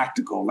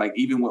tactical. Like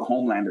even with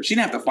Homelander, she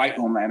didn't have to fight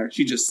Homelander.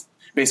 She just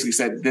basically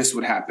said this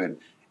would happen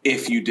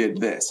if you did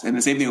this. And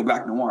the same thing with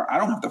Black Noir. I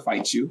don't have to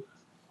fight you.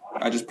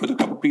 I just put a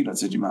couple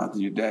peanuts in your mouth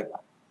and you're dead.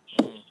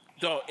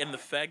 Dog, and the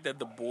fact that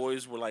the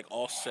boys were like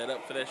all set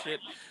up for that shit,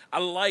 I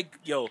like.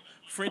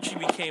 Frenchie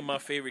became my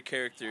favorite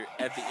character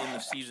at the end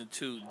of season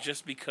 2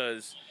 just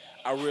because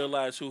I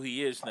realized who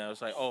he is now.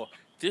 It's like, oh,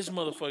 this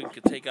motherfucker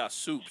could take out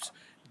Soups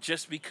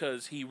just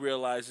because he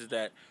realizes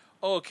that.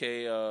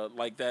 Okay,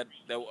 like that.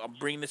 I'm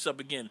bringing this up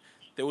again.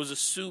 There was a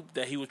Soup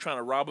that he was trying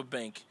to rob a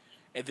bank,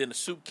 and then a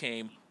Soup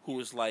came who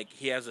was like,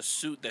 he has a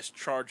suit that's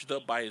charged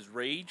up by his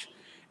rage,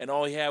 and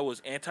all he had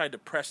was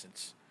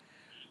antidepressants.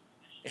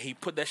 And he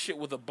put that shit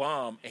with a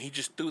bomb, and he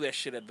just threw that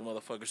shit at the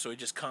motherfucker, so he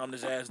just calmed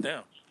his ass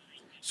down.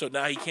 So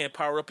now he can't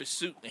power up his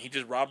suit, and he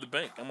just robbed the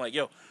bank. I'm like,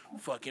 yo,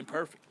 fucking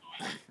perfect.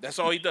 That's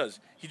all he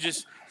does.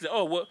 He's like,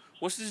 oh,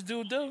 what's this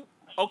dude do?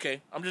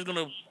 Okay, I'm just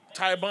gonna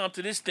tie a bomb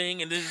to this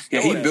thing and just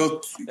he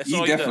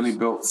definitely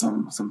built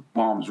some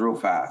bombs real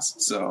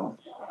fast. So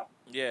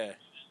yeah,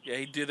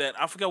 he did that.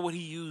 I forgot what he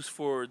used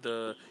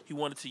he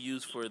wanted to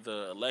use for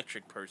the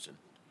electric person.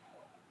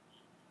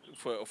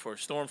 For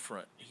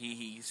Stormfront,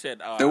 he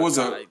said there was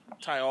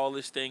tie all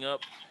this thing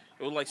up.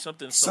 It was like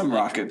some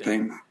rocket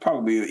thing,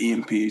 probably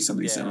an EMP,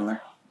 something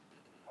similar.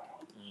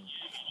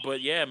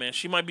 But yeah, man,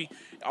 she might be.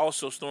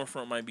 Also,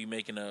 Stormfront might be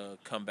making a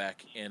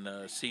comeback in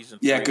season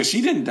 3. Yeah, because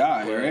she didn't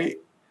die, right?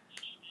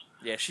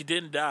 Yeah, she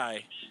didn't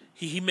die.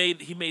 He made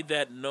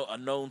that a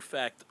known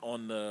fact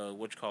on the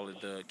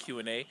the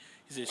Q&A.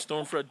 He said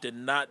Stormfront did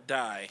not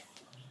die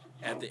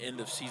at the end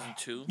of season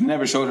 2.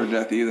 Never showed her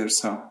death either,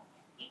 so.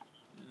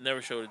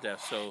 Never showed her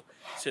death. So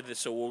said that.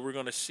 So what we're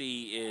gonna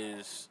see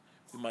is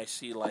we might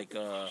see like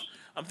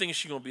I'm thinking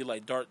she's gonna be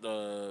like Darth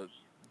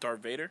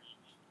Vader.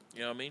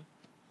 You know what I mean?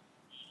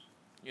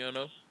 You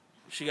know,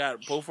 she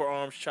got both her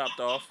arms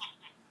chopped off.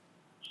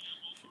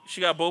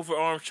 She got no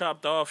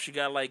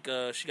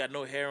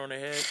hair on her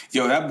head.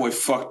 Yo, that boy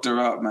fucked her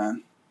up,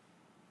 man.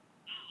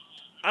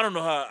 I don't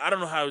know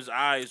how his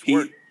eyes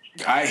work.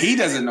 He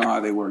doesn't know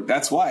how they work.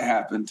 That's why it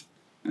happened.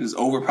 It was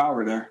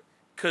overpowered there.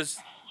 Because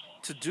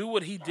to do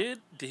what he did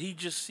he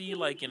just see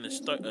like in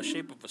a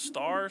shape of a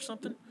star or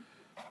something?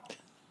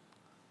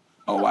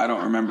 Oh, I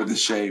don't remember the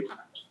shape.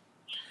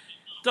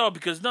 No,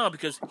 because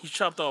he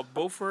chopped off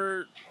both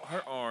her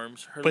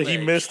arms, her but legs, he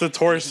missed the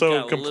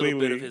torso completely. A little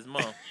bit of his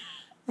mouth.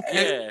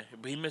 Yeah,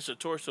 but he missed the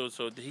torso.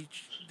 So did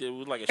it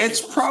was like a. It's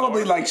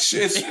probably like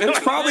it's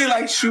probably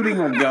like shooting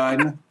a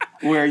gun,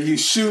 where you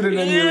shoot it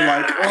and you're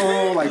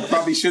like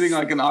probably shooting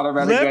like an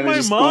automatic gun and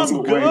just goes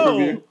away from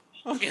you.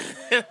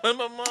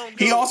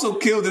 He also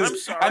killed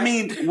his. I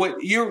mean,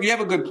 you have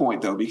a good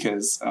point though,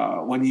 because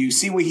when you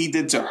see what he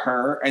did to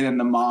her, and then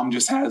the mom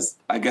just has,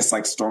 I guess,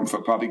 like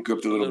Stormfront probably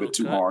gripped a little bit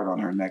too hard on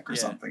her neck or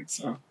something.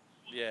 So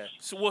yeah.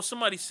 So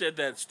somebody said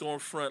that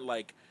Stormfront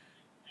like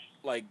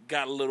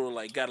got a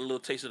little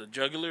taste of the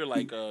jugular,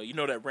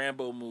 that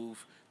Rambo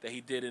move that he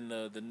did in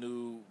the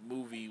new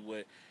movie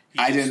where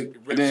I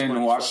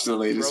didn't watch the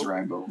latest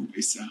Rambo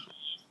movie. So.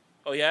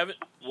 Oh, you haven't?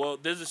 Well,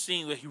 there's a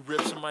scene where he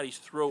rips somebody's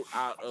throat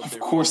out of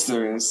their. Of course,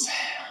 there is.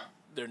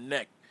 Their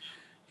neck.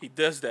 He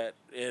does that,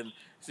 and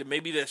so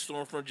maybe that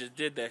Stormfront just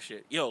did that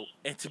shit. Yo,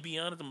 and to be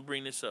honest, I'm gonna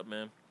bring this up,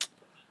 man.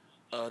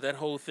 That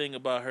whole thing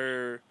about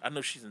her. I know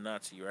she's a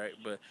Nazi, right?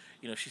 But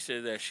she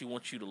said that she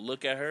wants you to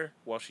look at her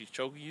while she's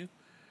choking you.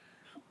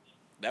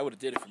 That would have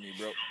did it for me,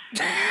 bro.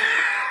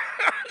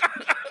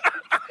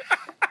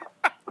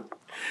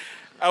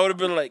 I would have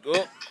been like,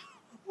 oh.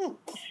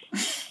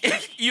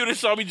 You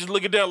just saw me just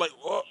looking down like,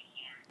 oh,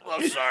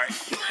 I'm sorry.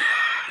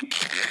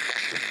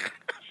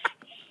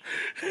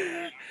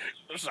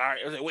 I'm sorry.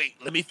 I was like, wait,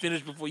 let me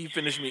finish before you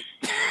finish me.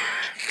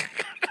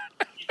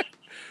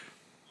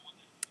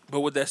 But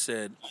with that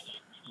said,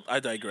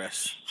 I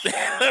digress.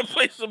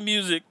 Play some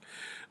music.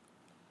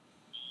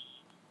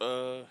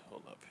 Hold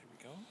up. Here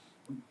we go.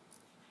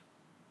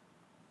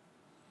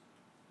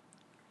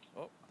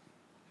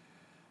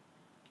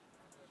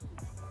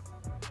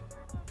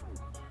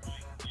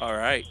 All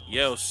right.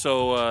 Yo,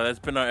 so that's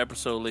been our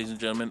episode, ladies and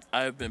gentlemen.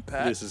 I've been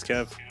Pat. This is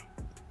Kev.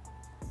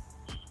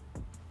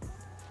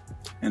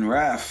 And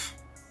Raph.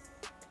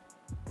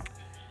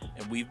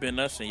 And we've been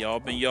us, and y'all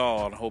been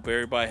y'all. I hope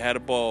everybody had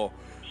a ball.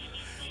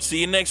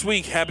 See you next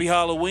week. Happy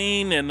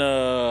Halloween,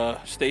 and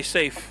stay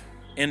safe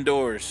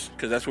indoors,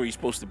 because that's where you're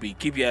supposed to be.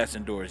 Keep your ass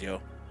indoors,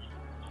 yo.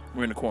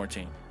 We're in the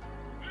quarantine.